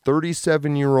purpose.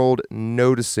 37-year-old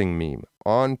noticing meme.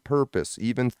 On purpose.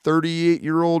 Even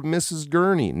 38-year-old Mrs.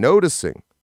 Gurney noticing.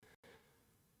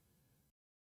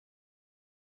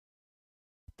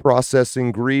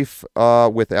 Processing grief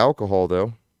with alcohol,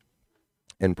 though,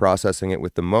 and processing it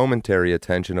with the momentary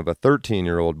attention of a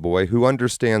 13-year-old boy who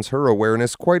understands her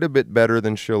awareness quite a bit better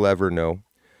than she'll ever know,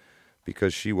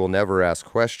 because she will never ask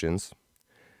questions,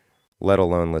 let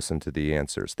alone listen to the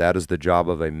answers. That is the job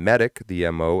of a medic, the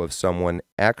MO of someone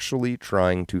actually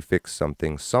trying to fix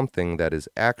something that is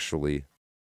actually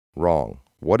wrong.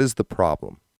 What is the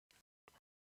problem?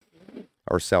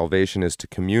 Our salvation is to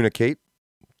communicate,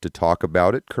 to talk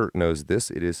about it. Kurt knows this.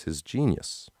 It is his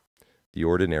genius, the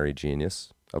ordinary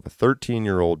genius of a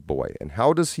 13-year-old boy. And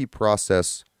how does he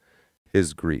process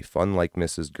his grief? Unlike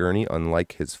Mrs. Gurney,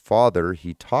 unlike his father,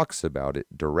 he talks about it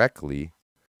directly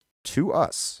to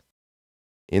us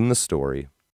in the story,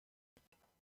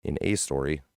 in a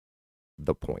story,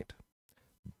 The Point.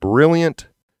 Brilliant,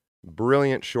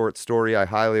 brilliant short story. I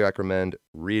highly recommend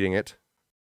reading it.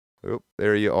 Oh,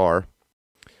 there you are.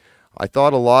 I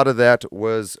thought a lot of that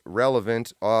was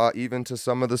relevant, even to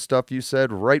some of the stuff you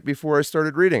said right before I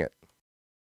started reading it.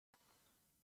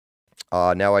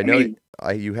 Now I know mean,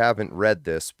 you haven't read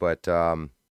this, but I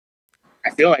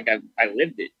feel like I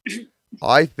lived it.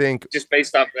 I think just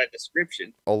based off of that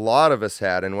description, a lot of us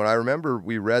had. And when I remember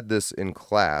we read this in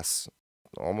class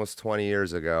almost 20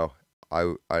 years ago,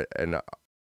 I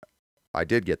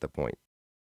did get the point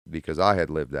because I had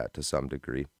lived that to some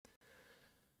degree.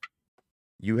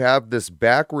 You have this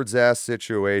backwards ass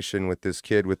situation with this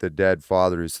kid with a dead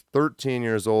father who's 13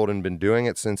 years old and been doing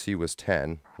it since he was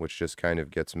 10, which just kind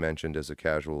of gets mentioned as a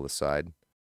casual aside.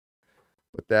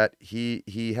 But that he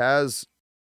has,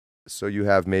 so you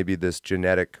have maybe this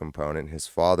genetic component. His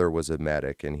father was a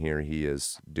medic, and here he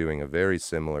is doing a very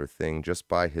similar thing just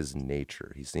by his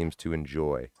nature. He seems to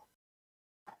enjoy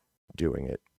doing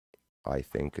it, I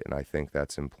think, and I think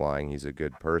that's implying he's a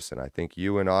good person. I think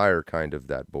you and I are kind of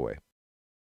that boy.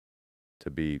 To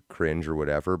be cringe or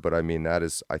whatever, but I mean, that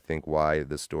is, I think, why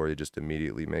the story just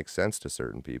immediately makes sense to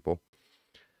certain people.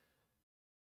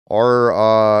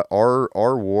 Our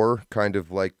war, kind of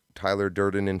like Tyler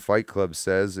Durden in Fight Club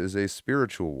says, is a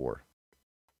spiritual war.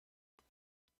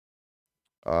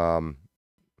 And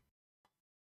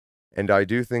I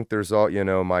do think there's all,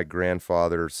 my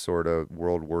grandfather sort of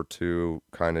World War II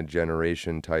kind of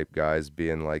generation type guys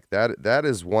being like that. That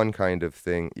is one kind of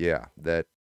thing, yeah, that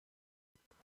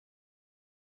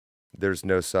there's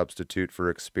no substitute for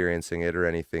experiencing it or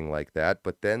anything like that.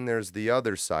 But then there's the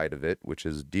other side of it, which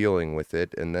is dealing with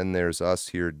it. And then there's us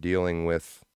here dealing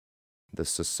with the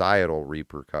societal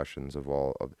repercussions of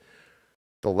all of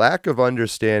the lack of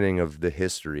understanding of the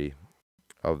history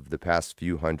of the past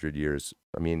few hundred years.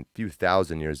 I mean, few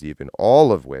thousand years even,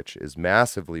 all of which is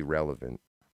massively relevant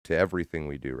to everything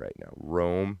we do right now.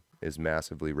 Rome is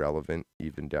massively relevant,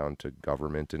 even down to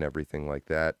government and everything like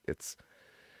that. It's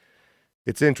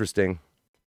interesting.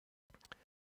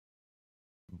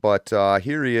 But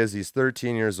here he is. He's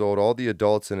 13 years old. All the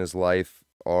adults in his life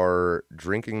are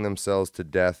drinking themselves to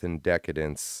death in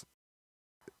decadence,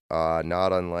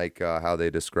 not unlike how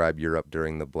they describe Europe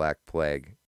during the Black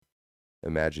Plague.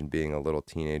 Imagine being a little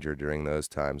teenager during those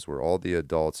times where all the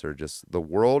adults are just, the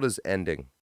world is ending.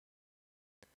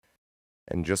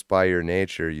 And just by your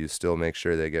nature, you still make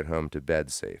sure they get home to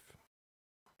bed safe.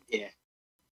 Yeah.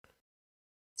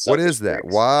 What is that?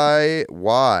 Why?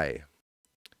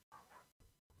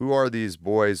 Who are these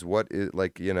boys? What is,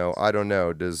 like, I don't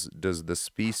know. Does the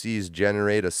species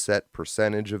generate a set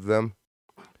percentage of them?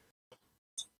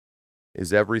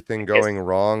 Is everything going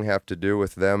wrong have to do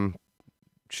with them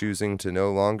choosing to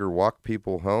no longer walk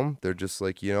people home? They're just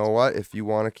like, you know what? If you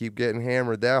want to keep getting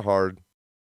hammered that hard,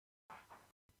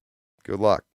 good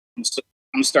luck. I'm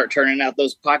gonna start turning out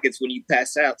those pockets when you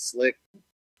pass out, Slick.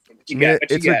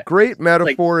 It's a great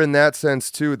metaphor in that sense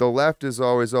too. The left is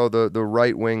always, the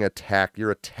right wing attack.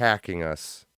 You're attacking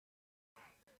us.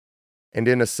 And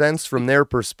in a sense, from their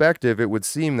perspective, it would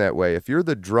seem that way. If you're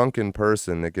the drunken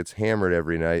person that gets hammered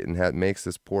every night and makes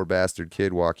this poor bastard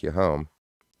kid walk you home,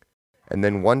 and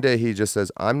then one day he just says,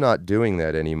 I'm not doing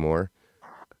that anymore,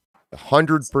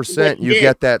 100% you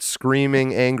get that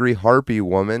screaming, angry harpy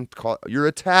woman. You're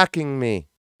attacking me.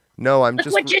 No, I'm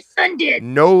just what your son did.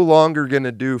 No longer going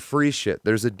to do free shit.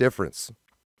 There's a difference,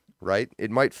 right?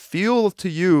 It might feel to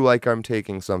you like I'm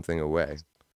taking something away.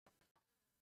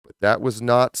 But that was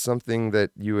not something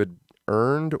that you had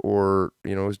earned or,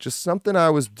 it was just something I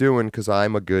was doing because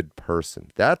I'm a good person.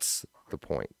 That's the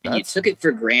point. And you took it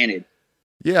for granted.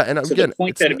 Yeah, and to again, the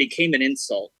point that it became an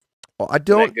insult. Well, I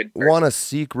don't want to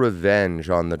seek revenge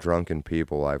on the drunken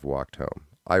people I've walked home.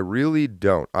 I really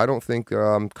don't. I don't think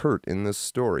Kurt in this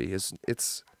story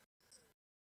it's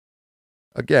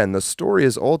again, the story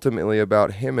is ultimately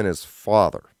about him and his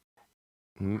father.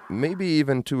 Maybe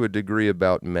even to a degree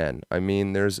about men. I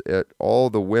mean, there's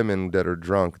all the women that are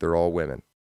drunk, they're all women.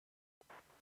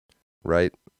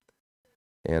 Right?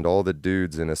 And all the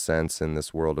dudes, in a sense, in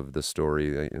this world of the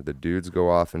story, the dudes go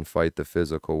off and fight the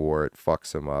physical war. It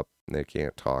fucks them up. And they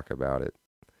can't talk about it.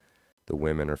 The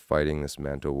women are fighting this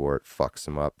mental war. It fucks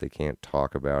them up. They can't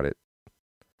talk about it.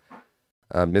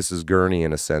 Mrs. Gurney,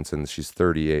 in a sense, and she's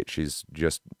 38. She's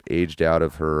just aged out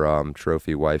of her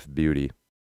trophy wife beauty.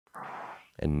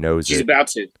 And knows she's about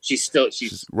to. She's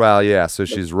well, yeah. So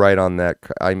she's right on that.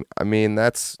 I mean,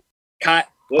 that's.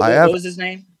 What was his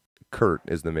name? Kurt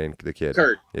is the kid.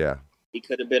 Kurt. Yeah. He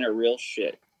could have been a real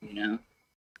shit,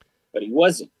 but he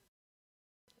wasn't.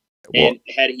 Well, and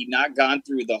had he not gone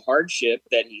through the hardship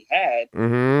that he had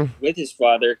with his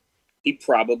father, he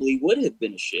probably would have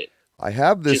been a shit. I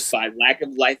have this just by lack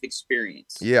of life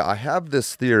experience. Yeah, I have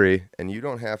this theory, and you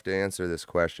don't have to answer this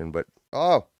question, but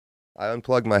I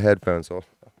unplugged my headphones. So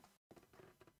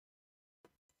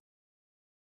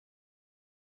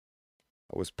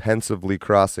I was pensively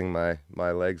crossing my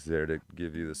legs there to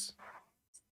give you this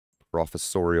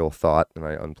professorial thought, and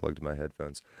I unplugged my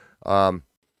headphones. Fuck,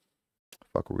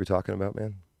 were we talking about,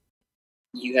 man?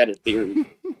 You had a theory.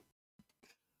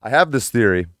 I have this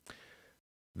theory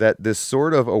that this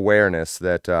sort of awareness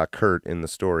that Kurt in the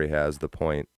story has, the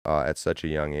point at such a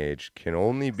young age, can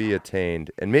only be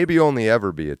attained, and maybe only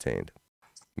ever be attained.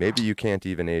 Maybe you can't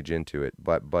even age into it,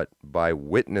 but by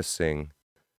witnessing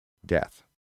death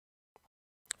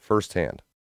firsthand.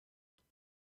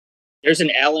 There's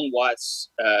an Alan Watts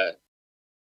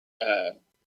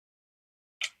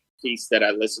piece that I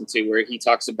listened to where he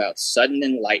talks about sudden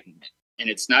enlightenment, and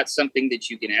it's not something that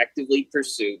you can actively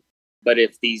pursue, but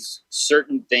if these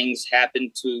certain things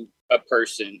happen to a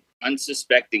person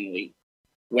unsuspectingly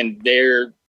when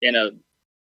they're in a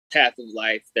path of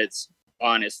life that's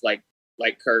honest, like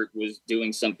Kurt was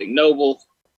doing something noble,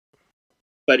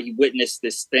 but he witnessed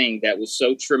this thing that was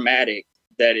so traumatic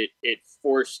that it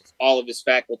forced all of his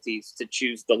faculties to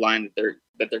choose the line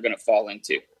that they're going to fall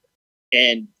into.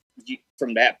 And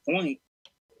from that point,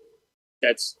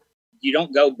 you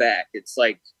don't go back. It's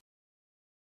like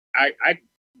I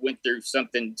went through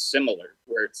something similar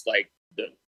where it's like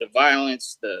the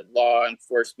violence, the law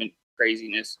enforcement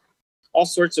craziness, all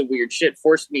sorts of weird shit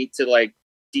forced me to like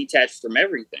detach from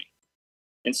everything.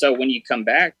 And so when you come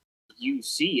back, you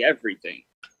see everything.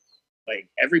 Like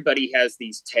everybody has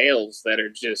these tales that are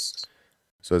just.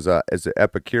 So as an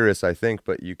Epicurus, I think,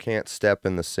 but you can't step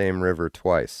in the same river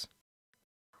twice,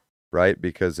 right?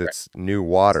 Because it's new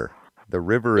water. The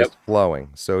river is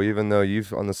flowing. So even though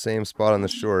you've on the same spot on the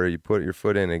shore, you put your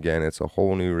foot in again, it's a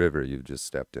whole new river you've just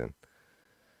stepped in.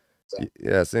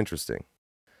 Yeah, it's interesting.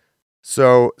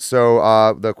 So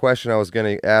the question I was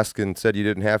going to ask and said you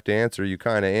didn't have to answer, you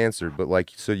kind of answered, but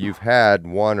like, so you've had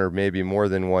one or maybe more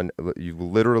than one, you've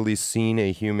literally seen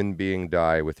a human being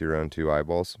die with your own two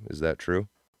eyeballs. Is that true?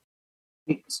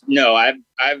 No,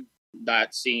 I've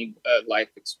not seen a life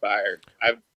expire.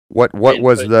 What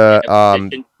was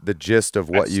the gist of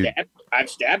what I've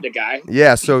stabbed a guy.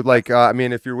 Yeah, so like I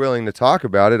mean, if you're willing to talk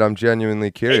about it, I'm genuinely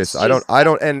curious. I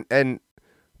don't and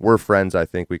we're friends, I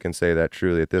think we can say that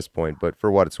truly at this point, but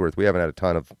for what it's worth, we haven't had a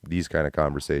ton of these kind of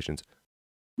conversations.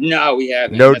 No, we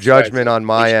haven't. No judgment on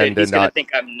my end, and not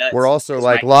think I'm nuts. We're also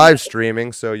like live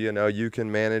streaming, so you know, you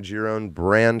can manage your own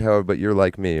brand, but you're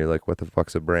like me, you're like, what the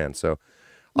fuck's a brand? So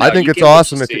no, I think it's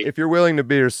awesome if you're willing to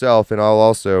be yourself, and I'll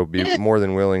also be more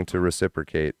than willing to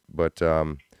reciprocate. But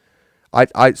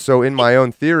so in my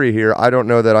own theory here, I don't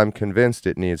know that I'm convinced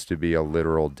it needs to be a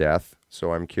literal death.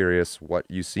 So I'm curious what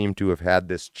you seem to have had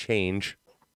this change.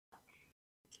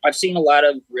 I've seen a lot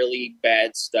of really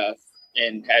bad stuff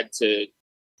and had to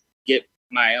get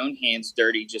my own hands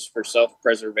dirty just for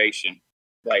self-preservation.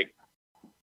 Like,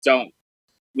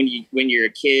 when you're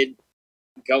a kid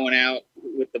going out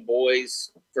with the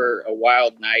boys for a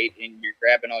wild night and you're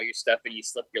grabbing all your stuff and you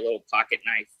slip your little pocket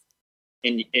knife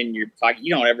in your pocket,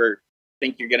 you don't ever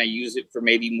think you're going to use it for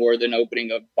maybe more than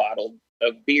opening a bottle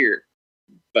of beer.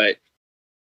 But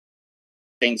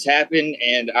things happen,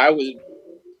 and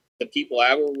the people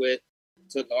I were with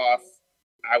took off.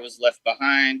 I was left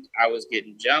behind. I was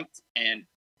getting jumped, and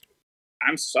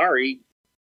I'm sorry.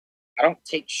 I don't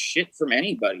take shit from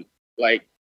anybody. Like,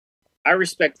 I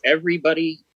respect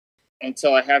everybody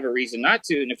until I have a reason not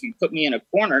to. And if you put me in a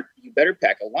corner, you better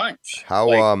pack a lunch. How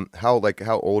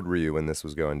old were you when this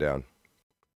was going down?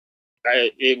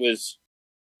 It was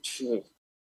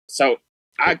so.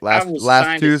 I was last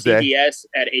signed Tuesday. to CBS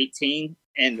at 18,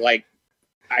 and like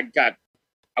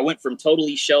I went from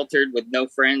totally sheltered with no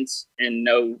friends and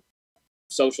no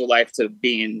social life to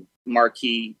being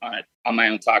marquee on my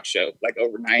own talk show like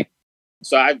overnight.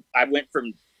 So I went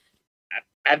from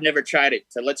I've never tried it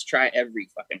to let's try every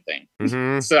fucking thing.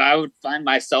 Mm-hmm. So I would find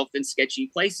myself in sketchy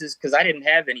places because I didn't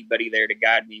have anybody there to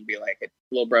guide me and be like,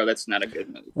 "Little bro, that's not a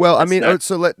good move." Well, I mean,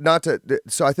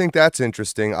 so I think that's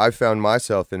interesting. I found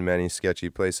myself in many sketchy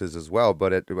places as well,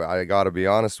 but I got to be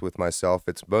honest with myself.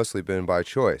 It's mostly been by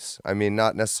choice. I mean,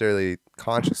 not necessarily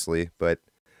consciously, but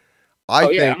I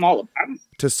think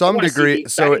to some degree.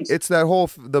 So it's that whole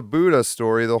the Buddha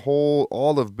story.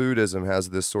 All of Buddhism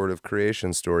has this sort of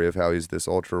creation story of how he's this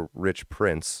ultra rich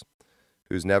prince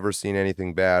who's never seen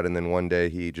anything bad, and then one day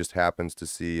he just happens to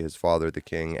see his father, the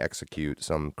king, execute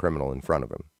some criminal in front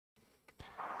of him.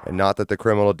 And not that the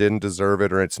criminal didn't deserve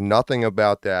it, or it's nothing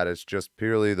about that. It's just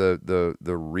purely the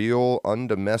real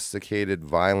undomesticated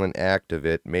violent act of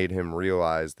it made him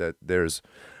realize that there's.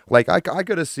 Like, I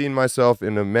could have seen myself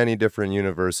in many different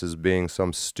universes being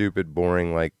some stupid,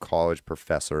 boring, like, college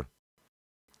professor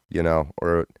you know,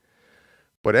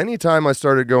 but anytime I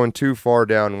started going too far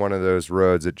down one of those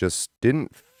roads, it just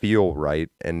didn't feel right.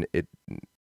 And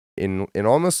in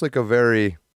almost like a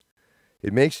very,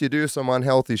 it makes you do some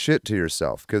unhealthy shit to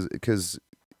yourself because,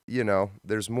 you know,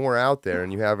 there's more out there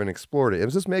and you haven't explored it.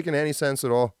 Is this making any sense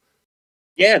at all?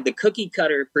 Yeah, the cookie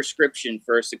cutter prescription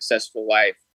for a successful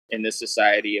life in this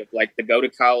society of like the go to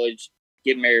college,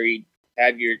 get married,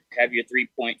 have your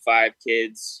 3.5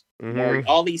 kids, more,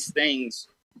 all these things,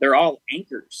 they're all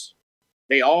anchors.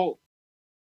 They all,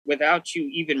 without you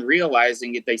even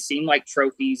realizing it, they seem like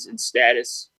trophies and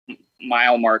status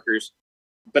mile markers,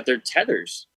 but they're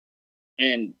tethers.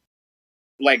 And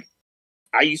like,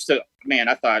 I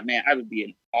thought, man, I would be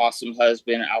an awesome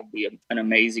husband. I'll be an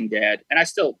amazing dad. And I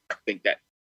still think that,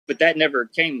 but that never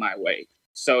came my way.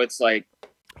 So it's like,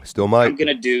 still might. I'm going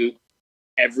to do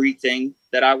everything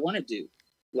that I want to do.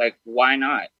 Like, why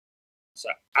not? So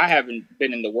I haven't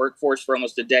been in the workforce for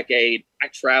almost a decade. I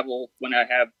travel when I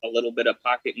have a little bit of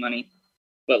pocket money,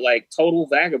 but like total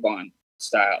vagabond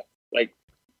style. Like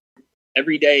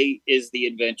every day is the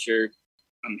adventure.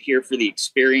 I'm here for the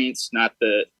experience, not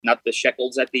the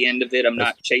shekels at the end of it. I'm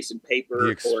not chasing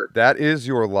paper. That is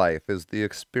your life, is the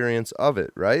experience of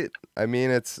it, right? I mean,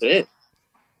 that's it.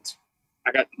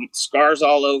 I got scars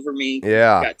all over me.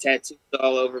 Yeah. I got tattoos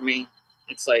all over me.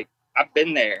 It's like, I've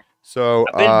been there. So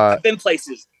I've been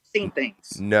places, seen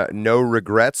things. No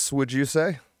regrets, would you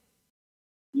say?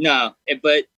 No,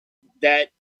 but that.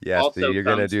 Yes, also you're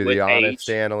going to do the honest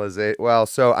analysis. Well,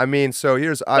 so I mean, so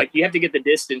here's like you have to get the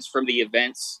distance from the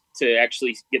events to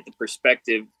actually get the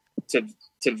perspective to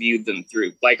view them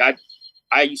through. Like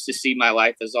I used to see my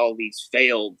life as all these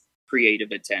failed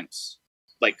creative attempts,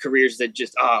 like careers that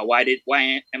just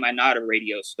why am I not a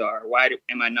radio star? Why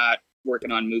am I not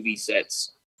working on movie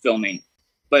sets filming?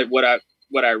 But what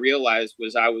I realized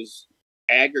was I was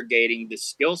aggregating the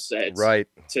skill sets right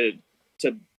to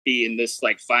be in this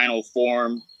like final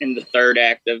form in the third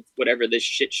act of whatever this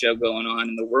shit show going on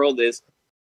in the world is.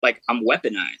 Like I'm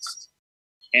weaponized,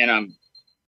 and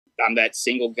I'm that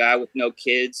single guy with no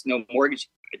kids, no mortgage.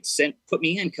 Put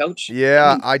me in, coach.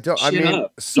 Yeah, I mean,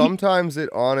 sometimes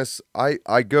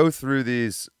I go through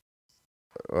these.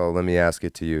 Well, let me ask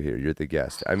it to you here. You're the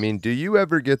guest. I mean, do you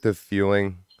ever get the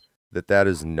feeling that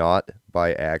is not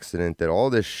by accident, that all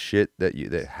this shit that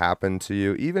happened to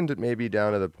you, even maybe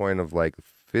down to the point of like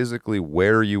physically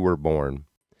where you were born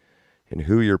and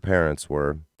who your parents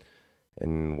were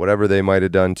and whatever they might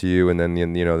have done to you, and then,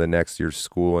 you know, the next year's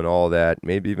school and all that,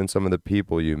 maybe even some of the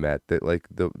people you met, that like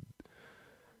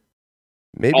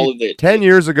maybe all of it. 10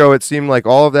 years ago, it seemed like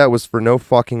all of that was for no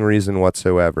fucking reason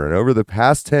whatsoever. And over the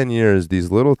past 10 years,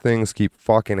 these little things keep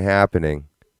fucking happening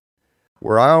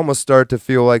where I almost start to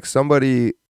feel like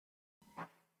somebody,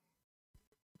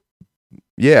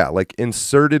 like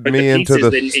inserted me into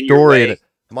the story.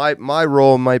 My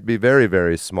role might be very,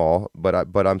 very small, but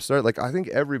I'm starting, like, I think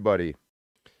everybody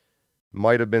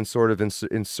might have been sort of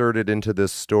inserted into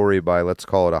this story by, let's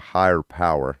call it, a higher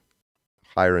power,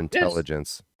 higher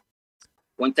intelligence.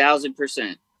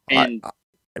 1000%. And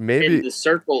maybe in the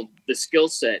circle, the skill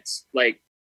sets, like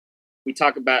we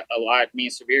talk about a lot, me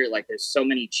and Severe, like there's so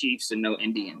many chiefs and no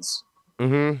Indians.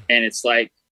 Mm-hmm. And it's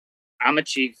like, I'm a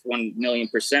chief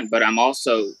 1,000,000%, but I'm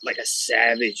also like a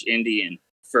savage Indian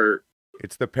for.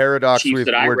 It's the paradox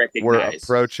we're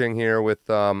approaching here with,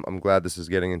 I'm glad this is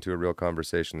getting into a real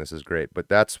conversation. This is great. But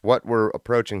that's what we're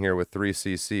approaching here with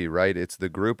 3CC, right? It's the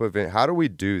group of, how do we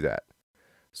do that?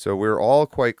 So we're all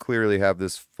quite clearly have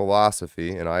this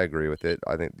philosophy, and I agree with it.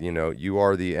 I think, you know, you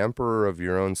are the emperor of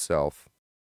your own self.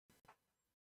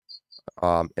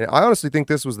 And I honestly think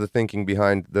this was the thinking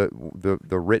behind the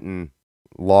written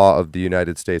law of the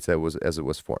United States as it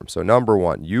was formed. So number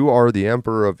one, you are the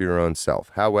emperor of your own self.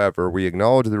 However, we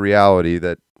acknowledge the reality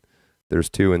that there's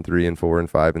 2 and 3 and 4 and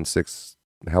 5 and 6,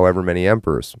 however many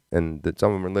emperors, and that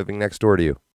some of them are living next door to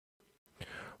you.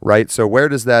 Right? So where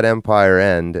does that empire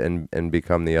end and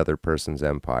become the other person's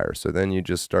empire? So then you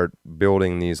just start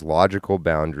building these logical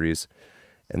boundaries,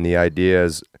 and the idea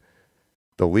is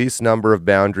the least number of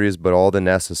boundaries, but all the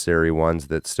necessary ones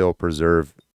that still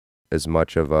preserve as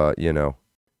much of a, you know,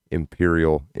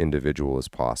 imperial individual as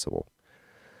possible.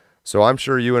 So I'm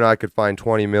sure you and I could find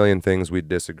 20 million things we'd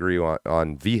disagree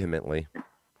on vehemently,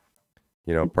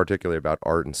 you know, particularly about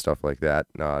art and stuff like that,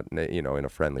 not, you know, in a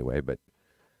friendly way, but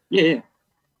yeah.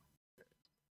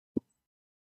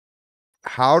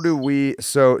 How do we,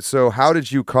 so how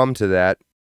did you come to that,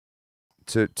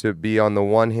 to be on the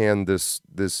one hand this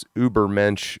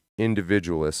ubermensch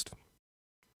individualist,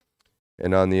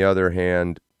 and on the other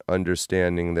hand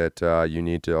understanding that you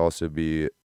need to also be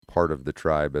part of the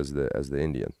tribe as the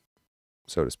Indian?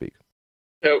 so to speak?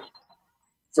 So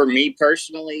for me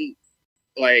personally,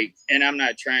 like, and I'm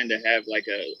not trying to have like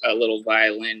a little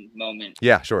violin moment.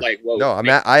 Yeah, sure. Like, no,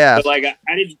 I asked. But like,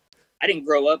 I didn't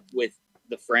grow up with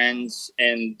the friends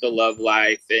and the love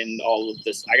life and all of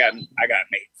this. I got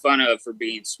made fun of for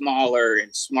being smaller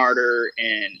and smarter,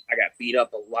 and I got beat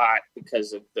up a lot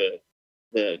because of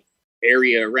the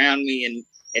area around me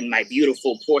and my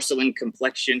beautiful porcelain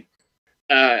complexion.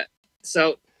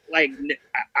 So like,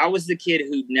 I was the kid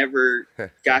who never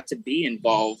got to be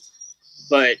involved,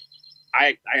 but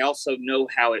I also know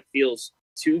how it feels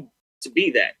to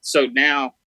be that. So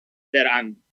now that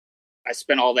I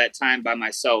spent all that time by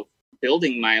myself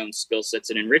building my own skill sets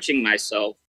and enriching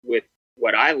myself with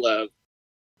what I love,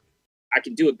 I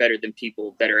can do it better than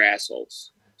people that are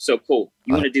assholes. So cool.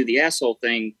 You want to do the asshole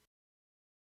thing?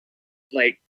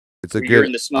 Like, it's a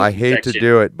good. I hate to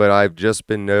do it, but I've just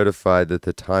been notified that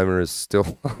the timer is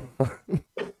still on.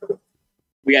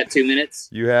 We got 2 minutes.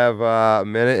 You have a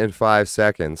minute and 5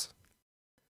 seconds.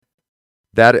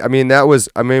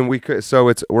 We could.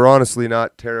 So we're honestly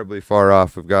not terribly far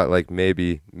off. We've got like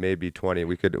maybe 20.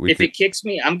 If it kicks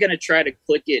me, I'm gonna try to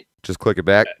click it. Just click it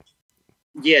back.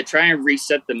 Yeah, try and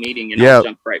reset the meeting, and I'll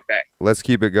jump right back. Let's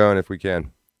keep it going if we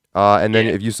can. And then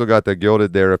if you still got the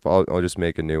gilded there, I'll just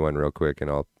make a new one real quick,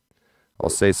 and I'll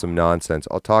say some nonsense.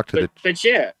 I'll talk to But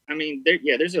yeah, I mean,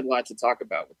 there's a lot to talk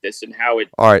about with this and how it.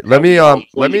 All right, let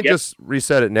me just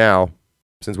reset it now,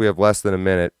 since we have less than a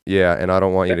minute. Yeah, and I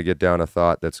don't want you to get down a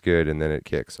thought that's good and then it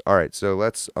kicks. All right, so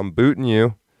I'm booting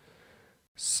you.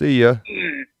 See ya.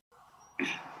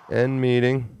 End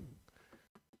meeting.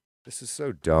 This is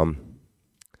so dumb.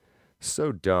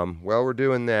 So dumb. Well, we're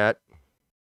doing that.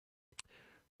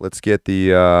 Let's get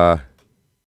that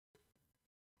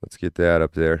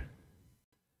up there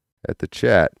at the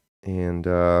chat, and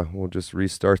we'll just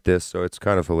restart this. So it's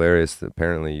kind of hilarious that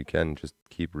apparently you can just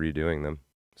keep redoing them.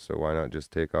 So why not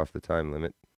just take off the time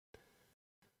limit?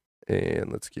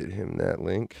 And let's get him that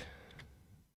link.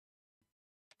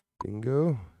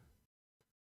 Bingo.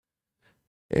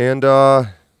 And as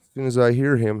soon as I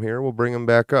hear him here, we'll bring him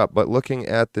back up. But looking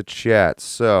at the chat,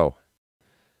 so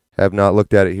have not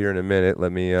looked at it here in a minute.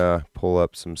 Let me pull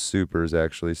up some supers,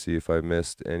 actually, see if I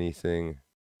missed anything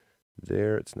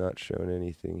there. It's not showing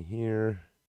anything here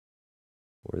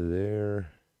or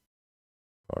there.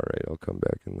 All right, I'll come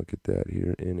back and look at that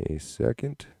here in a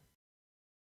second.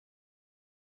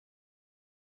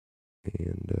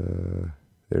 And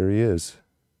there he is.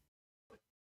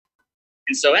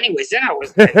 And so anyways, then I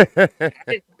was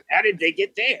like, how did they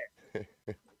get there?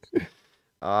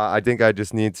 I think I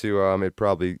just need to, it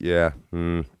probably, yeah.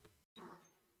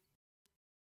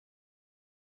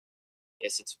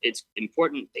 Yes, it's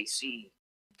important they see.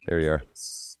 There you are.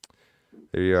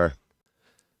 There you are.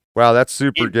 Wow, that's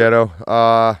super ghetto.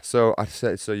 So I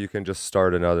said, so you can just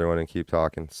start another one and keep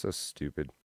talking. So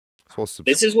stupid.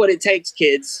 This is what it takes,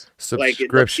 kids.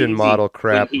 Subscription model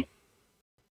crap.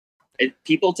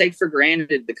 People take for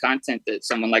granted the content that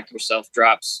someone like yourself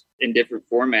drops in different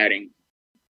formatting.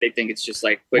 They think it's just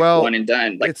like quick one and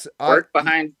done. Like work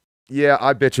behind. Yeah,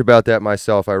 I bitch about that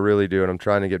myself. I really do, and I'm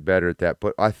trying to get better at that.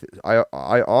 But I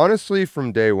honestly,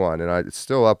 from day one, and it's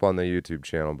still up on the YouTube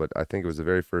channel, but I think it was the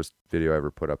very first video I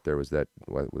ever put up there was that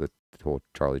with the whole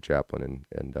Charlie Chaplin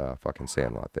and fucking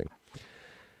Sandlot thing.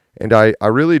 And I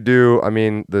really do. I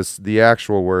mean, the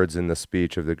actual words in the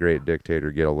speech of the great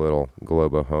dictator get a little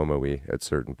globo-homo-y at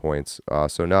certain points.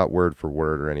 So not word for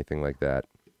word or anything like that.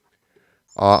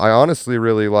 I honestly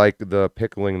really like the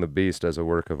pickling the beast as a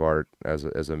work of art, as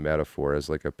a metaphor, as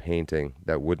like a painting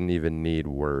that wouldn't even need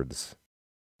words,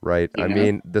 right? I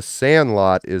mean, The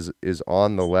Sandlot is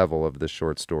on the level of the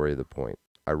short story The Point.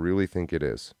 I really think it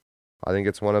is. I think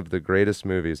it's one of the greatest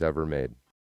movies ever made.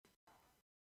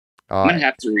 I'm gonna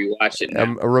have to rewatch it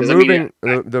now. Removing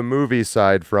the movie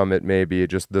side from it, maybe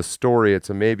just the story.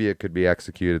 Maybe it could be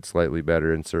executed slightly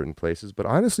better in certain places, but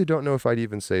I honestly don't know if I'd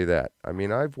even say that. I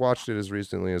mean, I've watched it as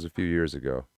recently as a few years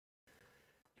ago,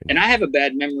 and I have a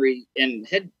bad memory and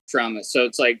head trauma, so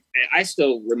it's like I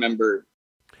still remember.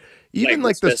 Even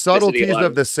like the subtleties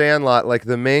of The Sandlot, like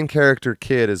the main character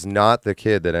kid is not the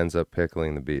kid that ends up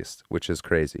pickling the beast, which is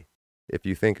crazy if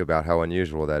you think about how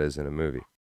unusual that is in a movie.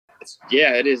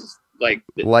 Yeah, it is.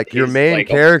 Like your main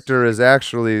character is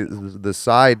actually the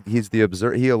side. He's the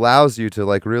observer. He allows you to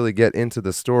like really get into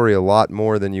the story a lot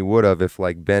more than you would have if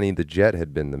like Benny the Jet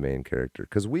had been the main character.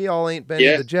 Because we all ain't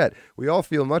Benny the Jet. We all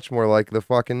feel much more like the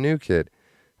fucking new kid,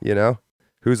 you know,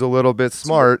 who's a little bit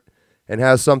smart and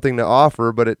has something to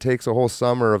offer. But it takes a whole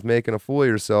summer of making a fool of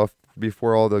yourself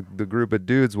before all the group of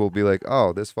dudes will be like,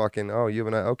 oh, you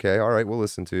and I, okay, all right, we'll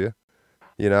listen to you,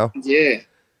 you know. Yeah.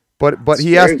 But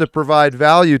he has to provide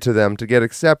value to them to get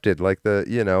accepted, like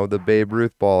the Babe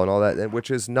Ruth ball and all that,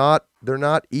 which is not, they're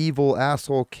not evil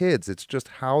asshole kids. It's just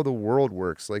how the world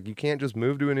works. Like, you can't just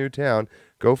move to a new town,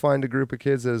 go find a group of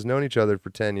kids that has known each other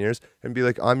for 10 years and be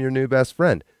like, I'm your new best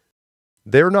friend.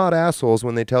 They're not assholes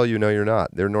when they tell you no, you're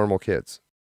not. They're normal kids.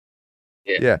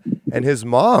 Yeah. And his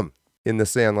mom in The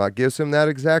Sandlot gives him that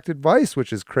exact advice,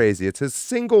 which is crazy. It's his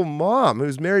single mom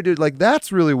who's married to, like,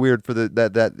 that's really weird for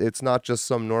that it's not just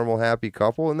some normal happy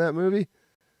couple in that movie.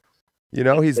 You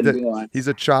know, he's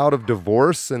a child of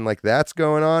divorce, and like that's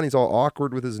going on. He's all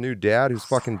awkward with his new dad, who's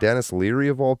fucking Dennis Leary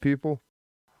of all people.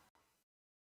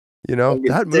 You know,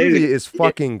 that movie is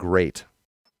fucking great.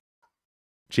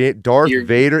 Darth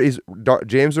Vader,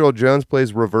 James Earl Jones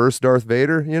plays reverse Darth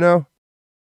Vader, you know?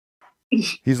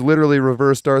 He's literally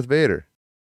reverse Darth Vader.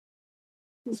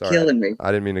 Sorry, killing me.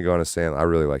 I didn't mean to go on a sand. I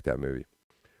really like that movie.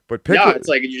 But it's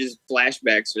like you just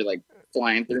flashbacks are like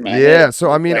flying through my head.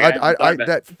 So I mean,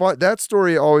 that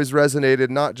story always resonated,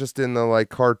 not just in the like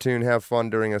cartoon, have fun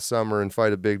during a summer and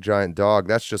fight a big giant dog.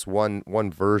 That's just one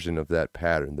version of that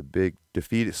pattern. The big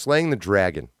slaying the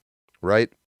dragon,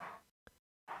 right?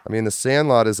 I mean, The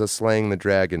Sandlot is a slaying the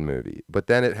dragon movie, but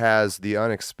then it has the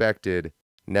unexpected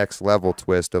next level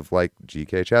twist of like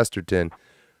G.K. Chesterton.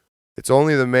 It's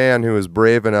only the man who is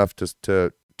brave enough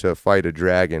to fight a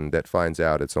dragon that finds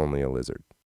out it's only a lizard.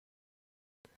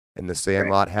 And The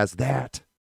Sandlot has that.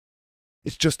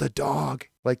 It's just a dog.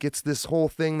 Like, it's this whole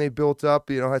thing they built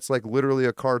up, you know, it's like literally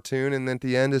a cartoon, and then at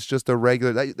the end it's just a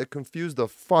regular, that confused the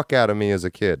fuck out of me as a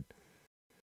kid.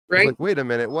 Right? Like, wait a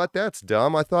minute, what? That's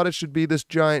dumb. I thought it should be this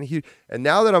giant huge. And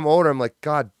now that I'm older, I'm like,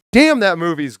 God damn, that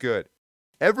movie's good.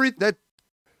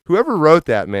 Whoever wrote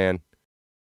that, man,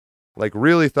 like,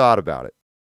 really thought about it.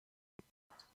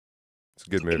 It's a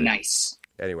good movie. Nice.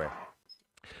 Anyway.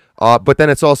 But then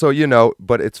it's also, you know,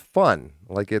 but it's fun.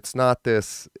 Like, it's not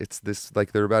this, it's this,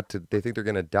 like, they think they're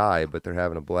going to die, but they're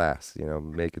having a blast, you know,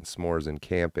 making s'mores and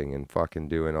camping and fucking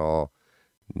doing all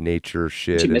nature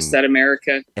shit. Did you miss that,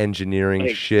 America?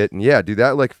 Engineering shit. And yeah, dude,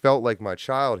 that like felt like my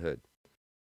childhood.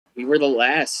 We were the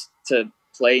last to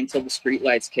play until the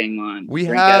streetlights came on. We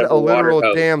had a literal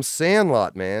damn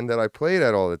Sandlot, man, that I played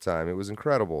at all the time. It was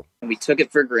incredible. And we took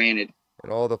it for granted.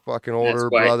 And all the fucking older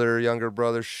brother, younger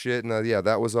brother shit. And yeah,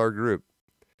 that was our group.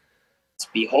 It's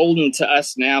beholden to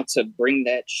us now to bring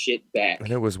that shit back.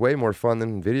 And it was way more fun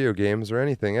than video games or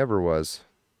anything ever was.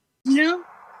 Yeah.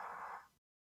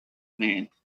 Man.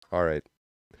 All right.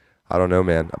 I don't know,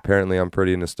 man. Apparently I'm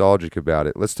pretty nostalgic about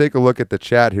it. Let's take a look at the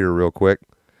chat here real quick.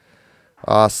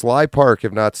 Sly Park,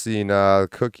 have not seen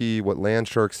Cookie, what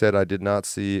Landshark said. I did not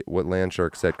see what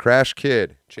Landshark said. Crash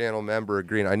Kid, channel member,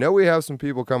 agreeing. I know we have some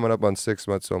people coming up on 6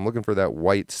 months, so I'm looking for that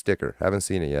white sticker. Haven't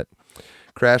seen it yet.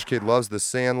 Crash Kid loves The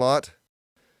Sandlot.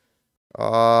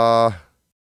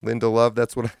 Linda Love,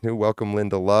 that's what I knew. Welcome,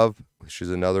 Linda Love.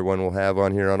 She's another one we'll have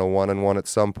on here on a one-on-one at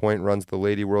some point. Runs the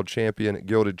Lady World Champion at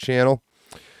Gilded Channel.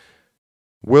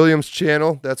 William's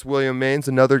channel, that's William Maines,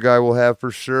 another guy we'll have for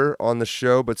sure on the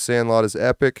show, but Sandlot is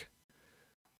epic.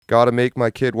 Gotta make my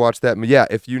kid watch that. Yeah,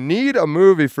 if you need a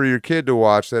movie for your kid to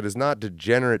watch that is not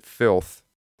degenerate filth,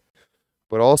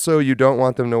 but also you don't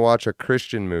want them to watch a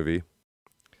Christian movie,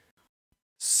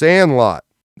 Sandlot.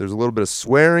 There's a little bit of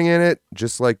swearing in it,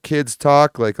 just like kids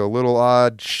talk, like a little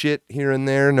odd shit here and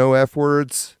there, no F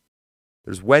words.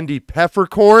 There's Wendy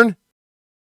Peppercorn.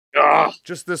 Ugh.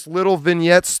 Just this little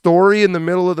vignette story in the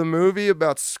middle of the movie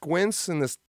about Squints and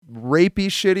this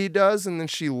rapey shit he does, and then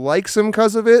she likes him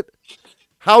because of it.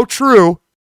 How true.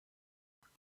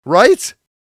 Right?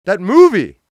 That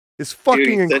movie is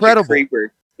fucking incredible.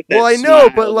 Well, I know,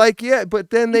 but like, yeah,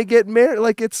 but then they get married.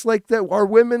 Like, it's like that. Are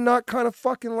women not kind of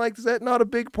fucking like, is that not a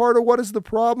big part of what is the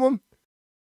problem?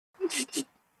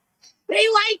 They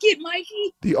like it,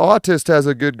 Mikey. The Autist has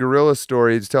a good gorilla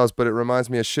story to tell us, but it reminds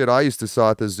me of shit I used to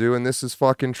saw at the zoo, and this is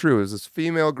fucking true. There's this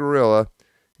female gorilla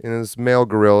and this male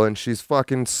gorilla, and she's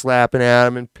fucking slapping at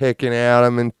him and picking at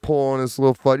him and pulling his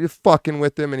little foot. You're fucking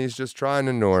with him, and he's just trying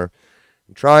to ignore her,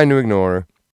 trying to ignore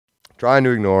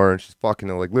her, and she's fucking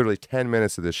like literally 10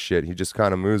 minutes of this shit. He just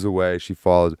kind of moves away. She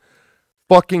follows.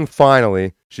 Fucking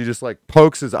finally, she just like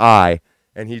pokes his eye,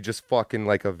 and he just fucking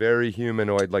like a very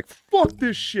humanoid, like, fuck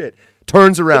this shit.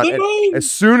 Turns around, and as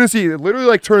soon as he literally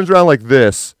like turns around like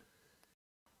this,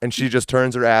 and she just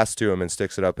turns her ass to him and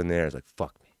sticks it up in the air. It's like,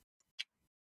 fuck me.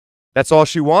 That's all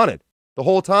she wanted the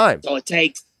whole time. That's all it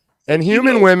takes. And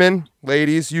human women,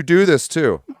 ladies, you do this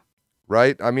too,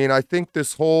 right? I mean, I think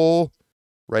this whole,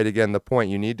 right, again, the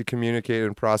point, you need to communicate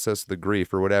and process the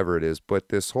grief or whatever it is, but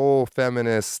this whole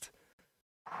feminist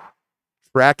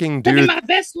Fracking Living dude. my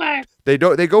best life. They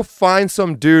go find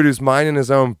some dude who's minding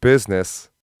his own business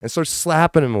and start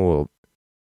slapping him a little.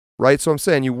 Right? So I'm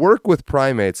saying you work with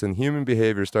primates and human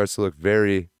behavior starts to look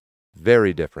very,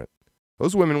 very different.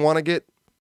 Those women want to get,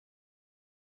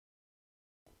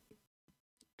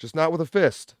 just not with a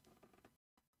fist.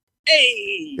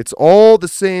 Hey! It's all the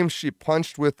same. She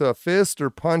punched with a fist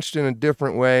or punched in a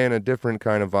different way in a different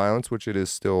kind of violence, which it is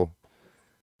still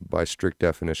by strict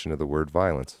definition of the word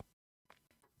violence.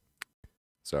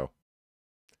 So,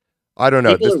 I don't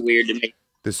know. People are weird to me.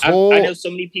 I know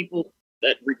so many people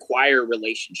that require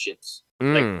relationships.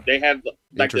 Like they have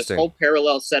like this whole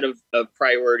parallel set of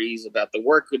priorities about the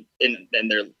work and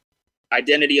their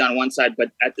identity on one side,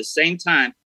 but at the same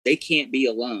time, they can't be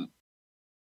alone.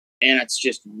 And it's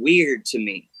just weird to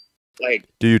me. Like,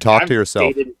 do you talk to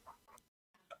yourself?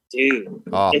 Dude,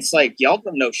 it's like y'all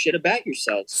don't know shit about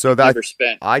yourselves. So that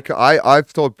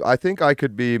I think I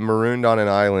could be marooned on an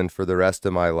island for the rest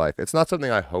of my life. It's not something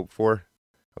I hope for.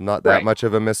 I'm not that much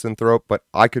of a misanthrope, but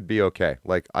I could be okay.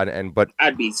 Like, but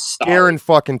I'd be scaring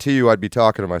fucking to you. I'd be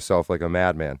talking to myself like a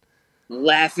madman,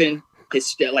 laughing.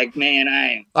 It's like,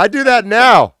 man, I do that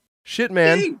now. Shit,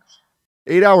 man. Dude,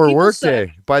 8-hour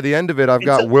workday. By the end of it, I've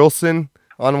got Wilson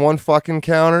on one fucking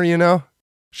counter. You know,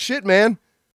 shit, man.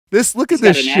 Look at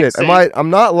this shit. I'm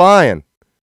not lying.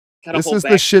 This is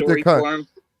the shit that comes.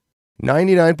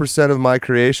 99% of my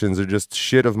creations are just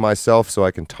shit of myself, so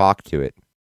I can talk to it.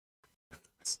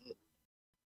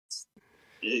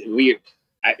 We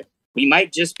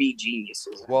might just be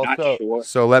geniuses. Well,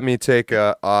 so let me take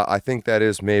I think that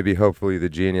is maybe hopefully the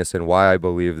genius, and why I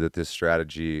believe that this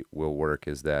strategy will work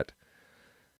is that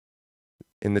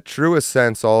in the truest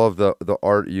sense, all of the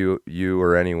art you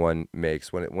or anyone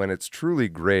makes, when it's truly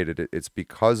great, it's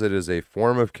because it is a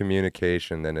form of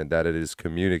communication and that it is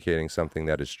communicating something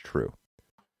that is true.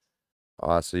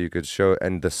 So you could show,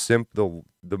 and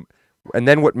and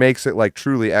then what makes it like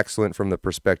truly excellent from the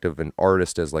perspective of an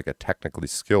artist as like a technically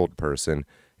skilled person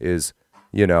is,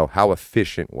 you know, how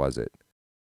efficient was it?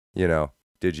 You know,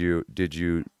 did you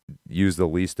use the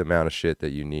least amount of shit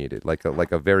that you needed? Like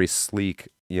a very sleek,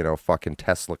 you know, fucking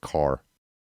Tesla car.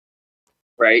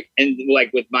 Right. And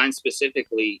like with mine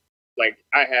specifically, like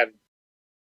I have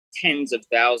tens of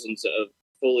thousands of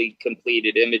fully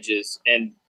completed images,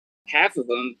 and half of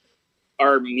them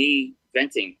are me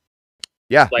venting.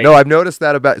 Yeah, like, no, I've noticed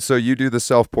that about. So you do the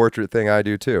self-portrait thing, I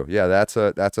do too. Yeah, that's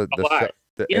a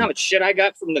you know how much shit I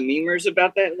got from the memers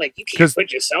about that? Like, you can't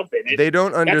put yourself in it. They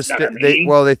don't understand.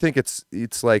 They think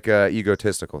it's like a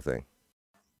egotistical thing.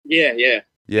 Yeah.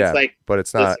 It's like, but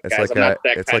it's not. It's guys,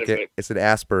 it's an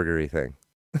Asperger-y thing.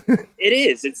 It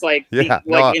is. It's like, and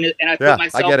I put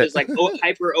myself as like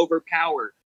hyper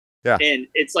overpowered. Yeah. And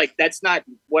it's like, that's not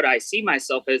what I see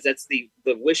myself as. That's the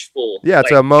wishful. Yeah,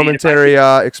 it's a momentary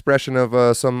expression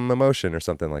of some emotion or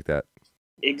something like that.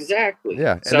 Exactly.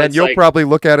 Yeah, and so then you'll probably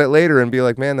look at it later and be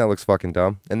like, man, that looks fucking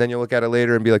dumb. And then you'll look at it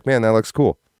later and be like, man, that looks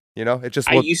cool. You know, it just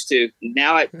I used to.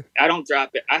 Now I don't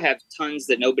drop it. I have tons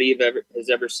that nobody has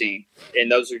ever seen,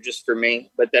 and those are just for me.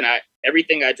 But then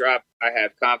everything I drop, I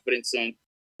have confidence in,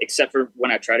 except for when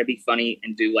I try to be funny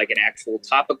and do like an actual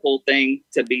topical thing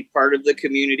to be part of the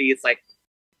community. It's like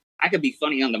I could be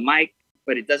funny on the mic,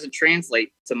 but it doesn't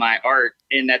translate to my art,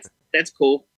 and that's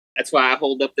cool. That's why I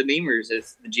hold up the memers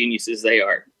as the geniuses they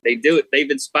are. They do it.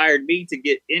 They've inspired me to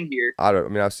get in here.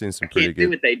 I've seen some pretty good. Do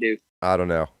what they do. I don't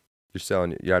know. You're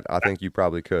selling. Yeah, I think you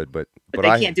probably could, but they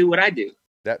can't do what I do.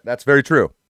 That's very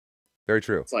true. Very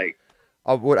true. It's like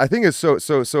what I think is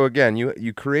so again,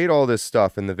 you create all this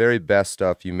stuff, and the very best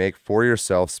stuff you make for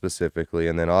yourself specifically,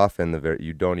 and then often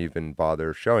you don't even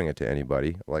bother showing it to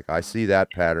anybody. Like I see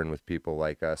that pattern with people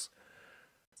like us.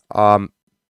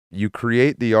 You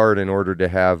create the art in order to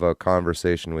have a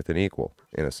conversation with an equal,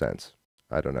 in a sense.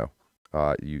 I don't know.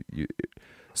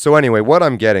 So anyway, what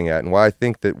I'm getting at, and why I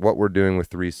think that what we're doing with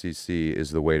 3cc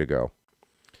is the way to go,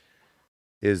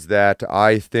 is that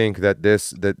I think that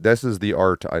this is the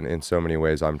art in so many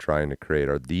ways I'm trying to create,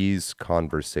 are these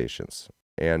conversations.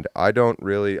 And I'm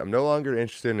no longer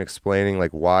interested in explaining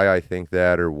like why I think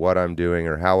that, or what I'm doing,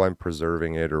 or how I'm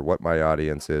preserving it, or what my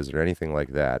audience is, or anything like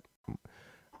that.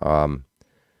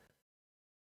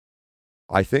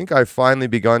 I think I've finally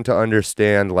begun to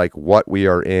understand like what we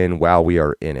are in while we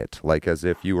are in it. Like as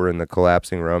if you were in the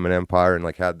collapsing Roman Empire and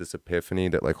like had this epiphany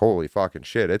that like, holy fucking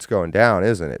shit, it's going down,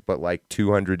 isn't it? But like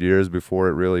 200 years before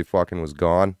it really fucking was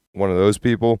gone. One of those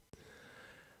people.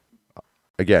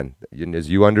 Again, as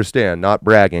you understand, not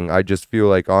bragging, I just feel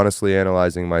like honestly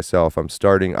analyzing myself, I'm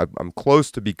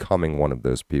close to becoming one of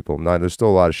those people. Now, there's still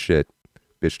a lot of shit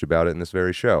bitched about it in this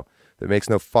very show that makes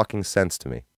no fucking sense to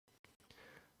me.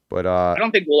 But I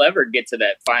don't think we'll ever get to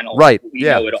that final. right, We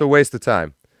yeah, know it it's a all. waste of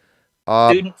time.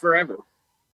 Student forever.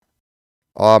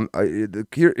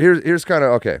 Here's kind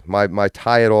of okay. My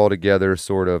tie it all together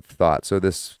sort of thought. So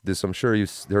this I'm sure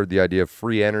you've heard the idea of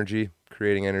free energy,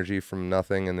 creating energy from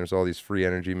nothing, and there's all these free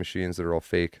energy machines that are all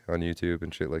fake on YouTube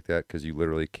and shit like that because you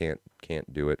literally can't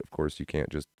do it. Of course, you can't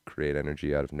just create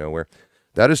energy out of nowhere.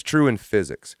 That is true in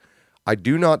physics. I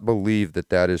do not believe that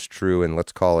that is true in,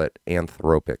 let's call it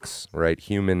anthropics, right?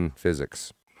 Human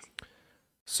physics.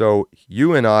 So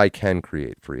you and I can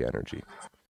create free energy.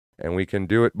 And we can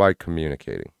do it by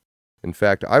communicating. In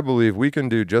fact, I believe we can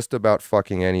do just about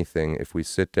fucking anything if we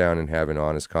sit down and have an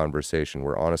honest conversation.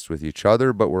 We're honest with each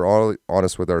other, but we're all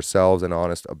honest with ourselves and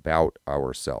honest about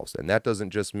ourselves. And that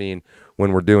doesn't just mean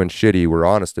when we're doing shitty, we're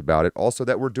honest about it. Also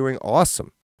that we're doing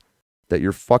awesome, that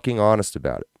you're fucking honest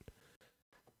about it.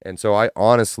 And so I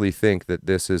honestly think that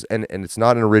this is, and it's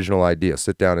not an original idea.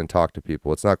 Sit down and talk to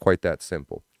people. It's not quite that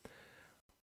simple.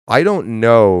 I don't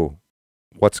know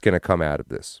what's going to come out of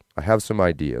this. I have some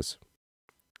ideas.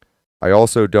 I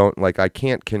also don't, I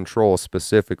can't control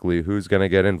specifically who's going to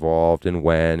get involved and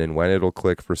when it'll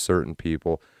click for certain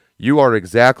people. You are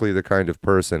exactly the kind of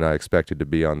person I expected to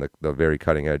be on the very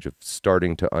cutting edge of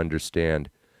starting to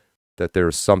understand that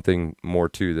there's something more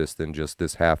to this than just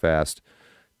this half-assed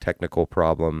technical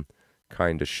problem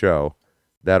kind of show.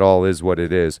 That all is what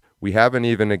it is. We haven't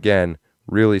even, again,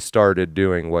 really started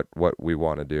doing what we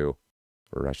want to do.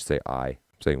 Or I should say I'm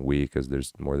saying we because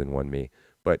there's more than one me.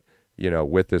 But,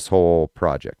 with this whole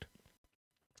project.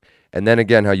 And then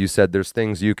again, how you said there's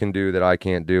things you can do that I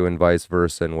can't do and vice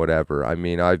versa and whatever. I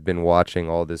mean, I've been watching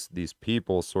all these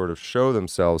people sort of show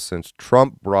themselves since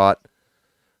Trump brought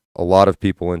a lot of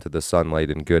people into the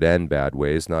sunlight in good and bad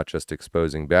ways, not just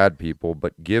exposing bad people,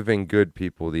 but giving good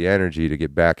people the energy to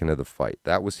get back into the fight.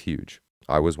 That was huge.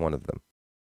 I was one of them.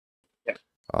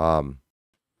 Yeah.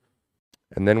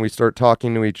 And then we start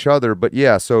talking to each other. But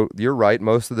yeah, so you're right.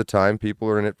 Most of the time, people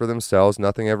are in it for themselves.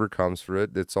 Nothing ever comes for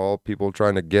it. It's all people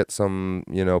trying to get some,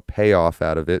 payoff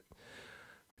out of it.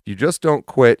 If you just don't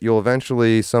quit, you'll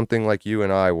eventually, something like you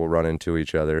and I will run into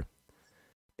each other.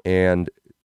 And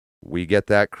we get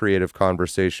that creative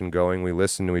conversation going. We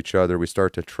listen to each other. We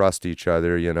start to trust each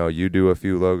other. You do a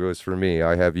few logos for me.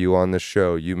 I have you on the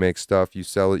show. You make stuff. You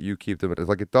sell it. You keep them. It's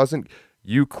like it doesn't...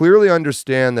 You clearly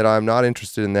understand that I'm not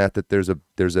interested in that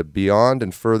there's a beyond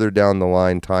and further down the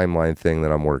line timeline thing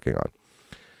that I'm working on.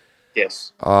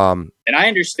 Yes. And I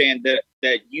understand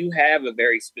that you have a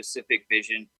very specific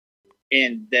vision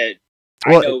and that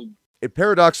I know it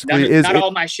paradoxically is not all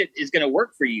my shit is going to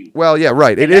work for you. Well, yeah,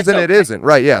 right. It isn't. Okay. It isn't.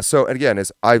 Right. Yeah. So again,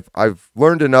 I've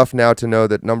learned enough now to know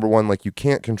that number one, you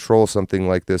can't control something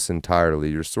like this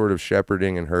entirely. You're sort of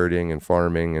shepherding and herding and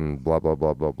farming and blah, blah,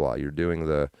 blah, blah, blah. You're doing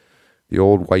the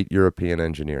old white European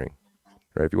engineering,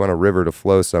 right? If you want a river to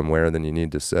flow somewhere, then you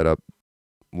need to set up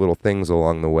little things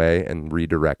along the way and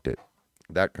redirect it.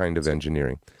 That kind of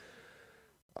engineering.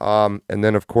 And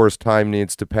then, of course, time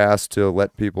needs to pass to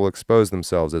let people expose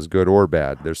themselves as good or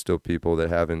bad. There's still people that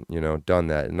haven't, done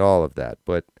that and all of that.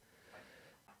 But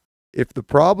if the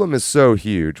problem is so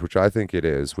huge, which I think it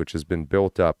is, which has been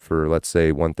built up for, let's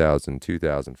say, 1,000,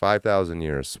 2,000, 5,000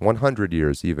 years, 100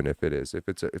 years, even if it is, if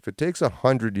it takes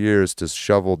 100 years to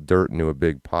shovel dirt into a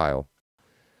big pile,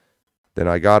 then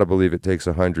I got to believe it takes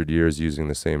 100 years using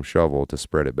the same shovel to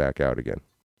spread it back out again.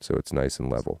 So it's nice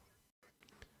and level.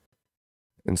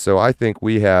 And so I think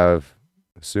we have,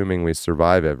 assuming we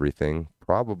survive everything,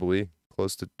 probably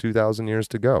close to 2,000 years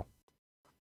to go.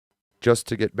 Just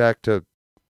to get back to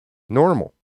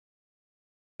normal.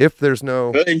 If there's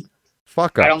no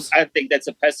fuck ups. I think that's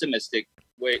a pessimistic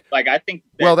way. I think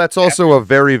that's also a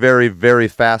very, very, very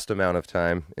fast amount of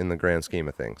time in the grand scheme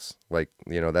of things.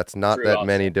 That's not that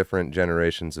many different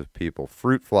generations of people.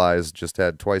 Fruit flies just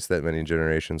had twice that many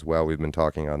generations while we've been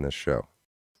talking on this show.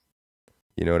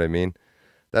 You know what I mean?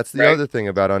 That's the other thing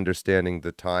about understanding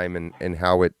the time and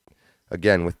how it,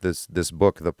 again, with this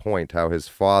book, The Point, how his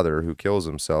father, who kills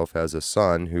himself, has a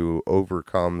son who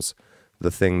overcomes the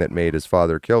thing that made his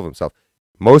father kill himself,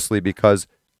 mostly because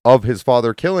of his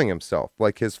father killing himself.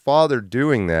 His father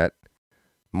doing that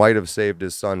might have saved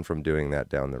his son from doing that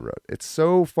down the road. It's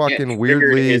so fucking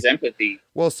weirdly... his empathy.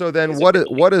 Well, so then what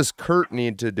does Kurt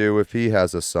need to do if he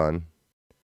has a son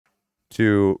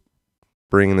to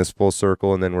bring this full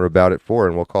circle, and then we're about at 4,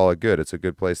 and we'll call it good. It's a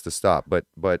good place to stop.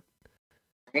 But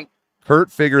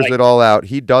Kurt figures it all out.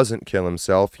 He doesn't kill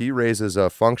himself. He raises a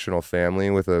functional family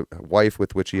with a wife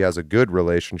with which he has a good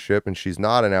relationship, and she's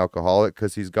not an alcoholic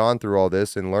because he's gone through all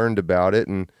this and learned about it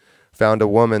and found a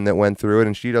woman that went through it,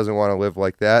 and she doesn't want to live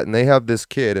like that. And they have this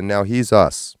kid, and now he's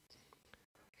us.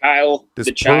 Kyle, This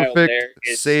the child perfect, there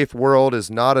is safe world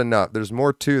is not enough. There's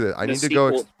more to it. I need to go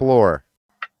explore.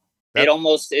 It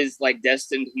almost is like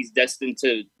destined. He's destined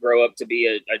to grow up to be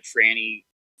a tranny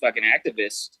fucking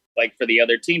activist, like for the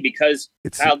other team, because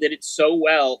Kyle did it so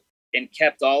well and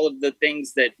kept all of the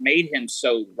things that made him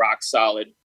so rock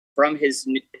solid from his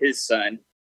son,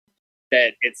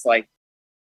 that it's like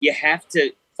you have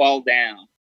to fall down.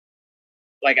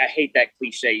 Like, I hate that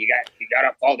cliche. You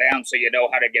gotta fall down so you know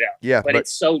how to get up. Yeah, but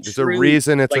it's so there's true. There's a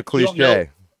reason it's like, a cliche.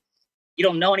 You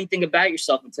don't know anything about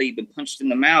yourself until you've been punched in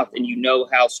the mouth, and you know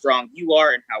how strong you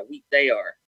are and how weak they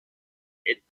are.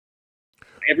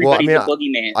 Everybody's a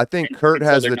boogeyman. I think Kurt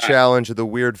has the challenge, the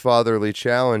weird fatherly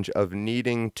challenge of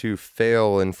needing to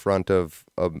fail in front of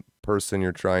a person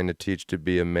you're trying to teach to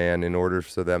be a man in order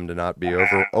for them to not be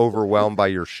overwhelmed by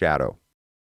your shadow.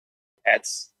 I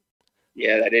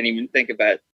didn't even think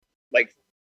about it.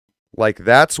 Like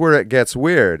that's where it gets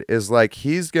weird, is like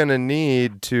he's going to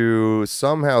need to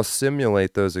somehow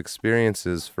simulate those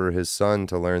experiences for his son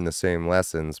to learn the same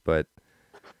lessons, but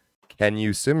can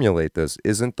you simulate this?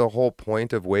 Isn't the whole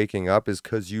point of waking up is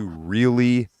because you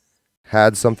really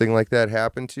had something like that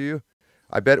happen to you?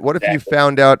 I bet, what if you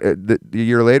found out the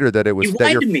year later that it was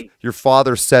that your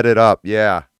father set it up?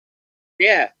 Yeah.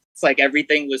 Yeah. It's like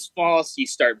everything was false. You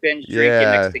start binge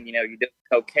drinking. Next thing you know, you do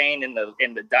cocaine in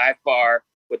the dive bar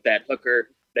with that hooker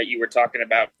that you were talking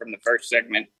about from the first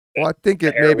segment. Well, I think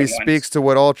it maybe speaks to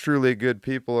what all truly good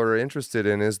people are interested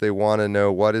in, is they want to know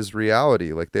what is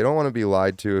reality. Like, they don't want to be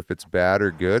lied to if it's bad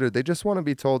or good, or they just want to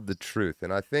be told the truth.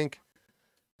 And I think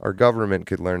our government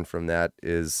could learn from that,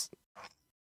 is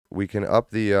we can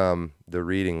up the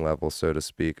reading level, so to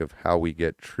speak, of how we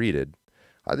get treated.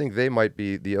 I think the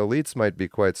elites might be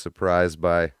quite surprised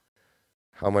by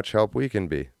how much help we can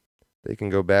be. They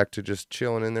can go back to just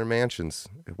chilling in their mansions.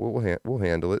 We'll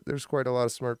handle it. There's quite a lot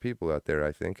of smart people out there,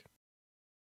 I think.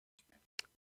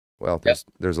 Well,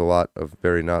 there's a lot of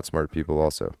very not smart people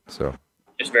also. So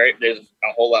there's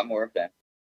a whole lot more of that.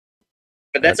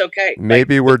 But that's okay.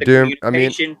 Maybe we're doomed. I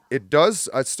mean,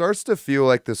 it starts to feel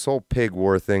like this whole pig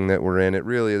war thing that we're in.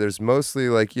 There's mostly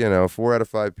 4 out of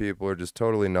 5 people are just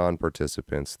totally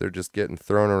non-participants. They're just getting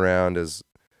thrown around as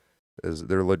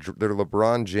they're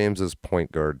LeBron James's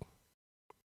point guard.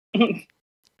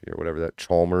 Whatever that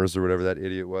Chalmers or whatever that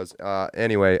idiot was.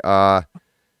 Anyway,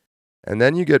 and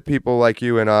then you get people like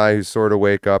you and I who sort of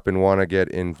wake up and want to get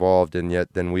involved, and yet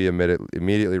then we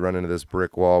immediately run into this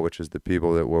brick wall, which is the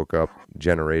people that woke up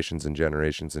generations and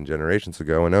generations and generations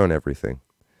ago and own everything.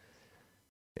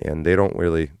 And they don't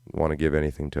really want to give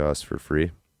anything to us for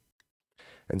free.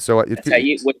 And so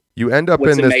you end up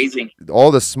in this,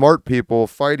 all the smart people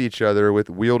fight each other with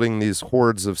wielding these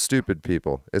hordes of stupid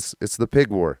people. It's the pig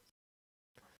war.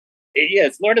 Yeah,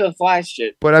 it's Lord of the Flies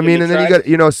shit. But I mean, and then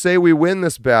you got, say we win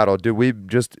this battle. Do we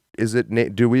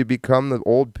become the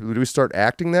old, do we start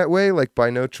acting that way? Like by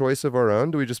no choice of our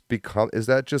own? Do we just become, is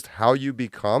that just how you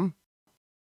become?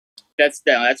 That's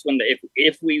when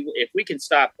if we can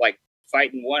stop like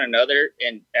fighting one another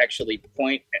and actually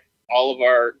point all of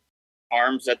our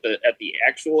arms at the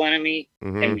actual enemy,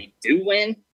 and we do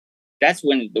win, that's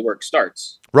when the work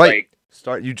starts. Right.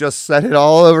 You just set it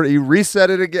all over. You reset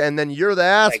it again, and then you're the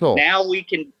asshole. Now we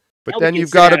can. But then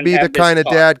you've got to be the kind of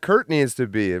dad Kurt needs to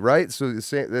be, right? So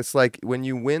it's like when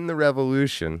you win the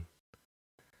revolution,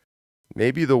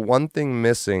 maybe the one thing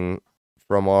missing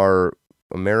from our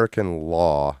American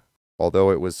law,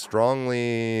 although it was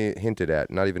strongly hinted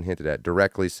at, not even hinted at,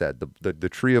 directly said, the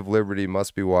tree of liberty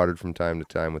must be watered from time to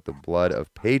time with the blood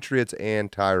of patriots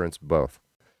and tyrants both.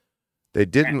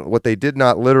 What they did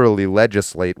not literally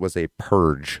legislate was a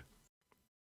purge.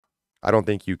 I don't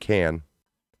think you can.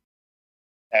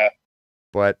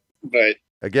 But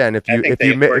again, if you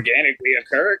organically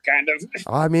occur, kind of.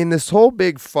 I mean, this whole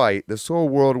big fight, this whole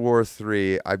World War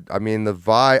III. I mean, the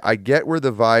vibe. I get where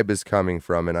the vibe is coming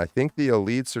from, and I think the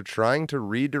elites are trying to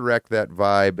redirect that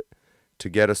vibe to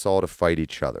get us all to fight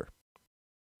each other.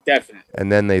 Definitely.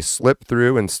 And then they slip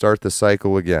through and start the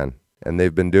cycle again. And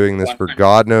they've been doing this for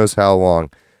God knows how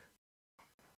long.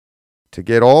 To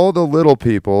get all the little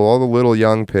people, all the little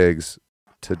young pigs,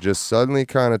 to just suddenly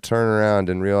kind of turn around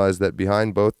and realize that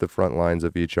behind both the front lines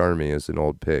of each army is an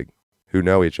old pig who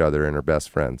know each other and are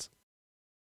best friends.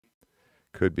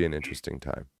 Could be an interesting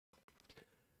time.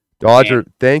 Dodger,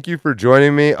 thank you for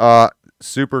joining me.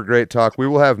 Super great talk. We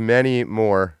will have many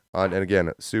more. And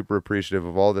again, super appreciative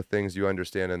of all the things you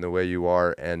understand and the way you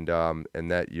are, and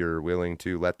that you're willing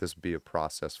to let this be a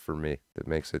process for me that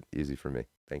makes it easy for me.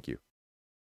 Thank you.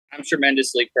 I'm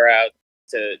tremendously proud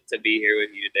to be here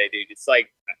with you today, dude. It's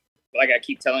like I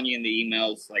keep telling you in the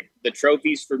emails, like the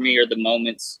trophies for me are the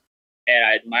moments and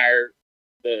I admire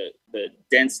the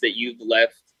dents that you've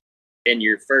left in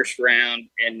your first round,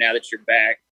 and now that you're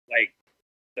back, like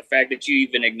the fact that you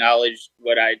even acknowledge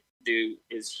what I do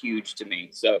is huge to me.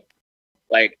 So,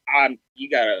 like, you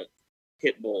got a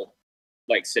pit bull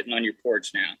like sitting on your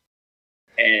porch now,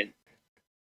 and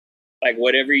like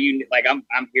whatever you like, I'm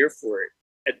here for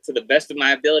it to the best of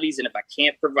my abilities. And if I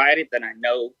can't provide it, then I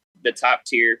know the top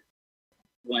tier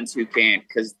ones who can,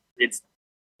 because it's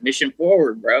mission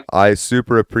forward, bro. I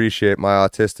super appreciate. My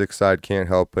autistic side can't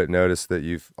help but notice that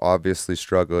you've obviously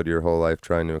struggled your whole life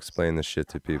trying to explain this shit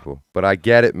to people. But I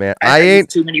get it, man. I ain't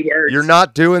too many words. You're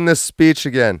not doing this speech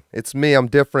again. It's me. I'm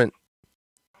different.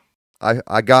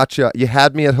 I got you. You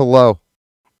had me at hello.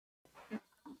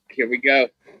 Here we go.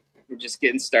 We're just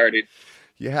getting started.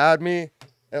 You had me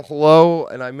at hello,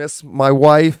 and I miss my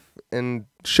wife, and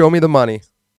show me the money.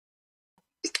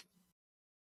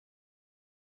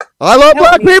 I love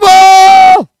black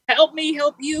people! Help me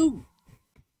help you,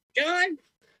 John.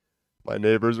 My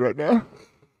neighbors right now.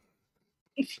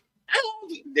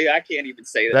 Dude, I can't even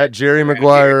say that. That Jerry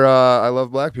Maguire, I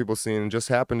love black people scene just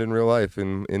happened in real life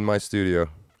in my studio.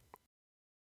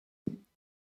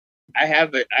 I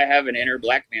have an inner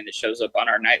black man that shows up on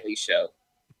our nightly show,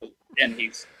 and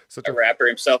he's such a rapper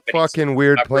himself. Fucking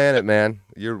weird planet, man.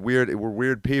 You're weird. We're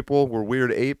weird people. We're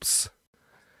weird apes.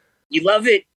 You love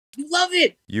it. You love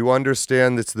it. You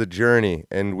understand it's the journey,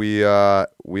 and we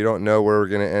don't know where we're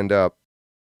gonna end up,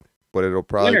 but it'll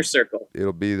probably inner circle.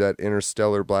 It'll be that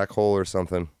interstellar black hole or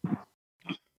something.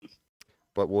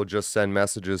 But we'll just send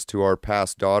messages to our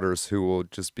past daughters who will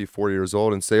just be 4 years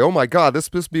old and say, "Oh my God,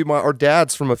 this must be our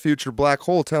dads from a future black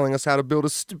hole telling us how to build a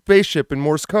spaceship in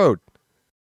Morse code."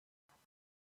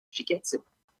 She gets it.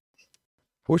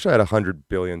 I wish I had $100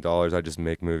 billion. I'd just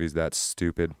make movies that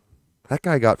stupid. That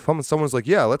guy got fun. Someone's like,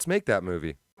 "Yeah, let's make that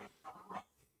movie."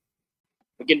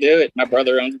 We can do it. My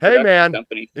brother owns a production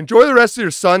company. Enjoy the rest of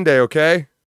your Sunday, okay?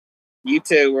 You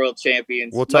too, world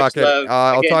champions. We'll talk.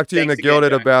 I'll talk to you in the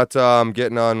Gilded about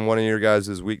getting on one of your guys'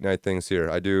 weeknight things here.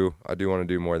 I do want to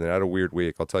do more than that. I had a weird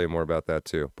week. I'll tell you more about that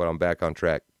too. But I'm back on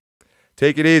track.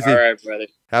 Take it easy. All right, brother.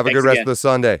 Have a good rest of the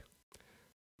Sunday.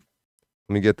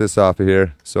 Let me get this off of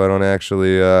here so I don't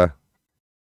actually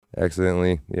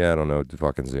accidentally. Yeah, I don't know.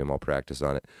 Fucking Zoom. I'll practice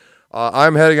on it.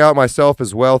 I'm heading out myself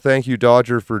as well. Thank you,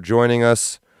 Dodger, for joining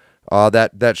us.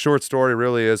 That short story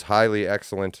really is highly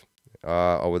excellent.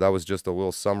 That was just a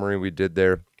little summary we did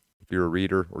there. If you're a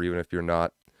reader, or even if you're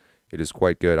not, it is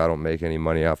quite good. I don't make any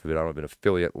money off of it. I don't have an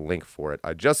affiliate link for it.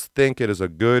 I just think it is a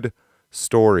good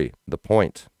story. The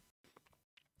point.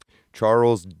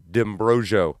 Charles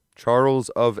D'Ambrosio. Charles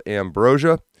of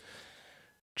Ambrosia.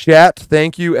 Chat,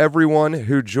 thank you everyone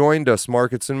who joined us.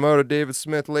 Markets and Moto, David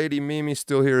Smith, Lady Mimi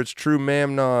still here. It's True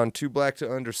Mamnon, Too Black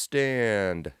to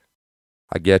Understand.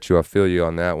 I get you. I feel you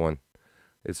on that one.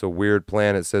 It's a weird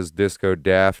planet, says Disco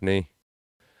Daphne.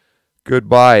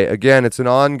 Goodbye. Again, it's an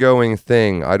ongoing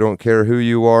thing. I don't care who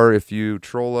you are. If you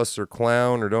troll us or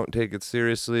clown or don't take it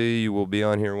seriously, you will be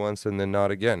on here once and then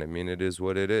not again. I mean, it is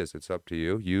what it is. It's up to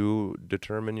you. You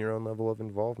determine your own level of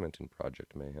involvement in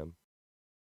Project Mayhem.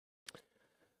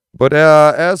 But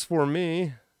as for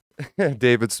me,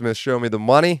 David Smith, show me the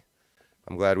money.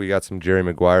 I'm glad we got some Jerry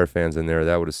Maguire fans in there.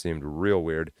 That would have seemed real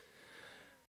weird.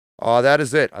 That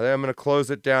is it. I think I'm going to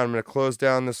close it down. I'm going to close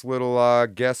down this little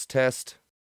guest test.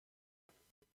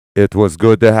 It was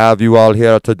good to have you all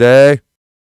here today.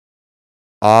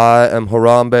 I am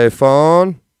Harambe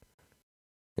Phone.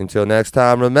 Until next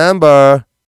time, remember,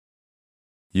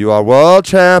 you are world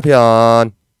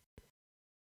champion.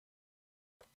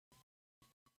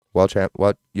 World champ.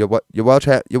 What? You're world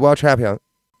champion.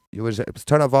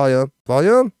 Turn up volume.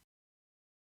 Volume.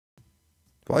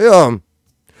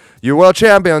 You world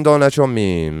champion. Don't let your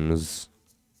memes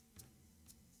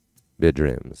be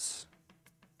dreams.